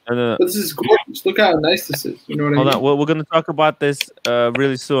strap. No. But this is gorgeous. Look how nice this is. You know what Hold I on, mean? we're gonna talk about this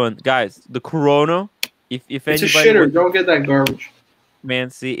really soon, guys. The Corona. If It's a anybody shitter. wants, Don't get that garbage. man,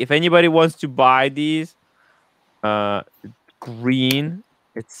 see if anybody wants to buy these, green,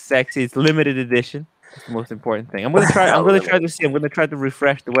 it's sexy, it's limited edition. It's the most important thing. I'm gonna try. I'm gonna try to see. I'm gonna try to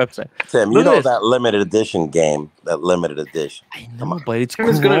refresh the website. Tim, Look you at know this. that limited edition game. That limited edition. I know, but it's Tim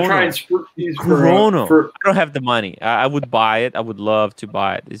is Corona. gonna try and spruik these Corona. for I don't have the money. I would buy it. I would love to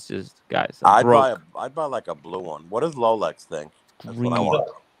buy it. It's just, guys, I'm I'd broke. buy like a blue one. What does Rolex think? That's what I Green. want.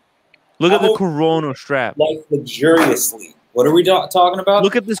 Look at the Oh. Corona strap. Like luxuriously. What are we talking about?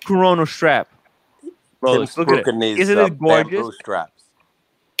 Look at this Corona strap. Tim Rolex, look at it. Spruiken needs Isn't it gorgeous? bamboo straps.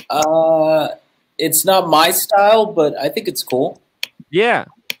 It's not my style, but I think it's cool. Yeah.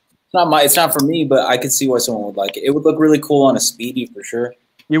 It's not for me, but I could see why someone would like it. It would look really cool on a Speedy for sure.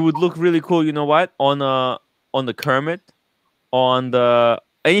 It would look really cool. You know what? On the Kermit, on the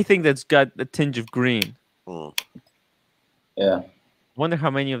anything that's got a tinge of green. Yeah. Wonder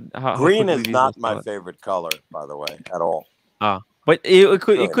how many of how Green quickly is these not will my sell. favorite color, by the way, at all. But it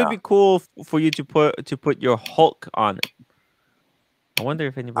could Really be cool for you to put your Hulk on it. I wonder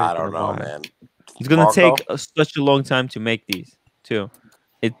if anybody. I don't know, man. It's gonna Marco? take such a long time to make these too.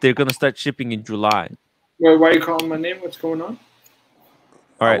 They're gonna start shipping in July. why are you calling my name? What's going on?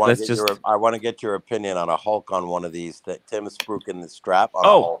 All right, let's I want to get your opinion on a Hulk on one of these. Tim Spruiken the strap on a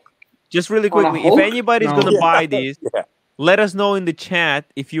Oh. Hulk. just really On a quickly. If Hulk? anybody's No. gonna buy these, Yeah. let us know in the chat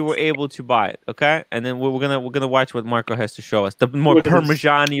if you were able to buy it. Okay, and then we're gonna watch what Marco has to show us. The more Look at this.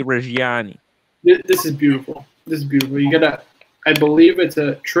 Parmigiani Reggiani. This is beautiful. This is beautiful. You get a, I believe it's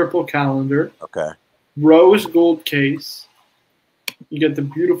a triple calendar, Okay. rose gold case. You get the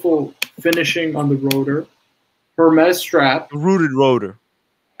beautiful finishing on the rotor, Hermes strap. Rooted rotor.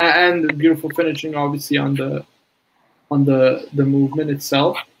 and the beautiful finishing, obviously on the movement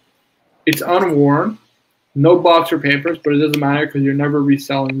itself. It's unworn, no box or papers, but it doesn't matter because you're never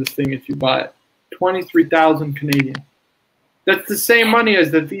reselling this thing if you buy it. 23,000 Canadian. That's the same money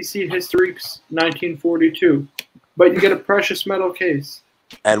as the VC Historiques 1942, but you get a precious metal case.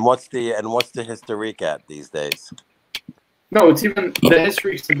 And what's the Historique at these days? No, it's even the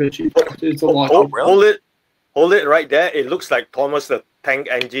Historique's a bit cheaper. It's a lot cheaper. Really? Hold it right there. It looks like Thomas the Tank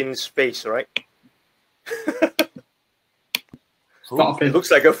Engine's face, right? Stop it. It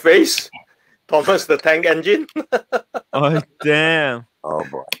looks like a face. Thomas the Tank Engine. Oh damn! Oh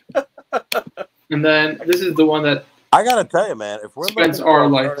boy! And then this is the one that I gotta tell you, man. If we're looking spends at our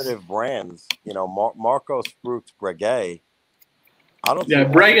lives. alternative brands, you know, Marco Spruik's Breguet. I don't. Yeah,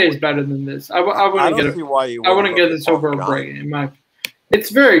 Breguet is better than this. I wouldn't get it. I wouldn't get this over a Breguet. In my, it's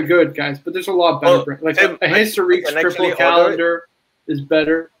very good, guys, but there's a lot better brands. Like Tim, a Historique triple calendar is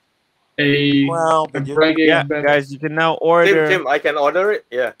better. A Breguet is better. Guys, you can now order. Tim, I can order it.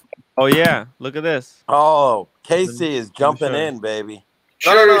 Yeah. Oh yeah, look at this. Oh, Casey is jumping in, baby.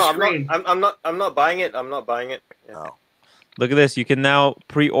 No, I'm not buying it. I'm not buying it. Yeah. Oh. Look at this. You can now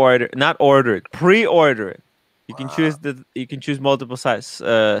pre-order, not order it, pre-order it. You can choose multiple size,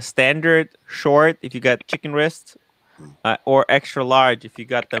 standard, short if you got chicken wrists, or extra large if you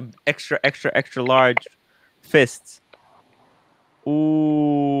got the extra large fists.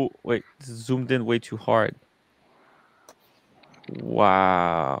 Ooh, wait, this is zoomed in way too hard.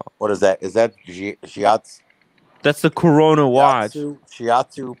 Wow. What is that? Is that Shiatsu? That's the Corona watch.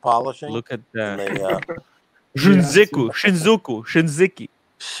 Shiatsu polishing. Look at that. Shinzuku.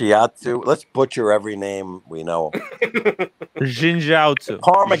 Shiatsu. Let's butcher every name we know. Jinjiaozu.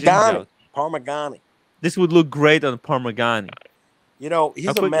 Parmigiani. This would look great on Parmigiani. You know,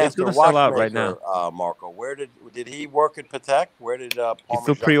 he's a master watchmaker, right now. Marco. Where did he work at Patek? Where did Parmigiani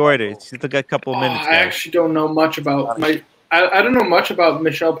still pre-order? It's still got a couple of minutes. I actually don't know much about I don't know much about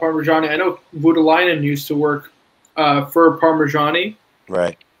Michel Parmigiani. I know Voutilainen used to work for Parmigiani.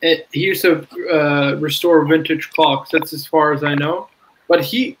 Right. He used to restore vintage clocks. That's as far as I know. But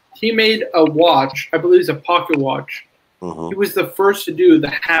he made a watch. I believe it's a pocket watch. Mm-hmm. He was the first to do the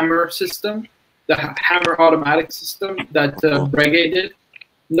hammer system, the hammer automatic system that Breguet did.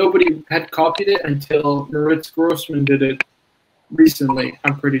 Nobody had copied it until Moritz Grossman did it recently.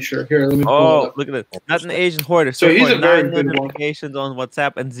 I'm pretty sure. Here, let me pull it up. Look at it. Not an Asian hoarder. So he's a very 9 good notifications on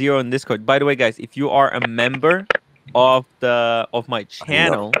WhatsApp and 0 on Discord. By the way, guys, if you are a member of my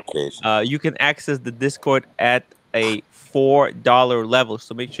channel, you can access the Discord at a $4 level.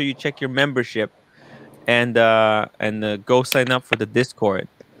 So make sure you check your membership and go sign up for the Discord.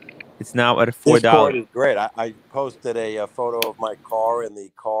 It's now at a $4. Discord is great. I posted a photo of my car in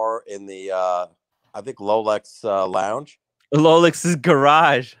the I think Rolex lounge. Lolex's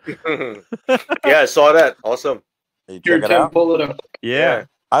garage. Yeah, I saw that. Awesome. Here, Tim, pull it up. Yeah.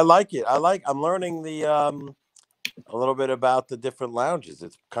 I like it. I'm learning a little bit about the different lounges.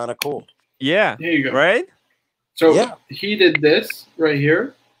 It's kind of cool. Yeah. There you go. Right? So he did this right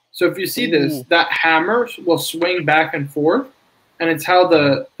here. So if you see this, that hammer will swing back and forth, and it's how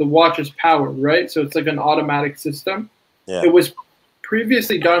the watch is powered, right? So it's like an automatic system. Yeah. It was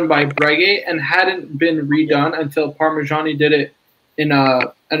previously done by Breguet and hadn't been redone until Parmigiani did it in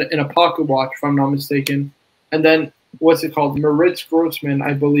a pocket watch, if I'm not mistaken. And then what's it called? Moritz Grossman,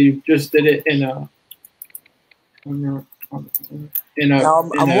 I believe, just did it in a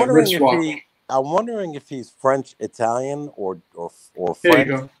wristwatch. I'm wondering if he's French, Italian, or French. Here you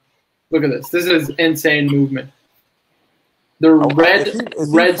go. Look at this. This is insane movement. The red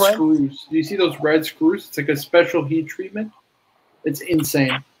screws. Do you see those red screws? It's like a special heat treatment. It's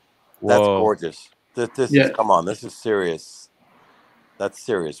insane. That's gorgeous. This is, come on, this is serious. That's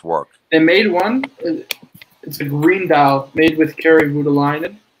serious work. They made one. It's a green dial made with Kari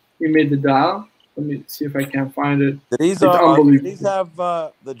Voutilainen. He made the dial. Let me see if I can find it. Did these have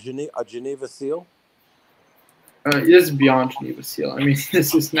a Geneva seal? This is beyond Geneva seal. I mean,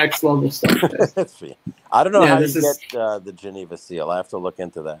 this is next level stuff. I don't know how you get the Geneva seal. I have to look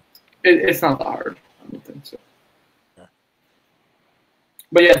into that. It's not that hard. I don't think so. Yeah.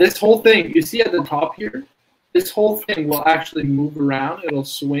 But yeah, this whole thing, you see at the top here, this whole thing will actually move around. It'll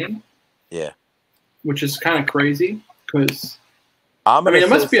swing. Yeah. Which is kind of crazy because it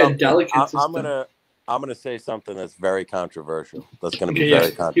must be a delicate system. I'm gonna say something that's very controversial. That's gonna be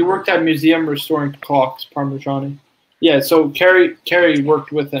very controversial. He worked at Museum Restoring Clocks, Parmigiani. Yeah, so Kari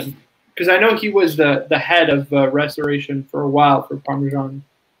worked with him because I know he was the head of restoration for a while for Parmigiani.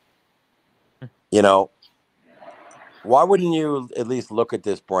 You know, why wouldn't you at least look at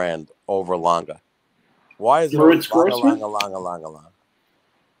this brand over Langa? Why is it Moritz Langa?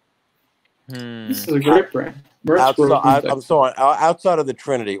 This is a great brand. Outside of the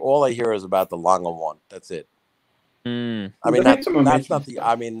Trinity, all I hear is about the Lange one. That's it. I mean, that's not the.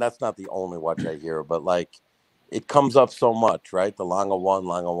 I mean, that's not the only watch I hear, but like, it comes up so much, right? The Lange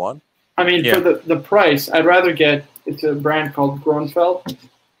one. I mean, for the price, I'd rather get. It's a brand called Gronfeld.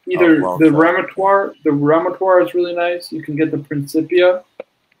 Either the Remotoire is really nice. You can get the Principia.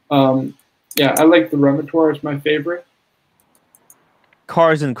 Yeah, I like the Remotoire. It's my favorite.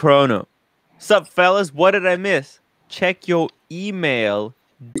 Cars and Chrono. Sup, fellas? What did I miss? Check your email.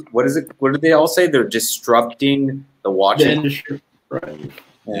 What is it? What did they all say? They're disrupting the watch industry. Right.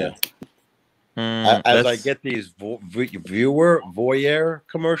 Yeah. As I get these voyeur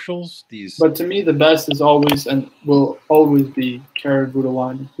commercials, But to me, the best is always and will always be Kari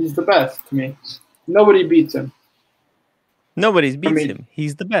Voutilainen. He's the best to me. Nobody beats him. Nobody beats him.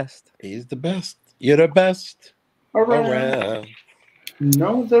 He's the best. He's the best. You're the best around.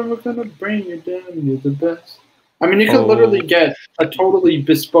 No one's ever gonna bring you down. You're the best. I mean, you could literally get a totally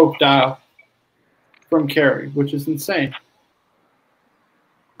bespoke dial from Kari, which is insane.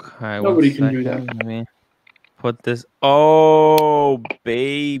 Okay, nobody can do that. Let me put this. Oh,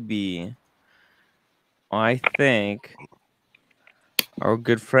 baby. I think our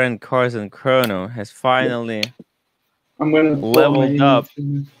good friend Cars and Chrono has finally leveled up.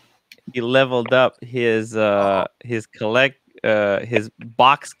 He leveled up his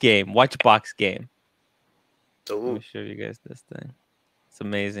box game, watch box game. Let me show you guys this thing. It's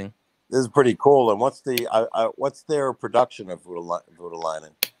amazing. This is pretty cool. And what's their production of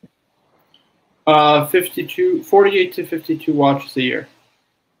Voutilainen? 48 to 52 watches a year.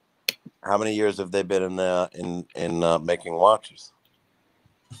 How many years have they been in making watches?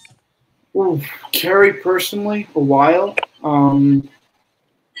 Ooh, Kari personally, a while.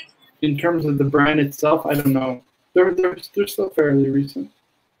 In terms of the brand itself, I don't know. They're still fairly recent.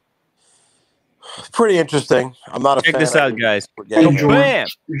 Pretty interesting. I'm not a fan. Check this out, guys. Jorn.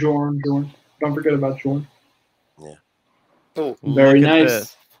 Don't forget about Jorn. Yeah. Oh, very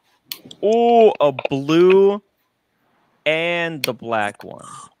nice. Oh, a blue and the black one.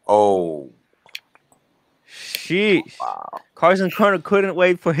 Oh. Sheesh. Wow. Cars and Chrono couldn't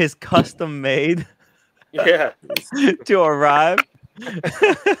wait for his custom made to arrive.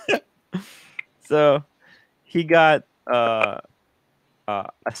 So he got a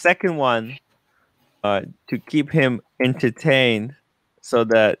second one to keep him entertained, so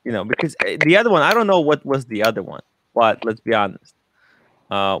that, you know, because the other one, I don't know what was the other one, but let's be honest,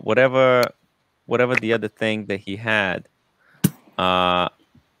 whatever the other thing that he had,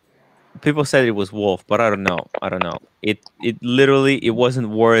 people said it was Wolf, but I don't know. It literally, it wasn't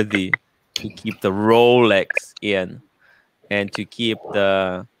worthy to keep the Rolex in and to keep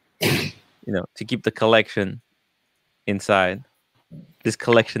the collection inside. This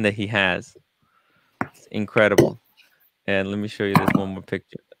collection that he has, it's incredible. And let me show you this one more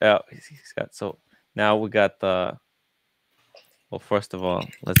picture. Oh, he's got, so now we got the. Well, first of all,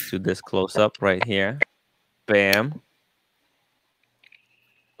 let's do this close up right here. Bam.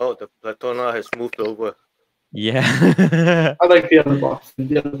 Oh, the Platona has moved over. Yeah. I like the other box.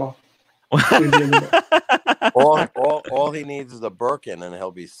 all he needs is a Birkin and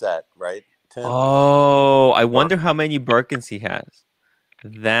he'll be set, right? Oh, I wonder how many Birkins he has.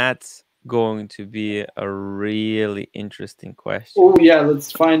 That's going to be a really interesting question. Oh yeah,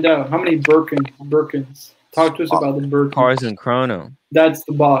 let's find out. How many Birkins? Talk to us about the Birkins. Cars and Chrono. That's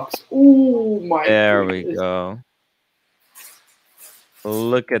the box. Oh my. There we go.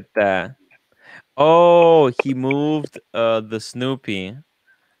 Look at that. Oh, he moved the Snoopy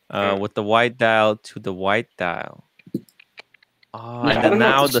with the white dial to the white dial. Oh, and then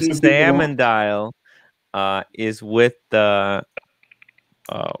now the salmon dial is with the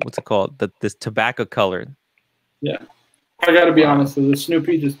what's it called? This tobacco colored. Yeah, I gotta be honest though, the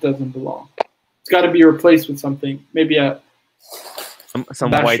Snoopy just doesn't belong. It's got to be replaced with something, maybe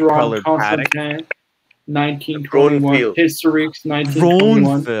some white colored paddock. 1921 Historiques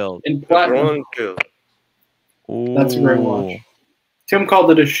 1921 in platinum. That's a great watch. Tim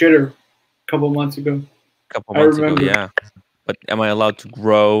called it a shitter a couple months ago. Yeah. But am I allowed to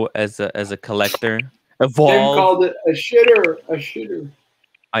grow as a collector? Evolve. Tim called it a shitter.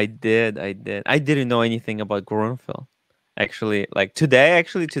 I did. I didn't know anything about Gronfeld. Actually, today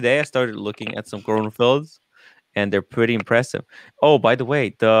I started looking at some Gronfelds, and they're pretty impressive. Oh, by the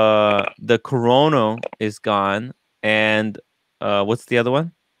way, the Corona is gone, and what's the other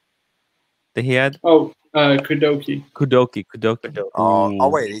one that he had? Oh, Kudoki. Oh,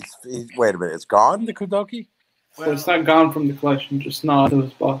 wait, wait a minute, it's gone, the Kudoki? Well, it's not gone from the collection, just not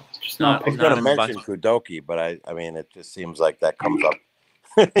those boxes. Just not. I was going to mention Kudoki, but I mean, it just seems like that comes up.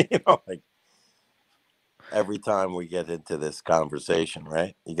 You know, like every time we get into this conversation,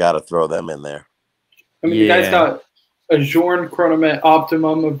 right? You got to throw them in there. I mean, you guys got a Journe Chronomet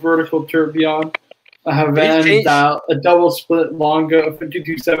Optimum, a vertical tourbillon, a Havane dial, a double split Longa, a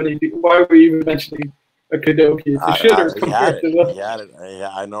 5270. Why were you even mentioning a Kadoki? I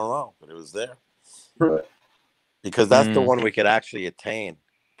don't know, but it was there. Right. Because that's the one we could actually attain,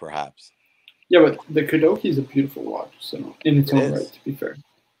 perhaps. Yeah, but the Kadoki is a beautiful watch, so in its own right, to be fair.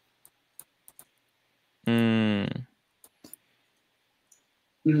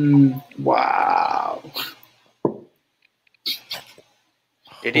 Wow.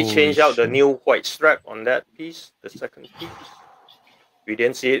 Did he change out the new white strap on that piece, the second piece? We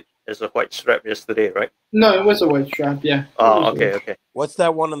didn't see it as a white strap yesterday, right? No, it was a white strap, yeah. Oh, okay. What's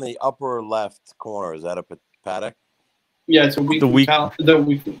that one in the upper left corner? Is that a Patek? Yeah, it's a weekly calendar.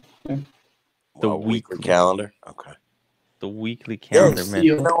 The weekly calendar? Okay. The weekly calendar, man.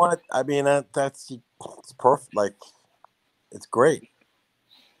 You know what? I mean, it's perfect. Like, it's great.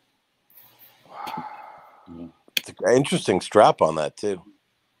 It's an interesting strap on that, too.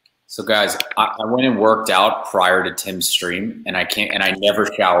 So guys, I went and worked out prior to Tim's stream, and I never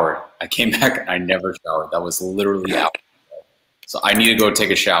showered. I came back and I never showered. That was literally out. So I need to go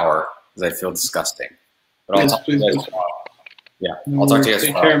take a shower because I feel disgusting. But I'll talk to you guys tomorrow. Yeah, I'll talk to you guys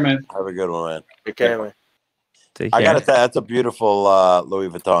tomorrow. Take care, man. Have a good one, man. Take care, man. I gotta say, that's a beautiful Louis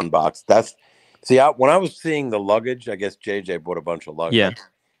Vuitton box. When I was seeing the luggage, I guess JJ bought a bunch of luggage. Yeah.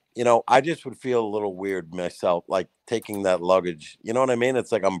 You know, I just would feel a little weird myself, like taking that luggage. You know what I mean?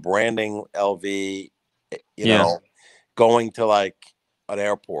 It's like I'm branding LV, you know, going to like an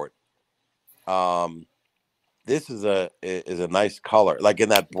airport. This is a nice color, like in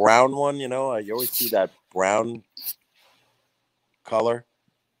that brown one. You know, you always see that brown color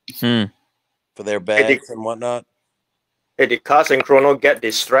for their bags and whatnot. Hey, did Cars and Chrono get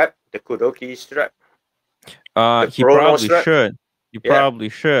this strap, the Kudoki strap? He probably should. You probably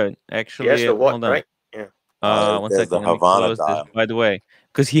should. Actually, he has the watch, hold on. right? Yeah. 1 second. Let me close this, by the way,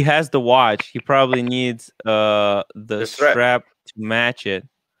 because he has the watch. He probably needs the strap to match it.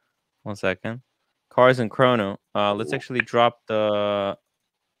 1 second. Cars and Chrono. Let's actually drop the.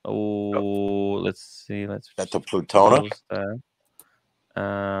 Let's see. That's a Plutona.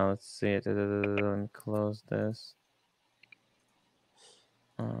 Let's see. Let me close this.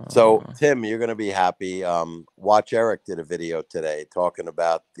 So Tim, you're gonna be happy. Watch Eric did a video today talking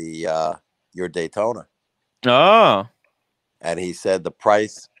about your Daytona. Oh. And he said the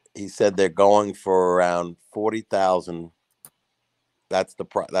price. He said they're going for around 40,000. That's the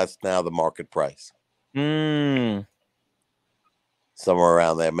price. That's now the market price. Somewhere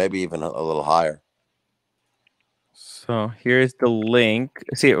around there, maybe even a little higher. So here's the link.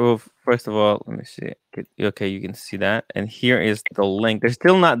 See, well, first of all, let me see. Okay, you can see that, and here is the link.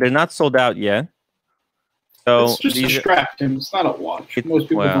 They're not sold out yet. So it's just a strap, Tim. It's not a watch. Most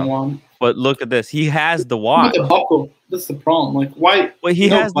people don't want it. But look at this. He has the watch. With the buckle. That's the problem. Like, why? Well, he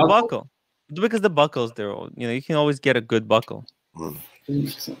has the buckle. Because the buckles, you can always get a good buckle. Doesn't make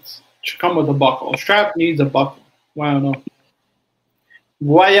sense. It should come with a buckle. A strap needs a buckle. Why don't know?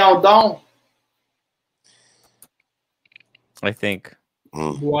 Voyons donc. I think.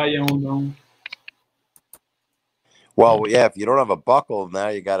 Voyons donc. Well, yeah. If you don't have a buckle, now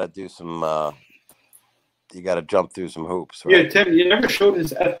you got to do some. You got to jump through some hoops. Right? Yeah, Tim. You never showed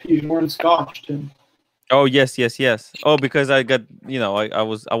his FP Journe Scotch, Tim. Oh yes. Oh, because I got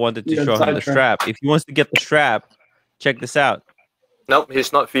I wanted to show him the strap. If he wants to get the strap, check this out. Nope,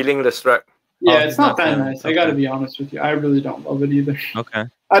 he's not feeling the strap. Yeah, it's not that nice. I got to be honest with you. I really don't love it either. Okay.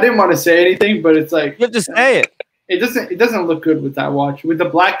 I didn't want to say anything, but it's like you have to say it. It doesn't look good with that watch. With the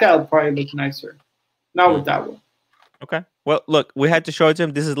black dial, it'd probably look nicer. Not with that one. Okay. Well, look, we had to show it to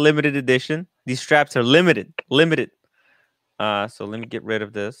him. This is limited edition. These straps are limited. So let me get rid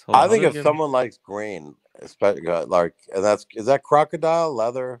of this. I think if someone likes green, especially is that crocodile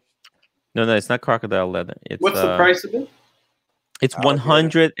leather? No, it's not crocodile leather. It's, what's the price of it? It's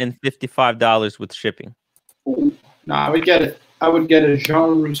 $155 with shipping. Ooh. No, I would get it. I would get a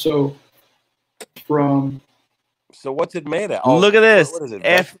Jean Rousseau from. So what's it made of? Oh, look at this. What is it?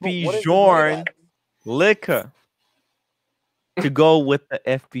 FP Journe liquor to go with the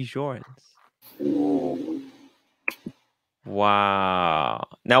FP Journes. Wow.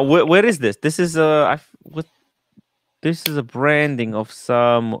 Now, where is this? This is this is a branding of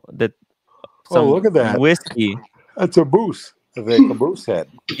some look at that whiskey. That's a Caboose. A Caboose head.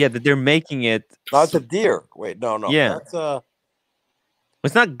 Yeah, that they're making it. No, it's a deer. Wait, no. Yeah. That's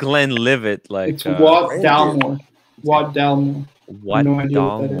it's not Glenlivet. It's Watt Dalmore. Watt Dalmore. What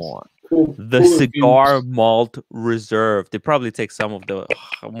Dalmore? Cool. The Cigar Malt Reserve. They probably take some of the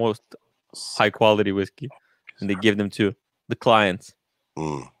most high quality whiskey, and they give them to the clients.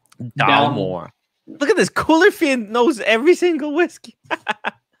 Dalmore. Look at this. Coolerfield knows every single whiskey.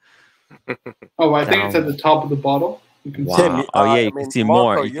 Oh, I think it's at the top of the bottle. You can Wow. see. Tim, You can see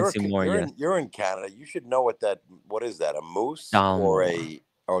Marco, more. You can see more. You're in Canada. You should know what is that? A moose Dalmore.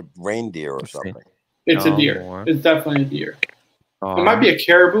 or reindeer or Let's see. something? It's a deer. Dalmore. It's definitely a deer. It might be a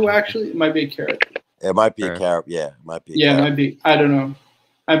caribou, actually. It might be a caribou. It might be a caribou. Yeah, it might be. It might be. I don't know.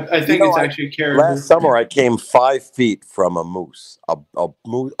 I think it's actually a caribou. Last summer, I came 5 feet from a moose, a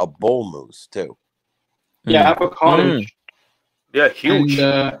bull moose too. Yeah, I have a cottage. Yeah, huge.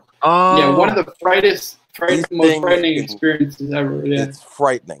 And, one of the most frightening experiences ever. Yeah, it's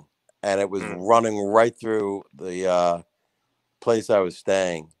frightening, and it was running right through the place I was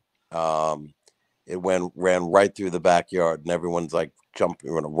staying. It ran right through the backyard, and everyone's like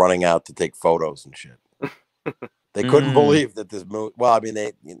running out to take photos and shit. They couldn't believe that this moose. Well, I mean,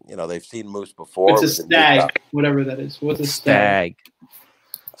 they've seen moose before. It's a stag, whatever that is. What's a stag?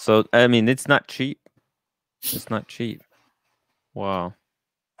 So I mean, it's not cheap. It's not cheap. Wow.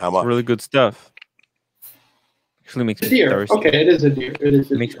 How much? It's really good stuff. Actually makes me thirsty. Okay, it is a deer.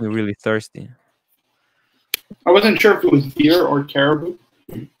 It makes me really thirsty. I wasn't sure if it was deer or caribou.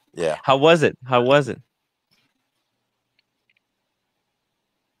 Yeah. How was it?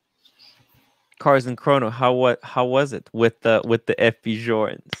 Cars and Chrono. How was it with the FB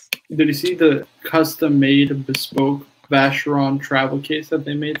Jorans? Did you see the custom-made bespoke Vacheron travel case that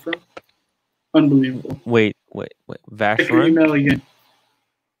they made for him? Unbelievable. Wait. Vacheron? Check your email again.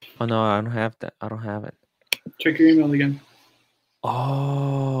 Oh no, I don't have that. I don't have it. Check your email again.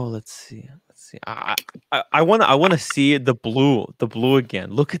 Oh, let's see. I wanna see the blue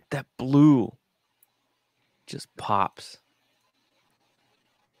again. Look at that blue. Just pops.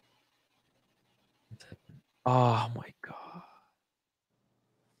 Oh my god.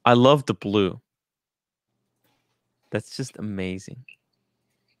 I love the blue. That's just amazing.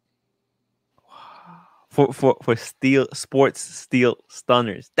 Wow. For sports steel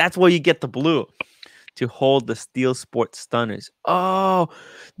stunners. That's where you get the blue. To hold the steel sports stunners. Oh,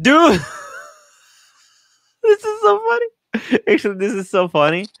 dude. This is so funny. Actually, this is so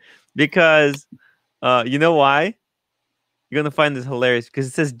funny because you know why? You're gonna find this hilarious because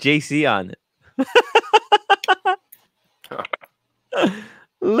it says JC on it.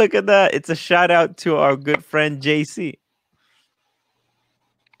 Look at that. It's a shout out to our good friend JC.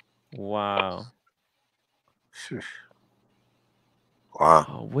 Wow. Wow.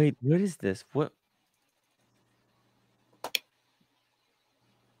 Oh, wait, what is this? What?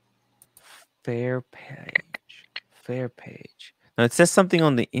 Fair page. Now it says something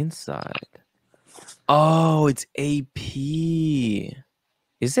on the inside. Oh, it's AP.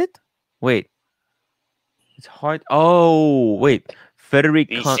 Is it? Wait. It's hard. Oh, wait. Frederick.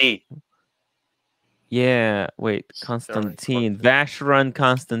 Yeah. Wait. Constantine. Vacheron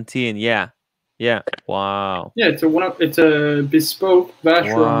Constantine. Yeah. Wow. Yeah, it's a bespoke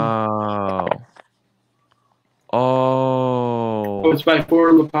Vacheron. Wow. Oh, it's by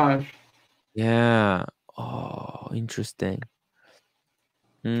Fort Lepage. Yeah. Oh, interesting.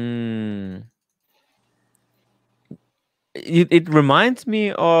 It reminds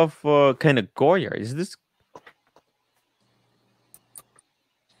me of kind of Goya. Is this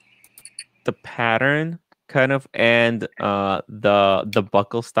the pattern kind of, and the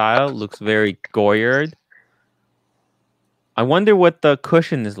buckle style looks very Goyard. I wonder what the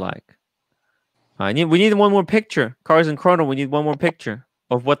cushion is like. We need one more picture. Cars and Chrono, we need one more picture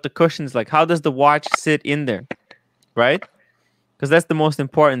of what the cushion is like. How does the watch sit in there? Right? Because that's the most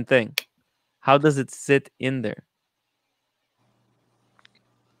important thing. How does it sit in there?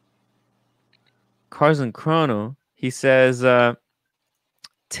 Cars and Chrono, he says,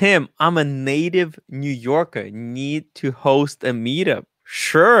 Tim, I'm a native New Yorker. Need to host a meetup.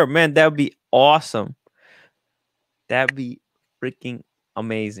 Sure, man, that would be awesome. That'd be freaking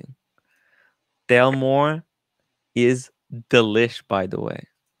amazing. Delmore is delish, by the way.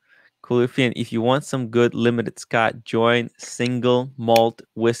 Coolifian, if you want some good limited Scott, join Single Malt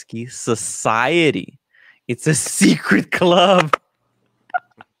Whiskey Society. It's a secret club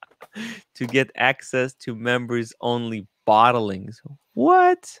to get access to members only bottlings.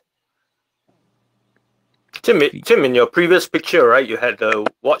 What? Tim, in your previous picture, right, you had the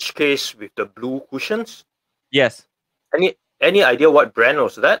watch case with the blue cushions. Yes. Any idea what brand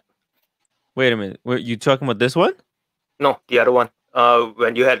was that? Wait a minute. Were you talking about this one? No, the other one.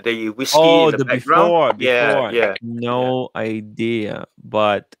 When you had the whiskey in the before. background. Yeah. No idea,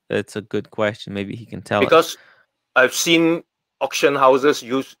 but it's a good question. Maybe he can tell because I've seen auction houses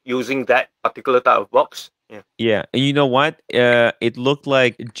using that particular type of box. Yeah. Yeah, and you know what? It looked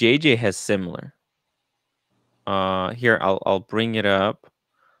like JJ has similar. Here I'll bring it up.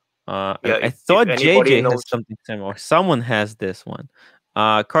 Yeah, I if thought anybody JJ has knows, something similar. Someone has this one.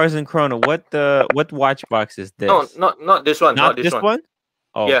 Cars and Chrono. What watch box is no, this? not this one, Not not this this one. one?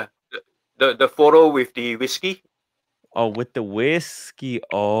 Oh, Yeah, the photo with the whiskey. oh, with the whiskey.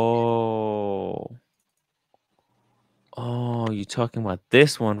 Oh, oh, you're talking about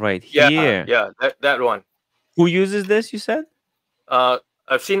this one right Yeah, here. yeah, that one. Who uses this? You said? I've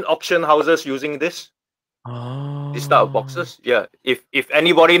seen auction houses using this type of Oh, boxes. Yeah, if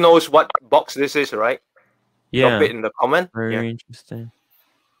anybody knows what box this is, right? Drop yeah. it in the comment. Very Yeah. interesting.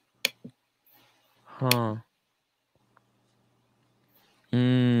 Huh.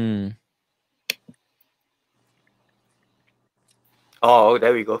 Mm. Oh,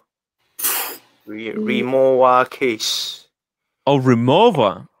 there we go. Rimowa case. Oh,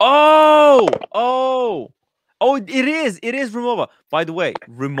 Remova. Oh, it is. It is Remova. By the way,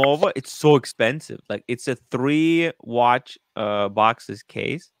 Remova, it's so expensive. Like it's a 3-watch boxes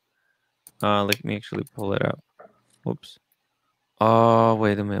case. Let me actually pull it up. Whoops. Oh,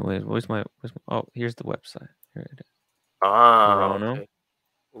 wait a minute. Where's my oh, here's the website. Here it is. Toronto. Okay.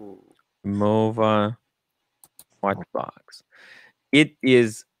 Ooh. Remova watch box. It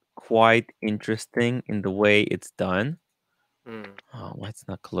is quite interesting in the way it's done. Oh, why it's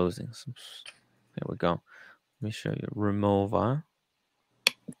not closing? There we go. Let me show you. Remova.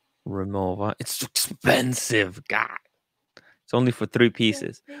 It's expensive. God. It's only for 3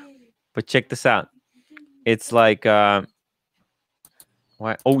 pieces. But check this out. It's like why?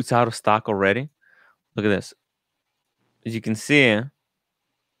 Oh, it's out of stock already. Look at this. As you can see,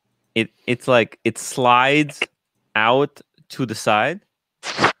 it's like it slides out to the side.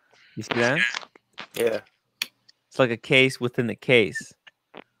 You see that? Yeah. It's like a case within a case.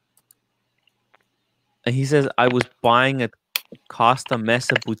 And he says, I was buying at Costa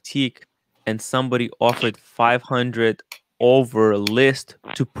Mesa Boutique and somebody offered 500 over list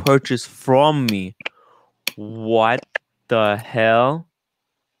to purchase from me. What the hell?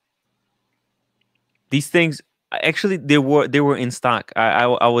 These things actually they were in stock. I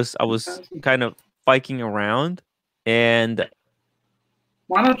was kind of fiking around, and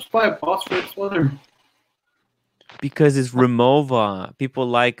why not just buy a phosphorus leather? Because it's Remova. People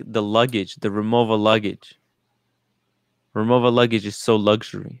like the luggage, the Remova luggage. Remova luggage is so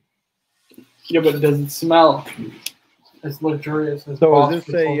luxury. Yeah, but it doesn't smell as luxurious as So is phosphorus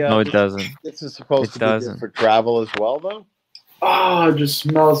this a leather. No, it doesn't. This is supposed It to be good doesn't. for travel as well, though. Oh, it just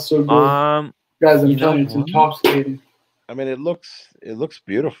smells so good. Guys, I'm you know telling you, it's what? intoxicating. I mean, it looks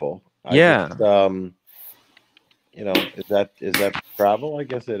beautiful. Yeah. I just, you know, is that travel? I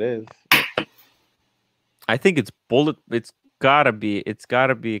guess it is. I think it's bullet. It's gotta be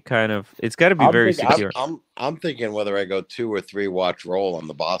kind of. It's gotta be very secure. I'm thinking whether I go 2 or 3 watch roll on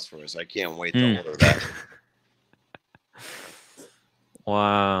the Bosphorus. I can't wait to order that.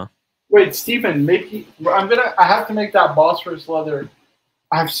 Wow. Wait, Stephen, maybe I have to make that Bosphorus leather.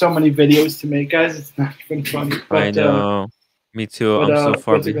 I have so many videos to make, guys. It's not even funny. But, I know. Me too. I'm so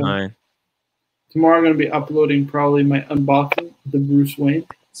far behind. Tomorrow I'm going to be uploading probably my unboxing of the Bruce Wayne.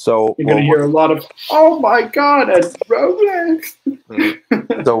 So you're going to hear a lot of, oh my God, a Rolex.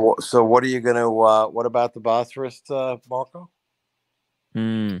 So what are you going to, what about the Bosphorus, Marco?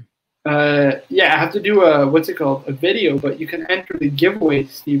 Yeah, I have to do a video, but you can enter the giveaway,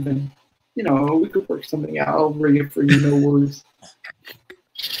 Stephen. You know, we could work something out. I'll bring it for you, no worries.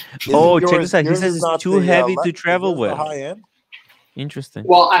 Check this out. He says it's too heavy to travel with. High end? Interesting.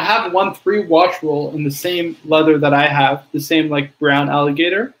 Well, I have one 3-watch roll in the same leather that I have, the same like brown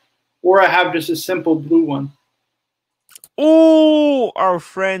alligator, or I have just a simple blue one. Oh, our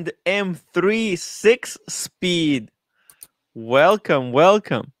friend M3 6-speed. Welcome.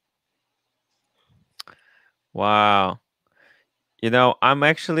 Wow. You know, I'm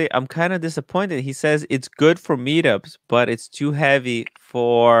kind of disappointed. He says it's good for meetups, but it's too heavy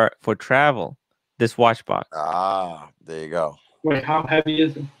for travel. This watch box. Ah, there you go. Wait, how heavy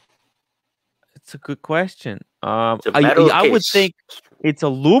is it? It's a good question. It's a metal I would case. think it's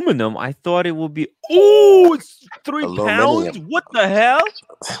aluminum. I thought it would be. Oh, it's 3 Aluminum. pounds. What the hell?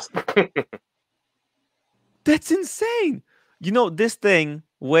 That's insane. You know, this thing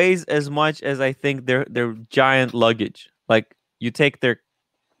weighs as much as I think their giant luggage. Like you take their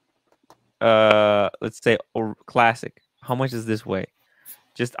let's say classic. How much does this weigh?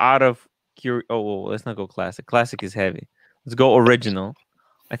 Just out of let's not go classic. Classic is heavy. Let's go original.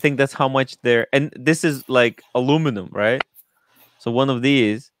 I think that's how much and this is like aluminum, right? So one of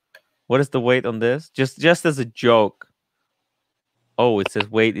these, what is the weight on this? Just as a joke. Oh, it says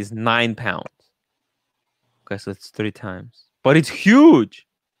weight is 9 pounds. Okay, so it's 3 times, but it's huge.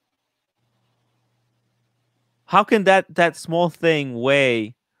 How can that small thing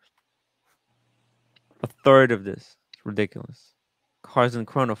weigh a third of this? It's ridiculous. Cars and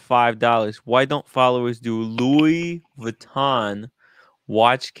Chrono, $5. Why don't followers do Louis Vuitton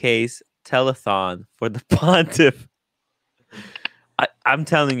watch case telethon for the pontiff? I'm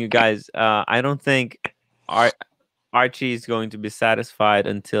telling you guys, I don't think Archie is going to be satisfied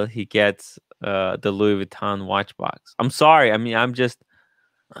until he gets the Louis Vuitton watch box. I'm sorry. I mean, I just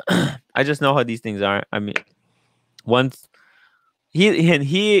know how these things are. I mean, once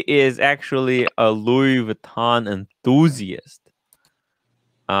he is actually a Louis Vuitton enthusiast.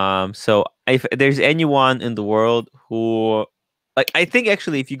 So if there's anyone in the world who, like, I think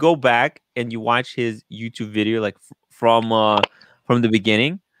actually if you go back and you watch his YouTube video, like from the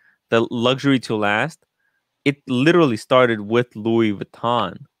beginning, the luxury to last, it literally started with Louis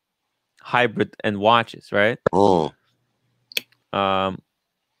Vuitton hybrid and watches, right? Oh.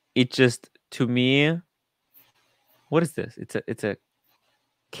 It just, to me, what is this? It's a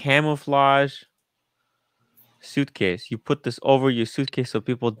camouflage suitcase. You put this over your suitcase so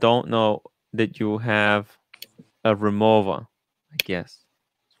people don't know that you have a Remova, I guess.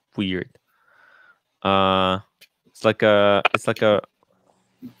 It's weird. It's like a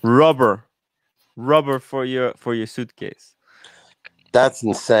rubber for your suitcase. That's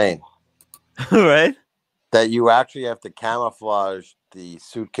insane. Right? That you actually have to camouflage the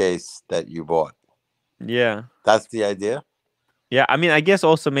suitcase that you bought. Yeah. That's the idea? Yeah, I mean, I guess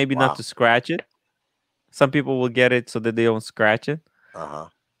also maybe Wow. not to scratch it. Some people will get it so that they don't scratch it. Uh-huh.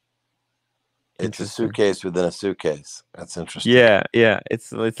 It's a suitcase within a suitcase. That's interesting. Yeah.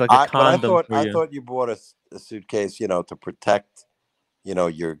 It's like a condom. I thought you bought a suitcase, to protect,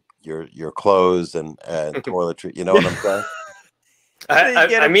 your clothes and toiletry. You know what I'm saying?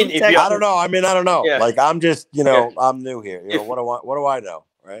 I mean, if you I don't know. I don't know. Yeah. Like, I'm just, I'm new here. What do I know,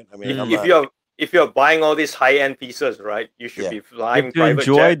 right? I mean, if you're buying all these high-end pieces, right, you should be flying you private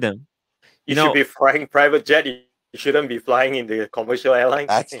enjoy jet. them. You should be flying private jet. You shouldn't be flying in the commercial airlines.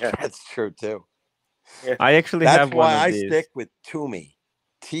 That's true too. Yeah. I actually have one of these. That's why I stick with Tumi.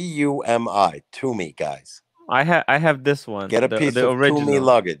 Tumi. Tumi, guys. I have this one. Get a piece of Tumi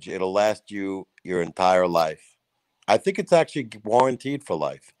luggage. It'll last you your entire life. I think it's actually warranted for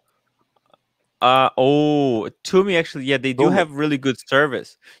life. Tumi actually, yeah, they do have really good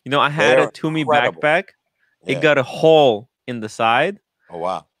service. I had a Tumi backpack. Yeah. It got a hole in the side. Oh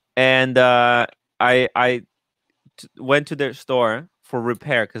wow. And I went to their store for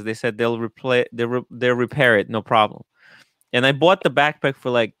repair because they said they'll repair it, no problem. And I bought the backpack for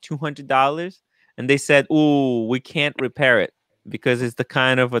like $200, and they said, "Ooh, we can't repair it because it's the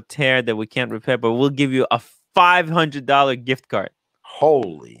kind of a tear that we can't repair, but we'll give you a $500 gift card."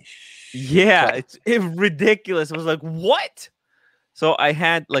 Holy shit. Yeah, it's ridiculous. I was like, what? So I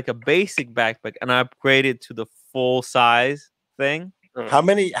had like a basic backpack, and I upgraded to the full size thing. How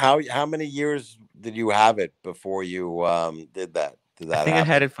many years did you have it before you did that? I think I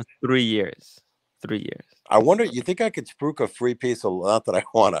had it for 3 years. 3 years. I wonder. You think I could spruik a free piece of? Not that I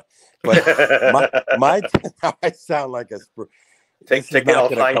wanna, but my I sound like a spruik. Take it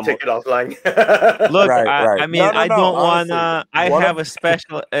offline. Take it offline. Look, right. I mean, I don't honestly, wanna. I have a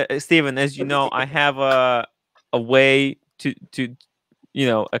special, Steven, as you know, I have a way to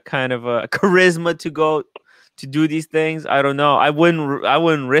a kind of a charisma to go to do these things. I don't know. I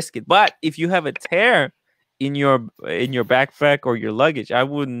wouldn't risk it. But if you have a tear in your backpack or your luggage, I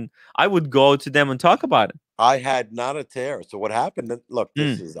would go to them and talk about it. I had not a tear. So what happened? Look,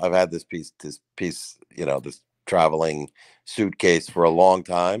 I've had this piece, this traveling suitcase for a long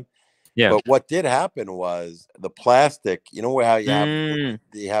time. Yeah. But what did happen was the plastic, how you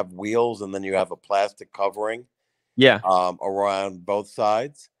have wheels and then you have a plastic covering. Yeah. Around both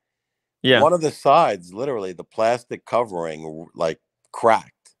sides. Yeah. One of the sides, literally the plastic covering like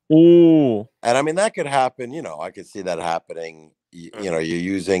cracked. Ooh. And I mean, that could happen, I could see that happening. You're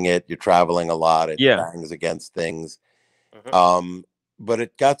using it, you're traveling a lot, it bangs against things. But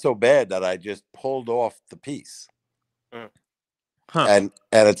it got so bad that I just pulled off the piece. Huh. And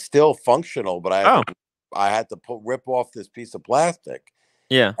it's still functional, but I had to rip off this piece of plastic.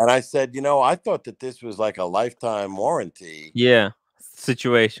 Yeah. And I said, I thought that this was like a lifetime warranty. Yeah.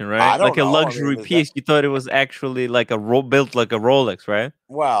 Situation, right? Like a luxury piece. You thought it was actually like built like a Rolex, right?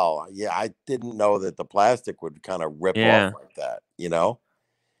 Well, yeah, I didn't know that the plastic would kind of rip off like that,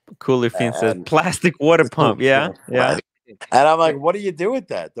 Cooler Fiend says plastic water pump. Yeah. Yeah. And I'm like, what do you do with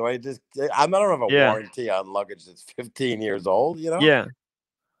that? Do I don't have a warranty on luggage that's 15 years old, Yeah.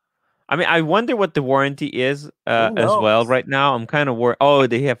 I mean, I wonder what the warranty is as well right now. I'm kind of worried. Oh,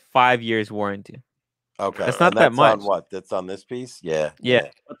 they have 5 years warranty. Okay, That's not and that that's much. on what? That's on this piece. Yeah. Yeah.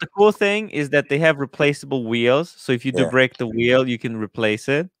 But the cool thing is that they have replaceable wheels. So if you do Yeah. break the wheel, you can replace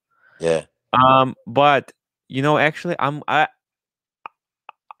it. Yeah. But you know, actually, I'm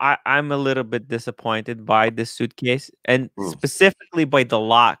a little bit disappointed by this suitcase, and specifically by the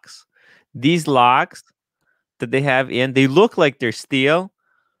locks. These locks that they have in, they look like they're steel,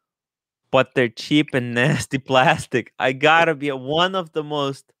 but they're cheap and nasty plastic. I gotta be one of the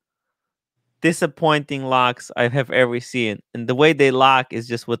most disappointing locks I have ever seen. And the way they lock is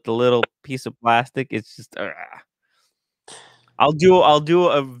just with the little piece of plastic. It's just I'll do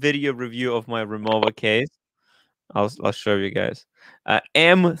a video review of my Remova case. I'll show you guys.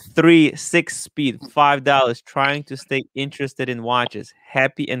 M3 6-speed, $5. Trying to stay interested in watches.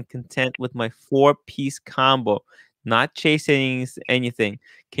 Happy and content with my 4-piece combo. Not chasing anything.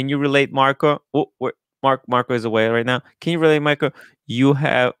 Can you relate, Marco? Oh, Marco is away right now. Can you relate, Marco? You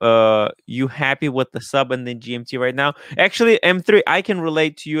happy with the sub and the GMT right now? Actually, M3, I can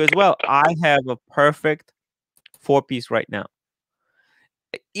relate to you as well. I have a perfect 4-piece right now.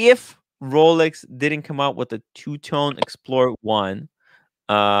 If Rolex didn't come out with a two-tone Explorer 1,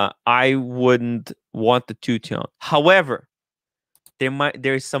 I wouldn't want the two-tone. However,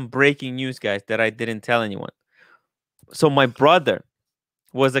 there's some breaking news, guys, that I didn't tell anyone. So my brother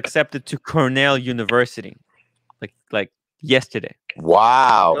was accepted to Cornell University, like yesterday.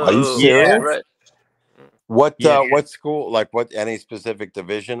 Wow, are you serious? Yeah, right. What school? Like what? Any specific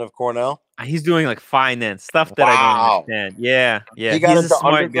division of Cornell? He's doing like finance stuff that I don't understand. Yeah. He got He's into a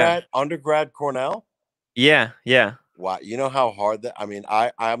smart guy. Undergrad Cornell. Yeah. Wow, you know how hard that. I mean,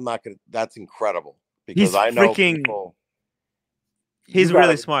 I'm not gonna. That's incredible because He's I know freaking. people. He's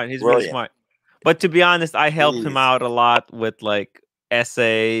really smart. He's really smart. But to be honest, I helped him out a lot with like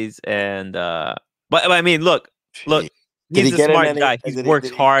essays and. But I mean, look. He's a smart guy. He works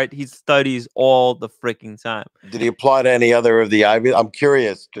hard. He studies all the freaking time. Did he apply to any other of the Ivy? I'm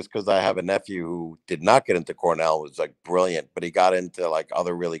curious, just because I have a nephew who did not get into Cornell, was like brilliant, but he got into like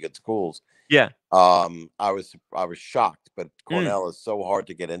other really good schools. Yeah. I was shocked, but Cornell is so hard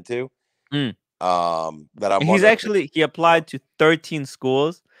to get into. That he applied to 13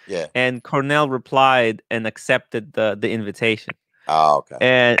 schools. Yeah. And Cornell replied and accepted the invitation. Oh,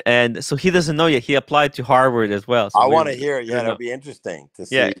 okay. And so he doesn't know yet. He applied to Harvard as well. So I want to hear it. Yeah, it'll be interesting to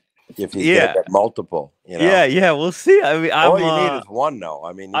see if he's gonna get multiple. You know? Yeah, we'll see. I mean, all you need is one. No,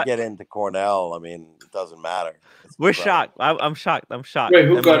 I mean, you get into Cornell. I mean, it doesn't matter. We're shocked. I'm shocked. Wait,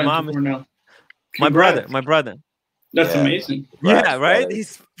 who got into Cornell? My brother. That's amazing. Yeah, right.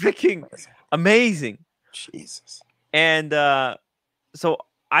 He's freaking amazing. Jesus. And so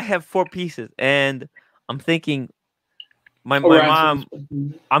I have 4 pieces, and I'm thinking. My mom,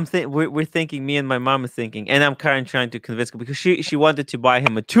 we're thinking. Me and my mom are thinking, and I'm kind of trying to convince her because she wanted to buy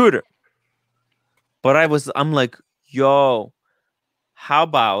him a Tudor, but I'm like, yo, how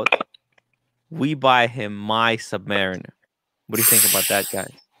about we buy him my Submariner? What do you think about that,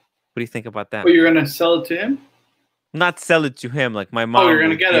 guys? What do you think about that? Well, you're gonna sell it to him? Not sell it to him, like my mom. Oh, you're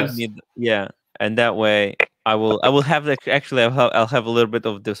gonna get us. And that way I will have actually I'll have a little bit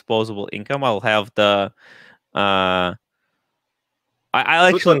of disposable income. I'll have the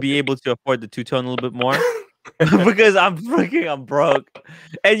I'll actually be able to afford the two-tone a little bit more because I'm broke.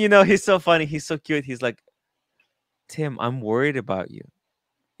 And you know, he's so funny. He's so cute. He's like, Tim, I'm worried about you.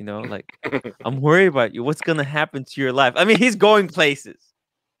 You know, like I'm worried about you. What's gonna happen to your life? I mean, he's going places.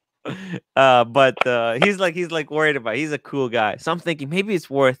 But he's like worried about it. He's a cool guy. So I'm thinking maybe it's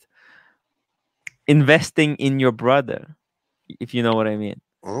worth investing in your brother, if you know what I mean.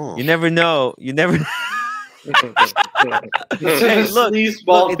 You never know. You never. Hey, look, it's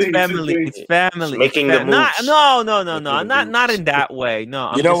family. It's family. Making the moves. No. Not in that way. No.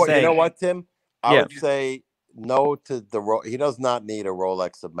 I'm you know just what? saying. You know what, Tim? I would say no to he does not need a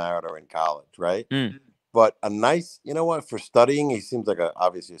Rolex Submariner in college, right? But a nice, you know what? For studying, he seems like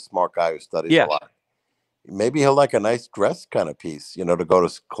obviously a smart guy who studies a lot. Maybe he'll like a nice dress kind of piece, you know, to go to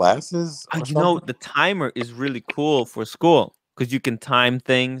classes. You know, the timer is really cool for school. Because you can time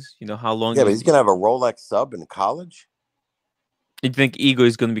things, you know, how long. Yeah, but he's going to have a Rolex sub in college? You think Ego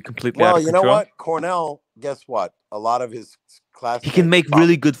is going to be completely out of control? Well, you know what? Cornell, guess what? A lot of his classmates. He can make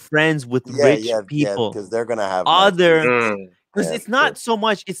really good friends with rich people. Because they're going to have because it's not so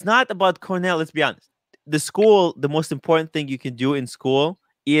much, it's not about Cornell, let's be honest. The most important thing you can do in school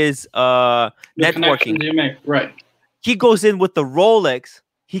is networking. Right. He goes in with the Rolex.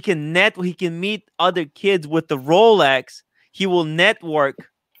 He can meet other kids with the Rolex. He will network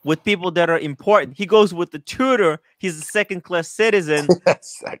with people that are important. He goes with the Tudor. He's a second-class citizen.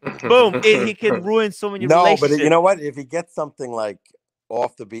 Boom. He can ruin so many relationships. But you know what? If he gets something like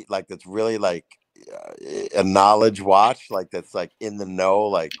off the beat, like that's really like a knowledge watch, like that's like in the know,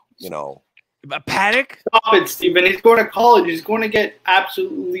 like A Patek? Stop it, Steven. He's going to college. He's going to get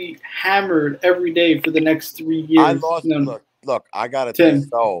absolutely hammered every day for the next 3 years. I lost. Look, I got a Tim,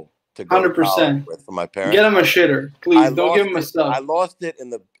 Tissot to go to 100%. college with for my parents. Get him a shitter, please. Don't give him a sub. I lost it in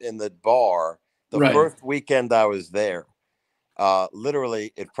the bar the first weekend I was there.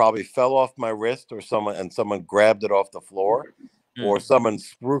 Literally, it probably fell off my wrist, or someone grabbed it off the floor, or someone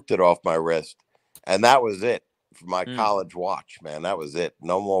spooked it off my wrist, and that was it for my college watch. Man, that was it.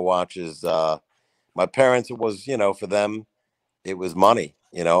 No more watches. My parents, it was for them, it was money.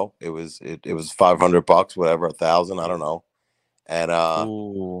 It was $500, whatever, $1,000, I don't know. And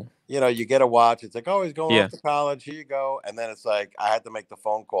you get a watch. It's like, oh, he's going off to college. Here you go. And then it's like I had to make the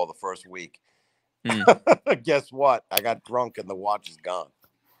phone call the first week. Guess what? I got drunk and the watch is gone.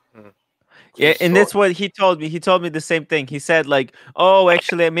 Yeah, and that's what he told me. He told me the same thing. He said like, oh,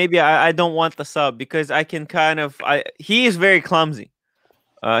 actually, maybe I don't want the sub because I can he is very clumsy.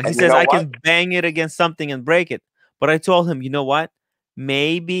 He says I can bang it against something and break it. But I told him, you know what?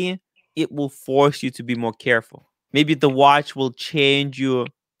 Maybe it will force you to be more careful. Maybe the watch will change you.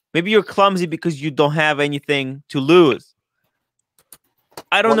 Maybe you're clumsy because you don't have anything to lose.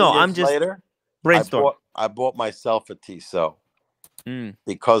 I don't know. I'm just brainstorm. I bought myself a Tissot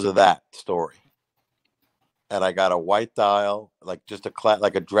because of that story, and I got a white dial, like just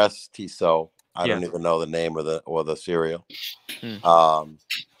like a dress Tissot. I don't even know the name of the cereal.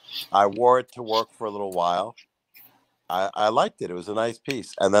 I wore it to work for a little while. I liked it. It was a nice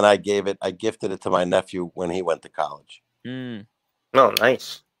piece, and then I gifted it to my nephew when he went to college. Oh,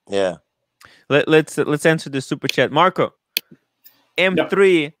 nice. Yeah. Let's answer the super chat, Marco.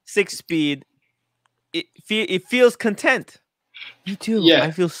 M3 6-speed. It feels content. Me too. Yeah.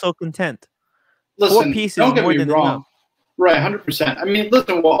 I feel so content. Listen, 4 pieces don't get more me than wrong. enough. Right, 100%. I mean,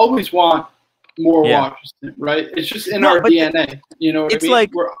 listen, we'll always want more watches, right? It's just in our DNA. You know what I mean?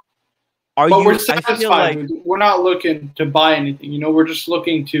 Like, we're satisfied. We're not looking to buy anything. We're just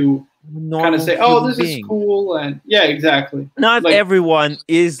looking to kind of say, oh, this is cool. And yeah, exactly. Not everyone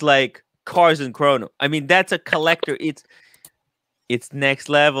is like Cars and Chrono. I mean, that's a collector. It's next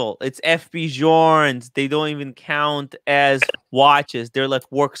level. It's FP Journes. They don't even count as watches. They're like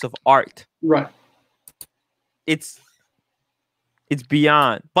works of art. Right. It's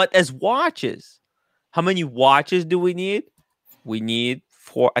beyond. But as watches, how many watches do we need? We need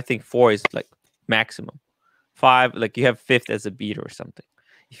 4. I think 4 is like maximum. 5, like you have 5th as a beater or something.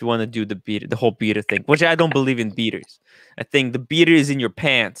 If you want to do the whole beater thing, which I don't believe in beaters. I think the beater is in your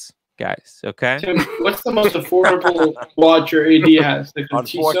pants, guys. Okay. Tim, what's the most affordable watch your AD has? Like a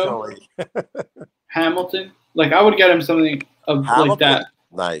Unfortunately. Tissot? Hamilton? Like I would get him something of Hamilton? Like that.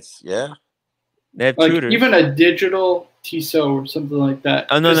 Nice, yeah. They have like tutors. Even a digital Tissot or something like that.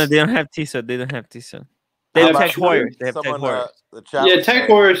 Oh no, they don't have Tissot. They don't have Tissot. They have Tech Heuer. They have Tech Heuer. Tech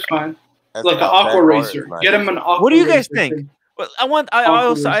Heuer is fine. Like an Aqua Racer. Nice. Get him an Aqua. What do you guys think? Well, I want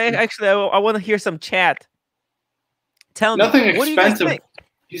to hear some chat. Tell me. Nothing what expensive. Do you guys think?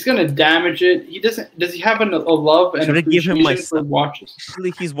 He's gonna damage it. He doesn't. Does he have a love and appreciation for watches?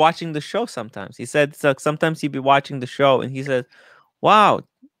 Actually, he's watching the show sometimes. He said sometimes he'd be watching the show and he says, "Wow,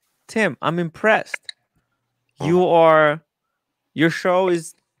 Tim, I'm impressed. Your show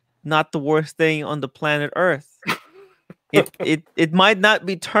is not the worst thing on the planet Earth. It might not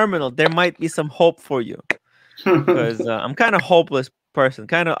be terminal. There might be some hope for you." Because I'm kind of hopeless person,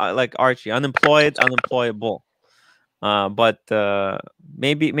 kind of like Archie, unemployed, unemployable. But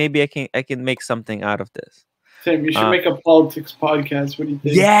maybe I can make something out of this. Tim, you should make a politics podcast. What do you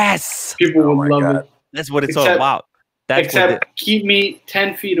think? Yes, people would love it. That's what it's all about. Except keep me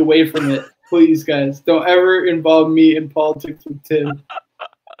 10 feet away from it, please, guys. Don't ever involve me in politics with Tim.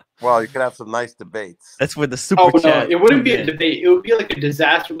 Well, you could have some nice debates. That's where the super chat. No, it wouldn't be a debate. It would be like a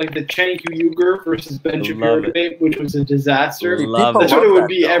disaster, like the Cenk Uyghur versus Ben Shapiro debate, which was a disaster. That's what it would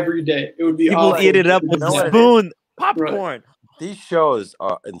be every day. It would be people eat it up with a spoon, popcorn. Right. These shows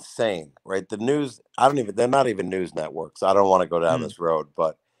are insane, right? The news, they're not even news networks. I don't want to go down this road,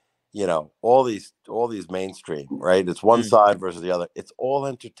 but all these mainstream, right? It's one side versus the other. It's all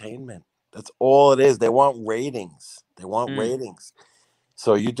entertainment. That's all it is. They want ratings. Ratings.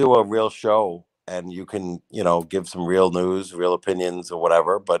 So you do a real show and you can, give some real news, real opinions or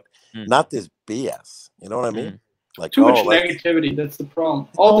whatever, but not this BS. You know what I mean? Like too much negativity. That's the problem.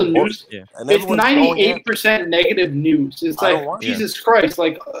 All the news. Yeah. It's 98% negative news. It's like, Jesus Christ,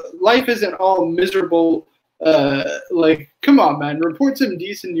 like life isn't all miserable. Like, come on, man, report some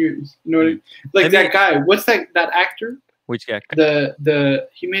decent news. You know what I mean? Like that guy, what's that actor? Which guy?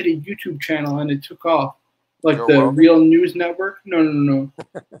 He made a YouTube channel and it took off. Like Joe Rogan? Real News Network? No.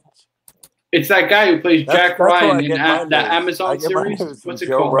 It's that guy who plays Jack where I Ryan in get my that news. Amazon I get my series. news from What's it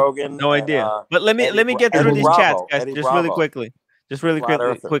Joe called? Rogan. No and, idea. But let me get Eddie through these chats, Bravo. guys. Eddie Just really Bravo. quickly. Just really Flat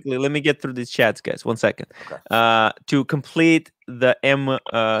Earther. quickly. Let me get through these chats, guys. 1 second. Okay. To complete the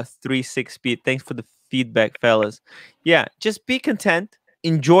M36 speed. Thanks for the feedback, fellas. Yeah, just be content.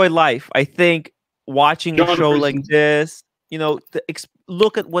 Enjoy life. I think watching a show like this, you know,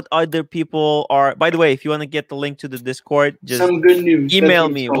 look at what other people are. By the way, if you want to get the link to the Discord, just some good news. email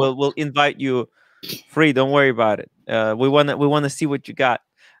me. We'll invite you free. Don't worry about it. We wanna see what you got.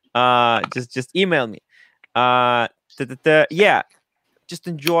 Just email me. Yeah, just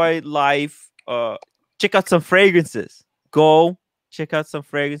enjoy life. Check out some fragrances. Go check out some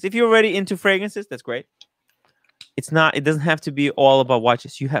fragrances. If you're already into fragrances, that's great. It doesn't have to be all about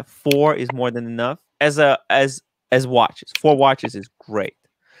watches. You have 4 is more than enough as watches. 4 watches is great.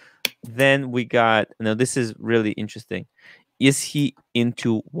 Then we got, this is really interesting. Is he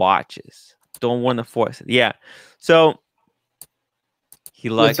into watches? Don't want to force it. Yeah. So he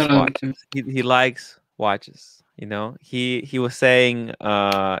likes watches. He likes watches. He was saying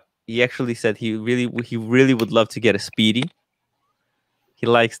he actually said he really would love to get a Speedy. He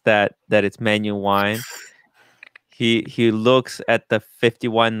likes that it's manual wine. He looks at the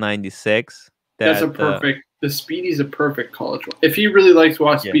 5196. That's a perfect. The Speedy's a perfect college watch. If he really likes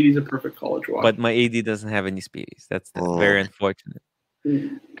watch, yeah. Speedy's a perfect college watch. But my AD doesn't have any Speedies. That's very unfortunate.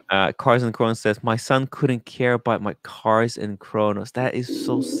 Cars and Chronos says, my son couldn't care about my cars and Chronos. That is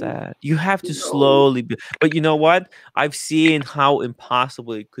so sad. You have to slowly but you know what? I've seen how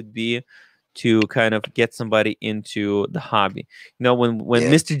impossible it could be to kind of get somebody into the hobby. When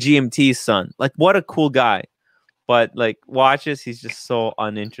Mr. GMT's son, like, what a cool guy. But like watches, he's just so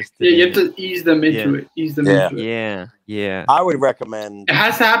uninterested. Yeah, you have to ease them into it. Ease them into it. Yeah. I would recommend. It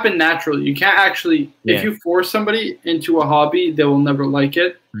has to happen naturally. You can't actually. If you force somebody into a hobby, they will never like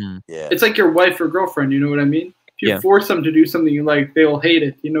it. Yeah. It's like your wife or girlfriend. You know what I mean? If you force them to do something you like, they will hate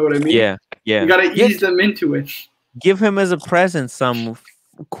it. You know what I mean? Yeah. You gotta ease them into it. Give him as a present some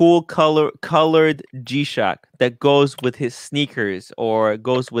cool colored G-Shock that goes with his sneakers or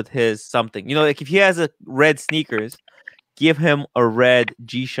goes with his something. Like if he has a red sneakers, give him a red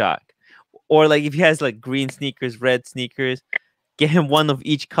G-Shock. Or like if he has like green sneakers, red sneakers, get him one of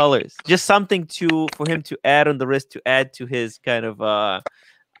each colors. Just something for him to add on the wrist, to add to his kind of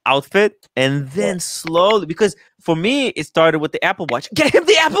outfit. And then slowly, because for me it started with the Apple Watch. Get him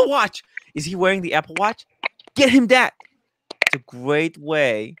the Apple Watch. Is he wearing the Apple Watch? Get him that. It's a great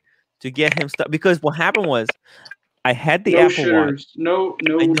way to get him stuff, because what happened was I had the Apple Watch. No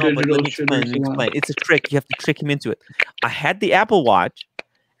I know, but let me explain. It's a trick. You have to trick him into it. I had the Apple Watch,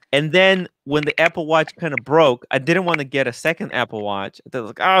 and then when the Apple Watch kind of broke, I didn't want to get a second Apple Watch. I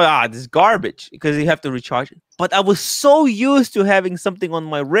was like, this is garbage, because you have to recharge it. But I was so used to having something on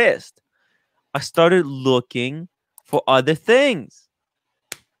my wrist, I started looking for other things.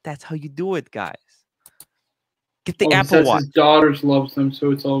 That's how you do it, guys. Get the Apple Watch. His daughters loves them, so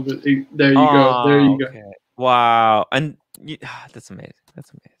it's all good. There you go. There you go. Wow, and that's amazing.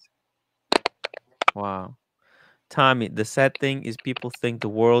 That's amazing. Wow, Tommy. The sad thing is, people think the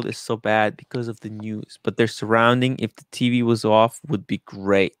world is so bad because of the news, but their surrounding, if the TV was off, would be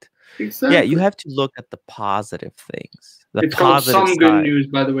great. Exactly. Yeah, you have to look at the positive things. It's called Some Good News,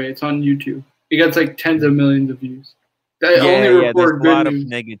 by the way. It's on YouTube. It gets like tens of millions of views. There's a lot of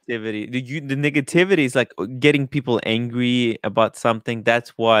negativity. The negativity is like getting people angry about something. That's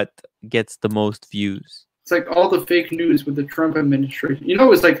what gets the most views. It's like all the fake news with the Trump administration. It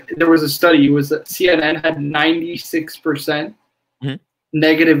was like there was a study. It was that CNN had 96%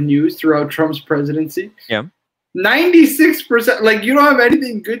 negative news throughout Trump's presidency. Yeah. 96%. Like, you don't have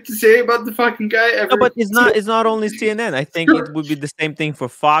anything good to say about the fucking guy ever. No, but it's not only CNN. I think it would be the same thing for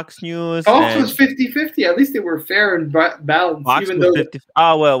Fox News. Fox was 50-50. At least they were fair and balanced. Fox even was though 50.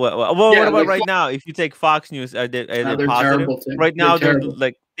 Oh well. What about right now? If you you take Fox News, are they positive? Right now they're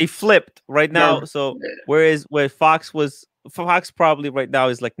like they flipped right now. So whereas where Fox probably right now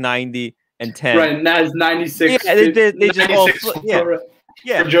is like 90 and 10. Right now it's 96. Yeah, they just all for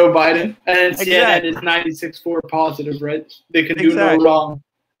Joe Biden, and CNN is 96.4 positive, right? They can do no wrong.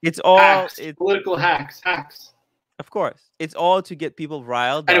 It's all hacks, political hacks. Of course, it's all to get people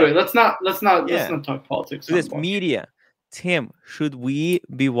riled. Anyway, let's not talk politics. This media, Tim, should we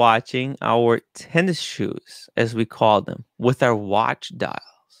be watching our tennis shoes, as we call them, with our watch dials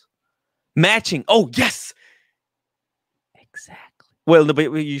matching? Oh yes, exactly. Well,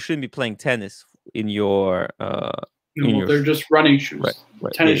 but you shouldn't be playing tennis in your. No, they're just running shoes.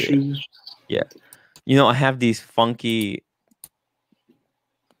 Right. Tennis shoes. Yeah. I have these funky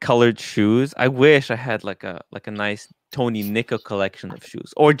colored shoes. I wish I had like a nice Tony Nicka collection of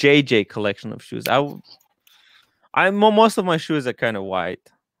shoes or JJ collection of shoes. Most of my shoes are kind of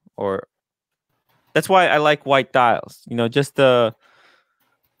white, or that's why I like white dials. You know, just this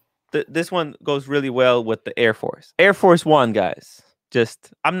one goes really well with the Air Force. Air Force One, guys.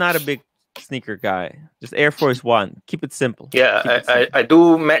 Just I'm not a big sneaker guy. Just Air Force One. Keep it simple. Yeah, I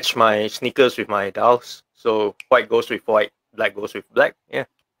do match my sneakers with my dials. So white goes with white, black goes with black. Yeah.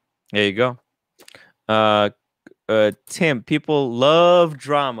 There you go. Tim, people love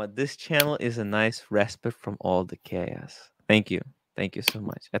drama. This channel is a nice respite from all the chaos. Thank you so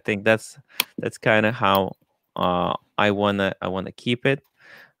much. I think that's kind of how I wanna keep it.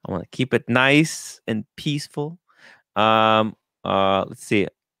 I want to keep it nice and peaceful. Let's see.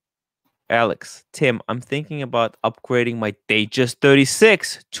 Alex, Tim, I'm thinking about upgrading my Datejust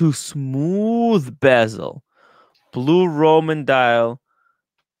 36 to smooth bezel, blue Roman dial,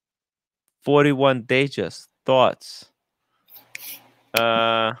 41 Datejust. Thoughts?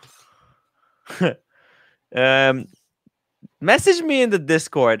 Message me in the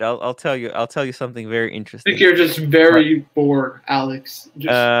Discord. I'll tell you something very I interesting. think you're just very bored, Alex.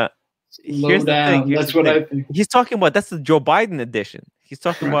 Just slow down. That's what I think. He's talking about that's the Joe Biden edition. He's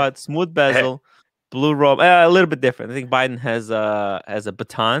talking about smooth bezel, blue robe. A little bit different. I think Biden has a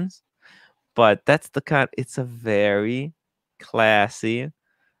batons, but that's the kind. It's a very classy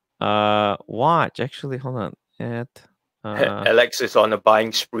watch. Actually, hold on. Alex is on a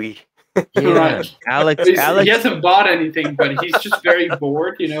buying spree. Yeah, Alex. He hasn't bought anything, but he's just very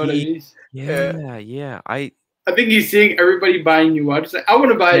bored. You know what I mean? Yeah. I think he's seeing everybody buying new watches. Like, I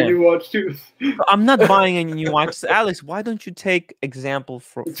want to buy a new watch too. I'm not buying any new watches. Alex, why don't you take example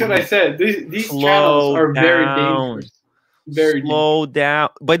from? That's what I said. These channels are very dangerous. Very slow down.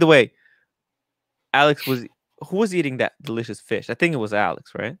 By the way, Alex who was eating that delicious fish? I think it was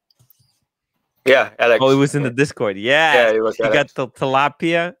Alex, right? Yeah, Alex. Oh, it was in the Discord. Yeah, it was. He got the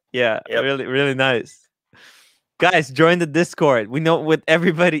tilapia. Yeah, really, really nice. Guys, join the Discord. We know what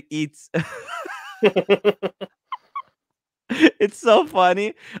everybody eats. It's so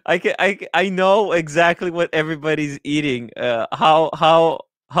funny. I know exactly what everybody's eating. How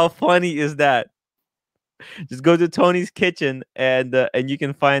funny is that? Just go to Tony's kitchen and you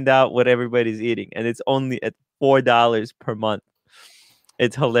can find out what everybody's eating, and it's only at $4 per month.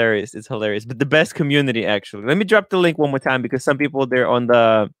 It's hilarious. It's hilarious. But the best community, actually. Let me drop the link one more time because some people they're on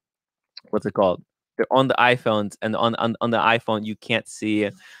the what's it called? They're on the iPhones, and on the iPhone you can't see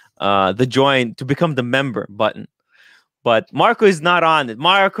the join to become the member button. But Marco is not on it.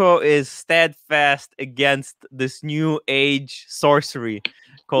 Marco is steadfast against this new age sorcery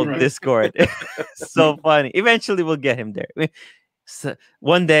called Discord. So funny. Eventually we'll get him there. So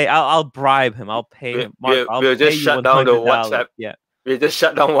one day I'll bribe him. I'll pay him. Marco, we'll just shut down the WhatsApp. Yeah. We just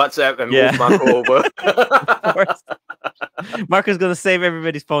shut down WhatsApp and move Marco over. Of course. Marco's gonna save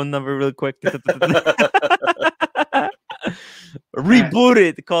everybody's phone number real quick. Reboot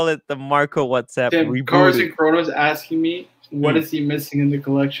it. Call it the Marco WhatsApp. Tim, Cars and Chronos asking me what is he missing in the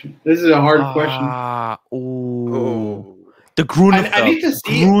collection. This is a hard question. The Grunefeld. I need to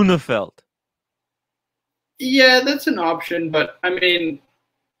see Grunefeld. Yeah, that's an option, but I mean,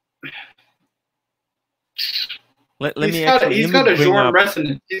 he's got a Jorn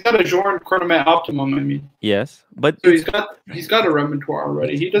Resonance. He's got a Jorn Chronomat Optimum. I mean, yes, but so he's got a Remontoire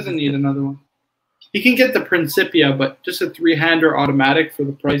already. He doesn't need another one. He can get the Principia, but just a 3-hander automatic for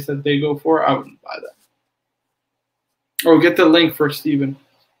the price that they go for, I wouldn't buy that. Or get the link for Steven.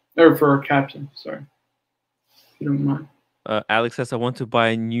 Or for our captain, sorry. If you don't mind. Alex says, I want to buy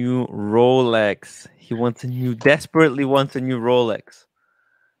a new Rolex. He desperately wants a new Rolex.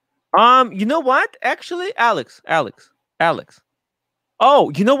 You know what? Actually, Alex.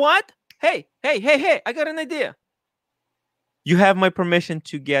 Oh, you know what? Hey, I got an idea. You have my permission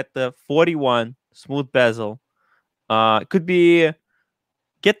to get the 41 smooth bezel. It could be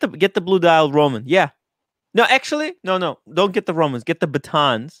get the blue dial Roman. Yeah. No, actually, no. Don't get the Romans. Get the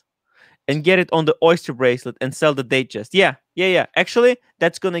batons and get it on the oyster bracelet and sell the Datejust. Yeah. Actually,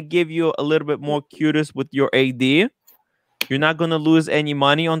 that's gonna give you a little bit more kudos with your AD. You're not gonna lose any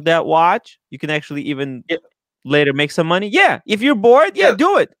money on that watch. You can actually even later make some money. Yeah. If you're bored,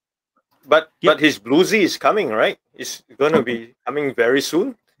 do it. But his Bluesy is coming, right? It's gonna be coming very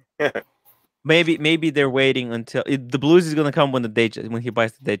soon. Maybe they're waiting until the Blues is gonna come when he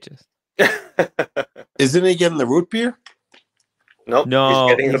buys the Datejust. Isn't he getting the root beer? No,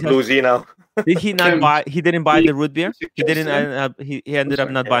 he's getting the Bluesy now. Did he not buy? He didn't buy the root beer. He didn't. He ended up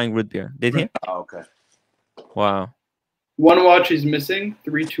not buying root beer. Did he? Oh, okay. Wow. One watch is missing.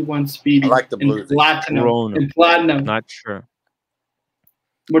 321 Speedy. I like the blue. Platinum. In platinum. Not sure.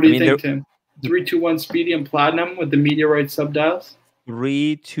 What do you think, Tim? 321 Speedy and Platinum with the meteorite subdials.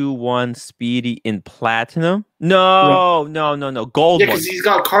 321 Speedy in platinum? No. Gold Yeah, one. because he's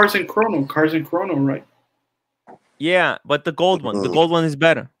got Cars and Chrono, right? Yeah, but the gold one. The gold one is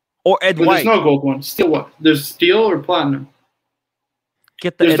better. Or Ed But White. there's no gold one. Still what? There's steel or platinum.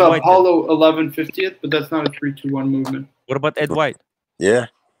 Get the There's Ed the White. Apollo 1150th, but that's not a 321 movement. What about Ed White? Yeah.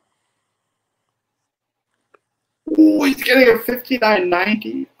 Oh, he's getting a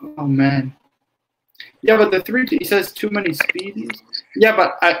 5990. Oh man. Yeah, but the he says too many speedies. Yeah,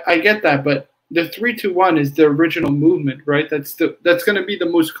 but I get that, but the 321 is the original movement, right? That's gonna be the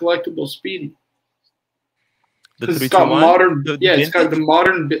most collectible speedy. The it's got modern. It's got the vintage?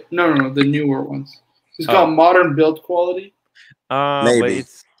 modern. No, the newer ones. It's got modern build quality. But Maybe.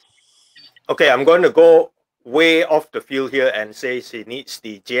 it's Okay, I'm going to go way off the field here and say she needs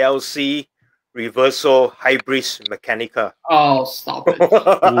the JLC Reverso Hybris Mechanica. Oh, stop it.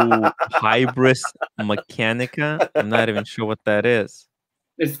 Hybris Mechanica. I'm not even sure what that is.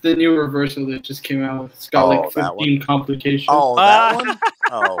 It's the new reversal that just came out. It's got like 15 complications. Oh, that one?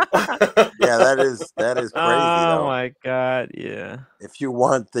 Oh, yeah, that is crazy. Oh my god, yeah. If you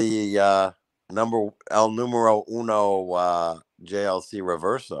want the number El Numero Uno JLC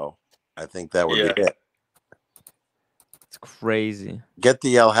Reverso, I think that would be it. It's crazy. Get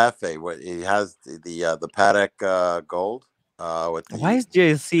the El Jefe. What he has the Patek gold. With the Why is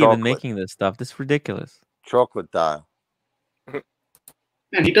JLC even making this stuff? This is ridiculous. Chocolate dial.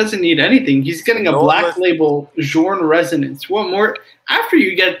 And he doesn't need anything. He's getting a black label Journe resonance. What more? After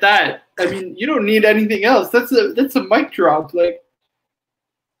you get that, I mean, you don't need anything else. That's a mic drop. Like,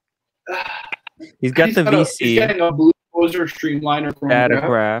 he's got the VC. He's getting a blue Poser streamliner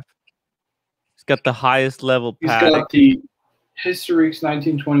chronograph. He's got the highest level He's Patek. got the Historiques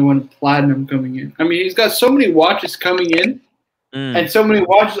 1921 Platinum coming in. I mean, he's got so many watches coming in, and so many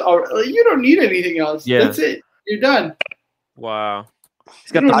watches are. You don't need anything else. Yeah. That's it. You're done. Wow.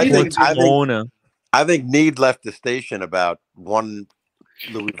 He's got the I think Need left the station about one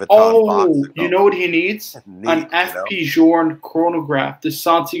Louis Vuitton box ago. You know what he needs? An FP Journe chronograph, the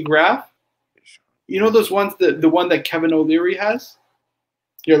Santi graph. You know those ones, the one that Kevin O'Leary has?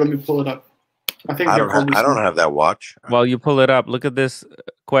 Here, let me pull it up. I don't have that watch. While you pull it up, look at this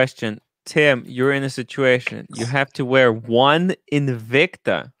question. Tim, you're in a situation. You have to wear one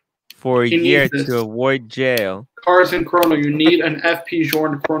Invicta for a year to avoid jail. Cars and Chrono, you need an FP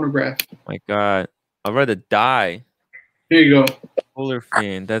Journe chronograph. My God, I'd rather die. Here you go. Polar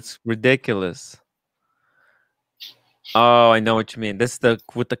Fiend, that's ridiculous. Oh, I know what you mean. That's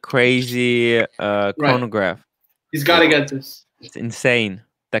with the crazy chronograph. Right. He's got to get this. It's insane.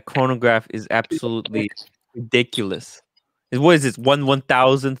 That chronograph is absolutely ridiculous. What is this?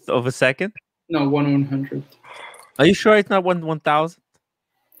 1/1000th of a second? No, 1/100th. Are you sure it's not 1/1000th?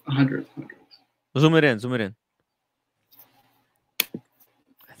 100. Zoom it in.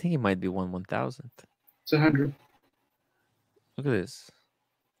 I think it might be 1/1000th. It's 100. Look at this.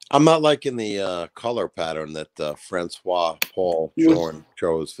 I'm not liking the color pattern that Francois Paul Journe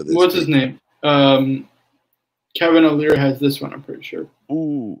chose for this. What's his name? Kevin O'Leary has this one, I'm pretty sure.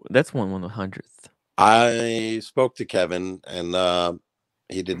 Ooh, that's 1/100th. I spoke to Kevin, and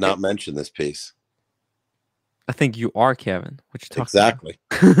he did not mention this piece. I think you are Kevin. What you talking exactly.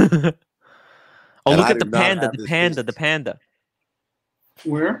 About? Oh, look at the panda.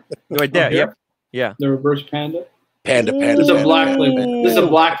 Where? Right there. Yep. Yeah. The reverse panda. Panda. This is a black label. This is a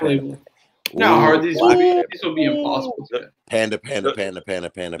black label. Now, hard these will be impossible. Panda.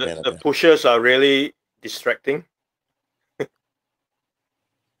 The pushers are really distracting.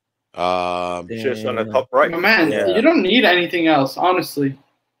 Pushers on the top right. Oh, man, you don't need anything else, honestly.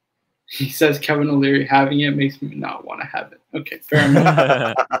 He says Kevin O'Leary having it makes me not want to have it. Okay, fair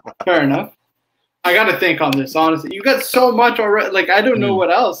enough. Fair enough. I got to think on this, honestly. You got so much already. Like, I don't know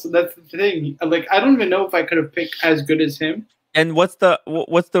what else. That's the thing. Like, I don't even know if I could have picked as good as him. And what's the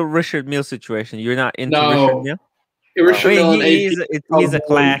Richard Mille situation? You're not into Richard Mille? Richard Mille, he's a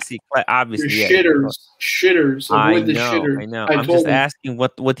classic. Obviously, shitters. Avoid the shitters. I know. I'm just asking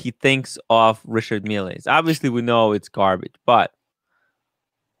what he thinks of Richard Mille. Obviously, we know it's garbage, but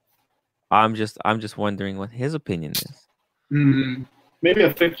I'm just wondering what his opinion is. Maybe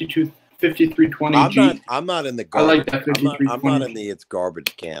a 5320G. I'm not in the garbage. I like that 5320. I'm not in the it's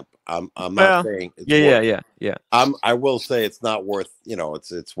garbage camp. I'm not saying it's yeah. I will say it's not worth,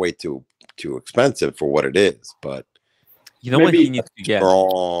 it's way too expensive for what it is, but you know what he needs to get?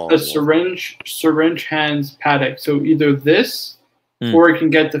 A syringe hands Patek. So either this or it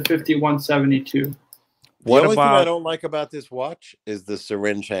can get the 5172. The only thing I don't like about this watch is the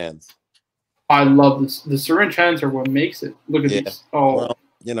syringe hands. I love this. The syringe hands are what makes it. Look at these. Oh,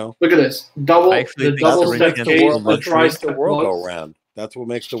 you know. Look at this. Double I actually the think double That's what step makes syringe the case world. with That's what makes the tri-step world go lugs. round. That's what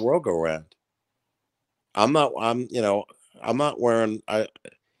makes the world go round. I'm not wearing. I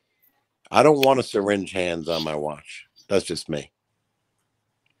don't want a syringe hands on my watch. That's just me.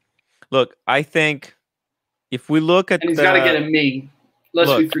 Look, I think if we look at And he's got to get a Ming.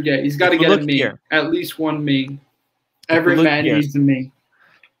 Lest we look, forget, he's got to if we get a look Ming. here- At least one Ming. we Every look man here- needs a Ming.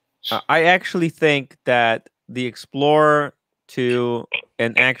 I actually think that the Explorer 2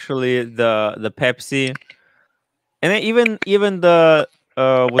 and actually the Pepsi and then even the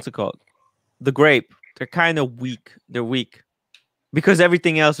what's it called? The Grape, they're kind of weak. They're weak because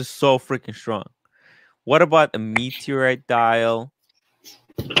everything else is so freaking strong. What about a Meteorite dial?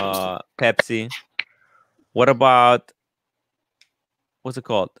 Pepsi. What about what's it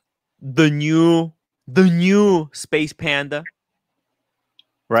called? The new Space Panda,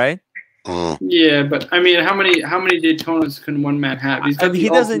 right? Yeah, but I mean, how many Daytonas can one man have? He's got He the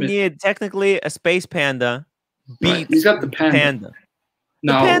doesn't ultimate. need technically a Space Panda. Right, Beats he's got the Panda. The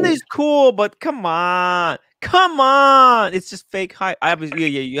No, Panda is cool, but come on, it's just fake hype. Obviously,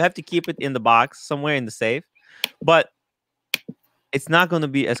 yeah, you have to keep it in the box somewhere in the safe, but it's not going to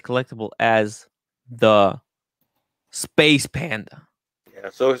be as collectible as the Space Panda. Yeah,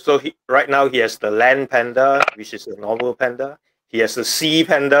 so right now he has the land panda, which is the normal panda. He has the sea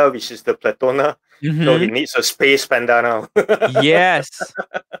panda, which is the Platona. So he needs a space panda now. Yes.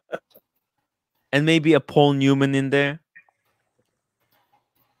 And maybe a Paul Newman in there.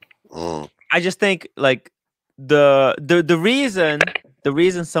 I just think like the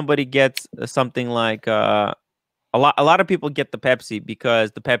reason somebody gets something like a lot of people get the Pepsi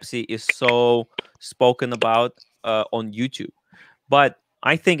because the Pepsi is so spoken about on YouTube. But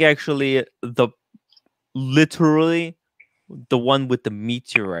I think actually literally the one with the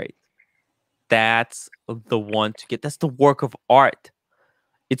meteorite, that's the one to get. That's the work of art.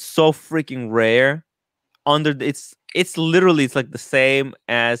 It's so freaking rare. It's literally it's like the same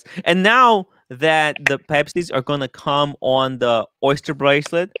as, and now that the Pepsis are gonna come on the Oyster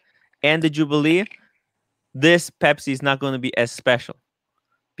bracelet and the Jubilee, this Pepsi is not gonna be as special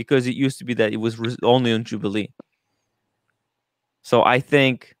because it used to be that it was only on Jubilee. So I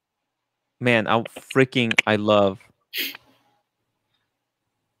think, man, I love.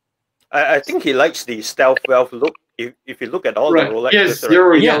 I think he likes the stealth wealth look. If you look at all right. the Rolex, He has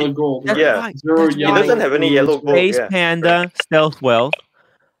zero yellow gold. That's Yeah. right. Zero That's yellow. why He doesn't have any yellow gold. Space Yeah, Panda, Stealth Wealth,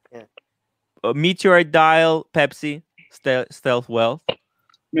 Yeah. Meteorite Dial, Pepsi, Stealth Wealth.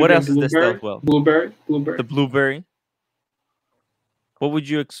 Maybe What a else is the blueberry? Stealth Wealth? Blueberry. The Blueberry. What would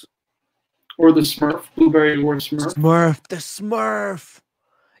you Or the Smurf. Blueberry or Smurf. The Smurf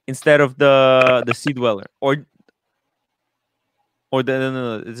instead of the Sea Dweller or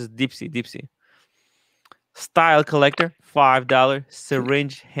no, this is Deep Sea. Style Collector, $5.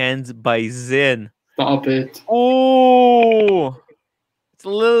 Syringe Hands by Zin. Stop it. Oh, it's a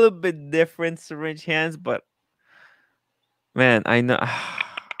little bit different, Syringe Hands, but man, I know.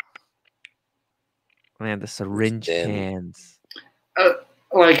 Man, the Syringe Hands.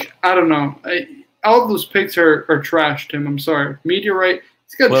 Like, I don't know. All those picks are trash, Tim. I'm sorry. Meteorite.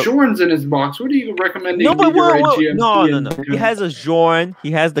 He's got Jorns in his box. What are you recommending? No, but GMT no. He has a Jorn. He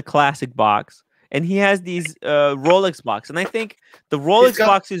has the classic box, and he has these Rolex box. And I think the Rolex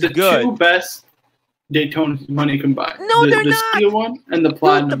box is the good. Two best Daytonas money can buy. No, they're the not. Steel one and the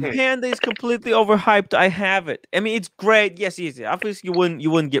platinum. Dude, the Panda is completely overhyped. I have it. I mean, it's great. Yes. Obviously,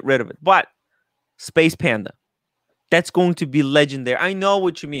 you wouldn't get rid of it. But Space Panda, that's going to be legendary. I know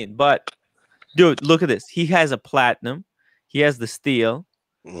what you mean, but dude, look at this. He has a platinum. He has the steel.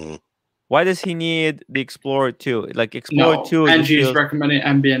 Why does he need the Explorer 2? Like Explorer 2 is Angie's recommending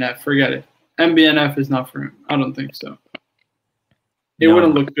MBNF. Forget it. MBNF is not for him. I don't think so. It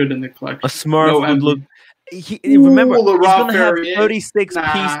wouldn't look good in the collection. A Smurf would look. Remember, he's gonna have 36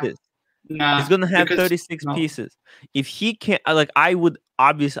 pieces. He's gonna have 36 pieces. If he can't, I would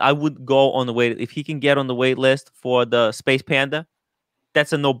go on the wait. If he can get on the wait list for the Space Panda,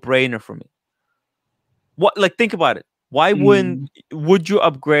 that's a no-brainer for me. Think about it. Why would you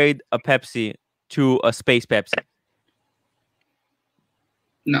upgrade a Pepsi to a Space Pepsi?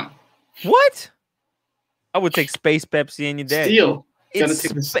 No. What? I would take Space Pepsi any day. Steel. It's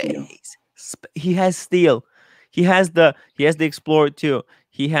space. He has steel. He has the Explorer 2.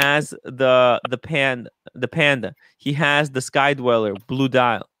 He has the Panda. He has the Sky Dweller, Blue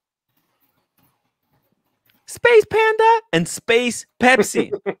Dial. Space Panda and Space Pepsi.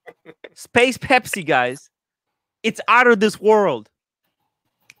 Space Pepsi, guys. It's out of this world.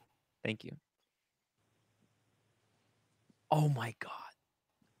 Thank you. Oh my God.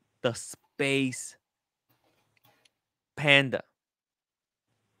 The Space Panda.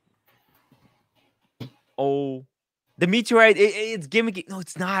 Oh, the meteorite, it's gimmicky. No,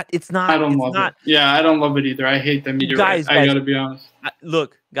 it's not. It's not. I don't it's love not. it. Yeah, I don't love it either. I hate the meteorite. I gotta be honest.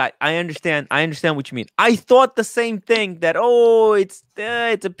 Look, guy, I understand what you mean. I thought the same thing, that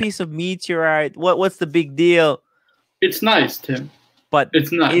it's a piece of meteorite. What's the big deal? It's nice, Tim. But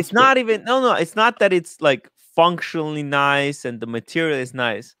it's nice. It's not even. No. It's not that it's like functionally nice and the material is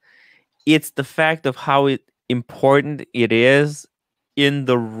nice. It's the fact of how important it is in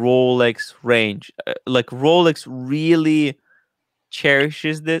the Rolex range. Like Rolex really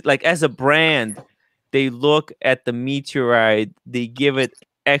cherishes this. Like as a brand, they look at the meteorite, they give it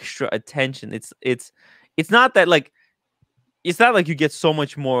extra attention. It's not that like, it's not like you get so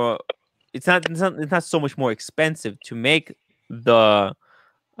much more. It's not so much more expensive to make the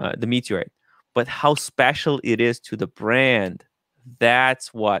meteorite, but how special it is to the brand.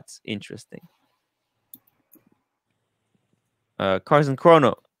 That's what's interesting. Cars and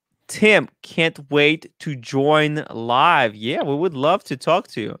Chrono. Tim, can't wait to join live. Yeah, we would love to talk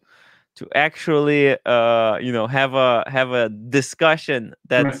to you, to actually have a discussion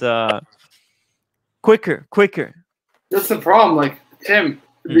that's quicker. That's the problem. Like Tim,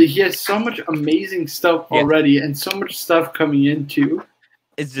 he has so much amazing stuff already, and so much stuff coming into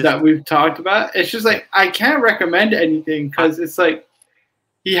that we've talked about. It's just like I can't recommend anything because it's like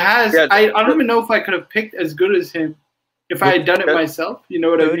he has. I don't even know if I could have picked as good as him if I had done it myself. You know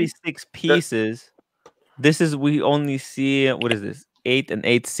what I mean? 36 pieces. This is, we only see, what is this? 8 and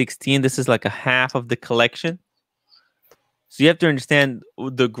 8, 16. This is like a half of the collection. So you have to understand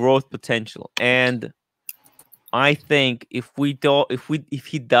the growth potential. And I think if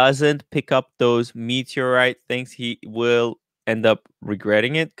he doesn't pick up those meteorite things, he will end up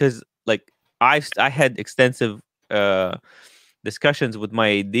regretting it. Because like I had extensive discussions with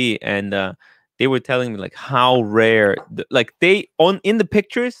my AD, and they were telling me like how rare, like in the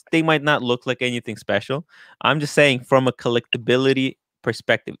pictures, they might not look like anything special. I'm just saying from a collectability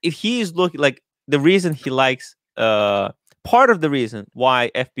perspective, if he is looking like, the reason he likes, part of the reason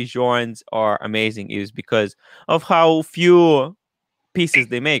why FP Journes are amazing is because of how few pieces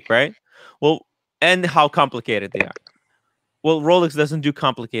they make, right? Well, and how complicated they are. Well, Rolex doesn't do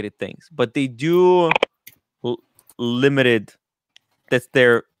complicated things, but they do limited. That's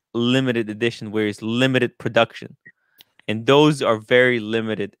their limited edition, where it's limited production, and those are very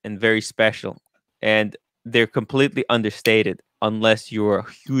limited and very special, and they're completely understated unless you're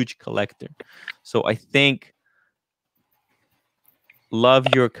a huge collector. So I think, love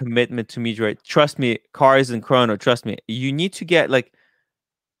your commitment to meteorite. Trust me, Cars and Chrono, trust me, you need to get like,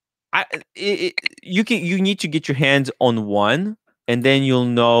 you need to get your hands on one, and then you'll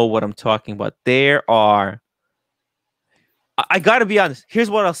know what I'm talking about. I gotta be honest.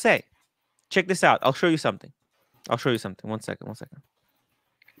 Here's what I'll say. Check this out. I'll show you something. One second.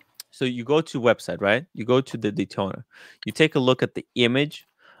 So you go to website, right? You go to the Daytona. You take a look at the image.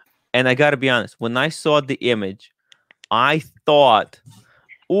 And I gotta be honest. When I saw the image, I thought,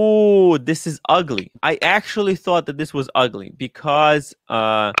 oh, this is ugly. I actually thought that this was ugly because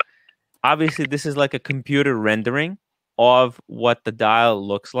obviously this is like a computer rendering of what the dial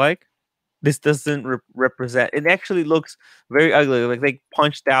looks like. This doesn't represent. It actually looks very ugly. Like they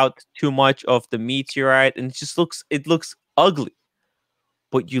punched out too much of the meteorite, and it looks ugly.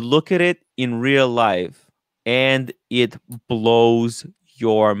 But you look at it in real life, and it blows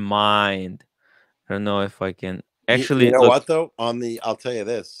your mind. I don't know if I can actually. You know what though? I'll tell you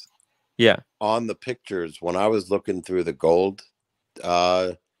this. Yeah. On the pictures, when I was looking through the gold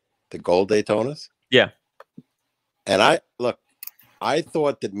Daytonas. Yeah. And I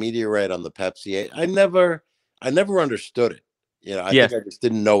thought that meteorite on the Pepsi 8, I never understood it. You know, I think I just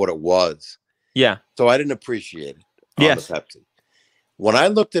didn't know what it was. Yeah. So I didn't appreciate it on the Pepsi. When I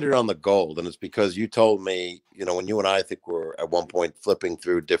looked at it on the gold, and it's because you told me, you know, when you and I think were at one point flipping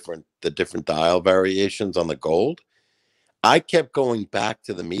through the different dial variations on the gold, I kept going back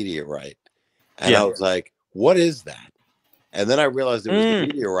to the meteorite. And I was like, what is that? And then I realized it was the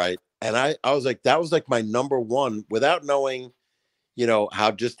meteorite. And I was like, that was like my number one, without knowing, you know,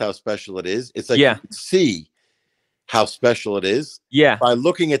 how special it is. It's like you can see how special it is. Yeah. By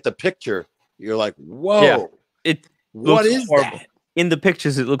looking at the picture, you're like, whoa. Yeah. What is that? In the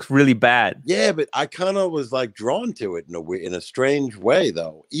pictures, it looks really bad. Yeah, but I kind of was like drawn to it in a strange way,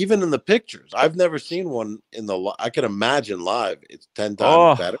 though. Even in the pictures, I've never seen one I can imagine live. It's 10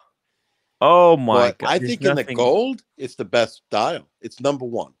 times better. Oh my God! I think in the gold, it's the best dial. It's number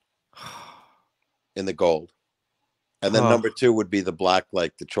one in the gold, and then number two would be the black,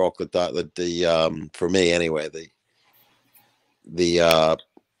 like the chocolate dial. For me anyway, the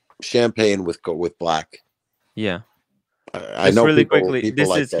champagne with black. Yeah. I Just know really people quickly, people this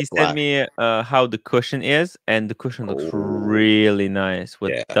like is that he black. sent me how the cushion is, and the cushion looks Oh. really nice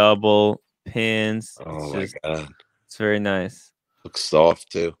with Yeah. double pins. Oh my god, It's very nice. looks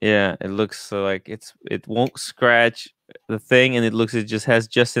soft too. Yeah, it looks like it won't scratch the thing, and it just has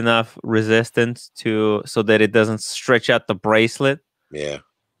just enough resistance so that it doesn't stretch out the bracelet. Yeah.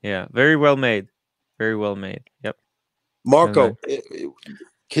 Yeah, very well made. Very well made. Yep. Marco,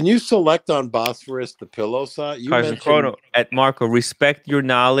 can you select on Bosphorus the pillow side? You Carson mentioned Chrono at Marco. Respect your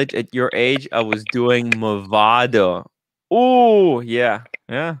knowledge. At your age, I was doing Movado. Oh yeah,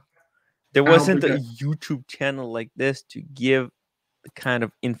 yeah. There wasn't a YouTube channel like this to give the kind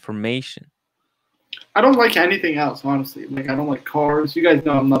of information. I don't like anything else, honestly. Like, I don't like cars. You guys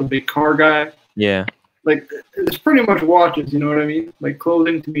know I'm not a big car guy. Yeah. Like, it's pretty much watches, you know what I mean? Like,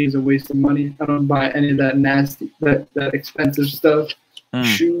 clothing to me is a waste of money. I don't buy any of that nasty, that expensive stuff.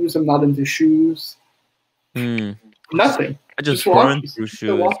 Shoes, I'm not into shoes. Nothing. I just burn through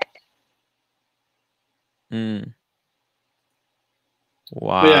shoes.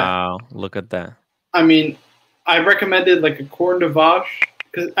 Wow, yeah. Look at that. I mean, I recommended like a corn de vache.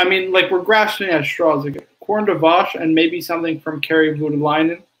 Because, I mean, like, we're grasping at straws. Like, corn de vache and maybe something from Kerry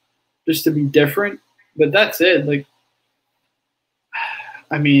Voutilainen, just to be different. But that's it. Like,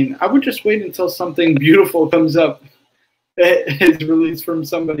 I mean, I would just wait until something beautiful comes up. Is released from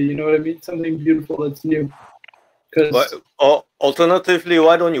somebody, you know what I mean? Something beautiful that's new. Or alternatively,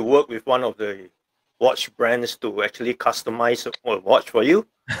 why don't you work with one of the watch brands to actually customize a watch for you?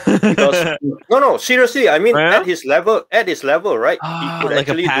 Because no, seriously, I mean, at his level, right? He could like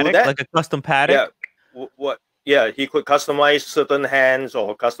actually a Patek, do that, like a custom Patek. Yeah, yeah, he could customize certain hands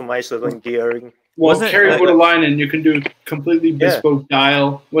or customize certain gearing. Well, Kerry Voutilainen, you can do completely bespoke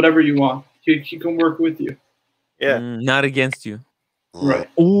dial, whatever you want. He can work with you. Yeah, not against you. Right.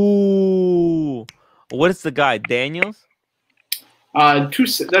 Ooh, what is the guy? Daniels?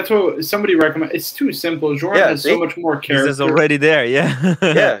 That's what somebody recommended. It's too simple. Jordan has so much more character. He's already there, yeah.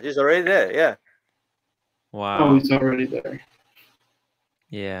 Yeah, he's already there, yeah. Wow. Oh, he's already there.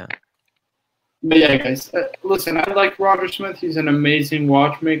 Yeah. But yeah, guys, listen, I like Roger Smith. He's an amazing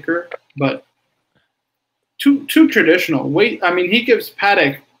watchmaker, but too traditional. I mean, he gives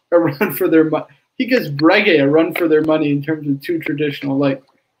Patek a run for their money. He gives Breguet a run for their money in terms of too traditional. Like,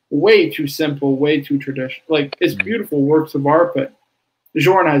 way too simple, way too traditional. Like, it's beautiful works of art, but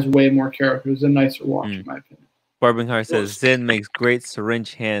Jordan has way more character. It's a nicer watch, in my opinion. Barbenhart says, Zin makes great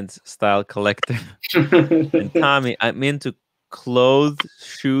syringe hands style collector. And Tommy, I'm into clothes,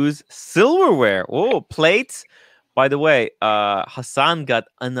 shoes, silverware. Oh, plates. By the way, Hassan got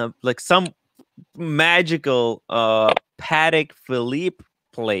like some magical Patek Philippe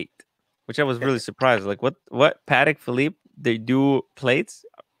plate, which I was really surprised. Like, what Patek Philippe? They do plates?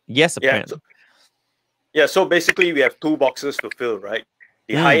 Yes, apparently. So basically we have two boxes to fill, right?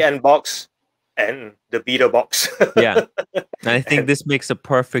 The high-end box and the beater box. Yeah. And I think this makes a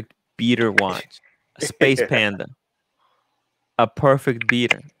perfect beater watch. A Space Panda. A perfect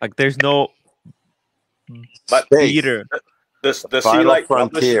beater. Like, there's no beater. Does he like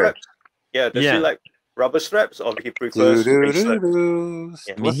rubber straps? Yeah, does he like rubber straps, or he prefers bracelet?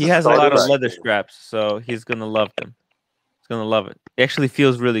 I mean, he has a lot of leather straps, so he's gonna love them. He's gonna love it. It actually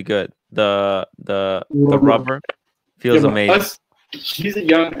feels really good. The rubber feels amazing. He's a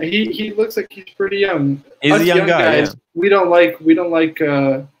young. He looks like he's pretty young. He's a young guy. Guys, we don't like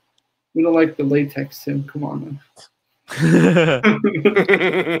the latex, Tim. Come on, man.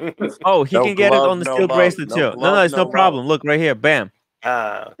 Oh, he can get it on the steel bracelet too. No, it's no problem. Look right here, bam.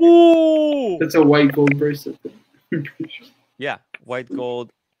 Ooh, that's a white gold bracelet. Yeah, white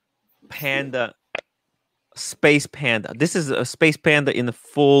gold panda, Space Panda. This is a Space Panda in the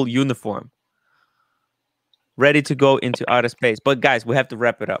full uniform, ready to go into outer space. But guys, we have to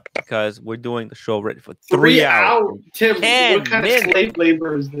wrap it up because we're doing the show ready for 3 hours. Tim, what kind of slave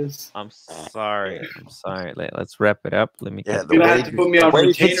labor is this? I'm sorry. Let's wrap it up. Let me. You're gonna have to put me on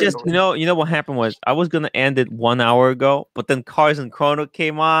retainer. It's just you know what happened was I was gonna end it 1 hour ago, but then Cars and Chrono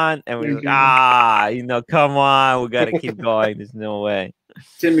came on, and we were like, come on, we gotta keep going. There's no way.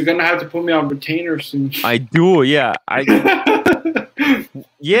 Tim, you're gonna have to put me on retainer soon. I do, yeah.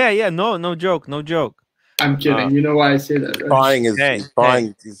 Yeah. No joke. I'm kidding. You know why I say that, right?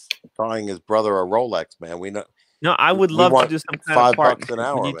 He's buying his brother a Rolex, man. We know. No, I would love to do some kind of $5 an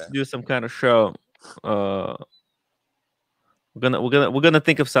hour. We need to do some kind of show. We're gonna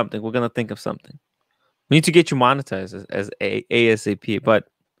think of something. We need to get you monetized as ASAP. But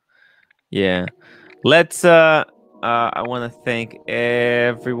yeah, let's. I want to thank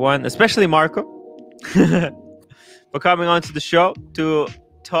everyone, especially Marco, for coming on to the show to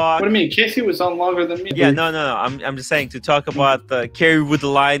talk. What do you mean? Casey was on longer than me. Yeah, no. I'm just saying to talk about Kerry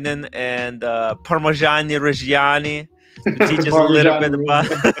Woodlinen and Parmigiani Reggiani. To teach us a little bit about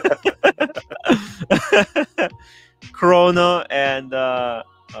Chrono and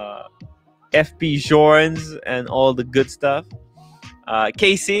FP Jorns and all the good stuff.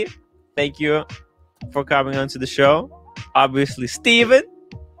 Casey, thank you for coming onto the show. Obviously, Steven.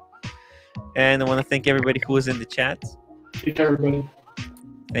 And I want to thank everybody who was in the chat. Thank everybody.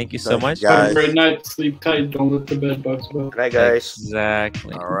 Thank you so much. Have a great night. Sleep tight. Don't let the bed bugs go. Good night, guys.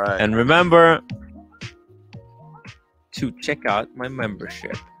 Exactly. All right. And remember to check out my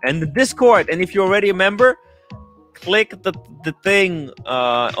membership and the Discord. And if you're already a member, click the thing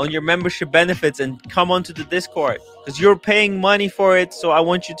on your membership benefits and come onto the Discord because you're paying money for it. So I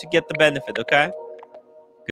want you to get the benefit, okay?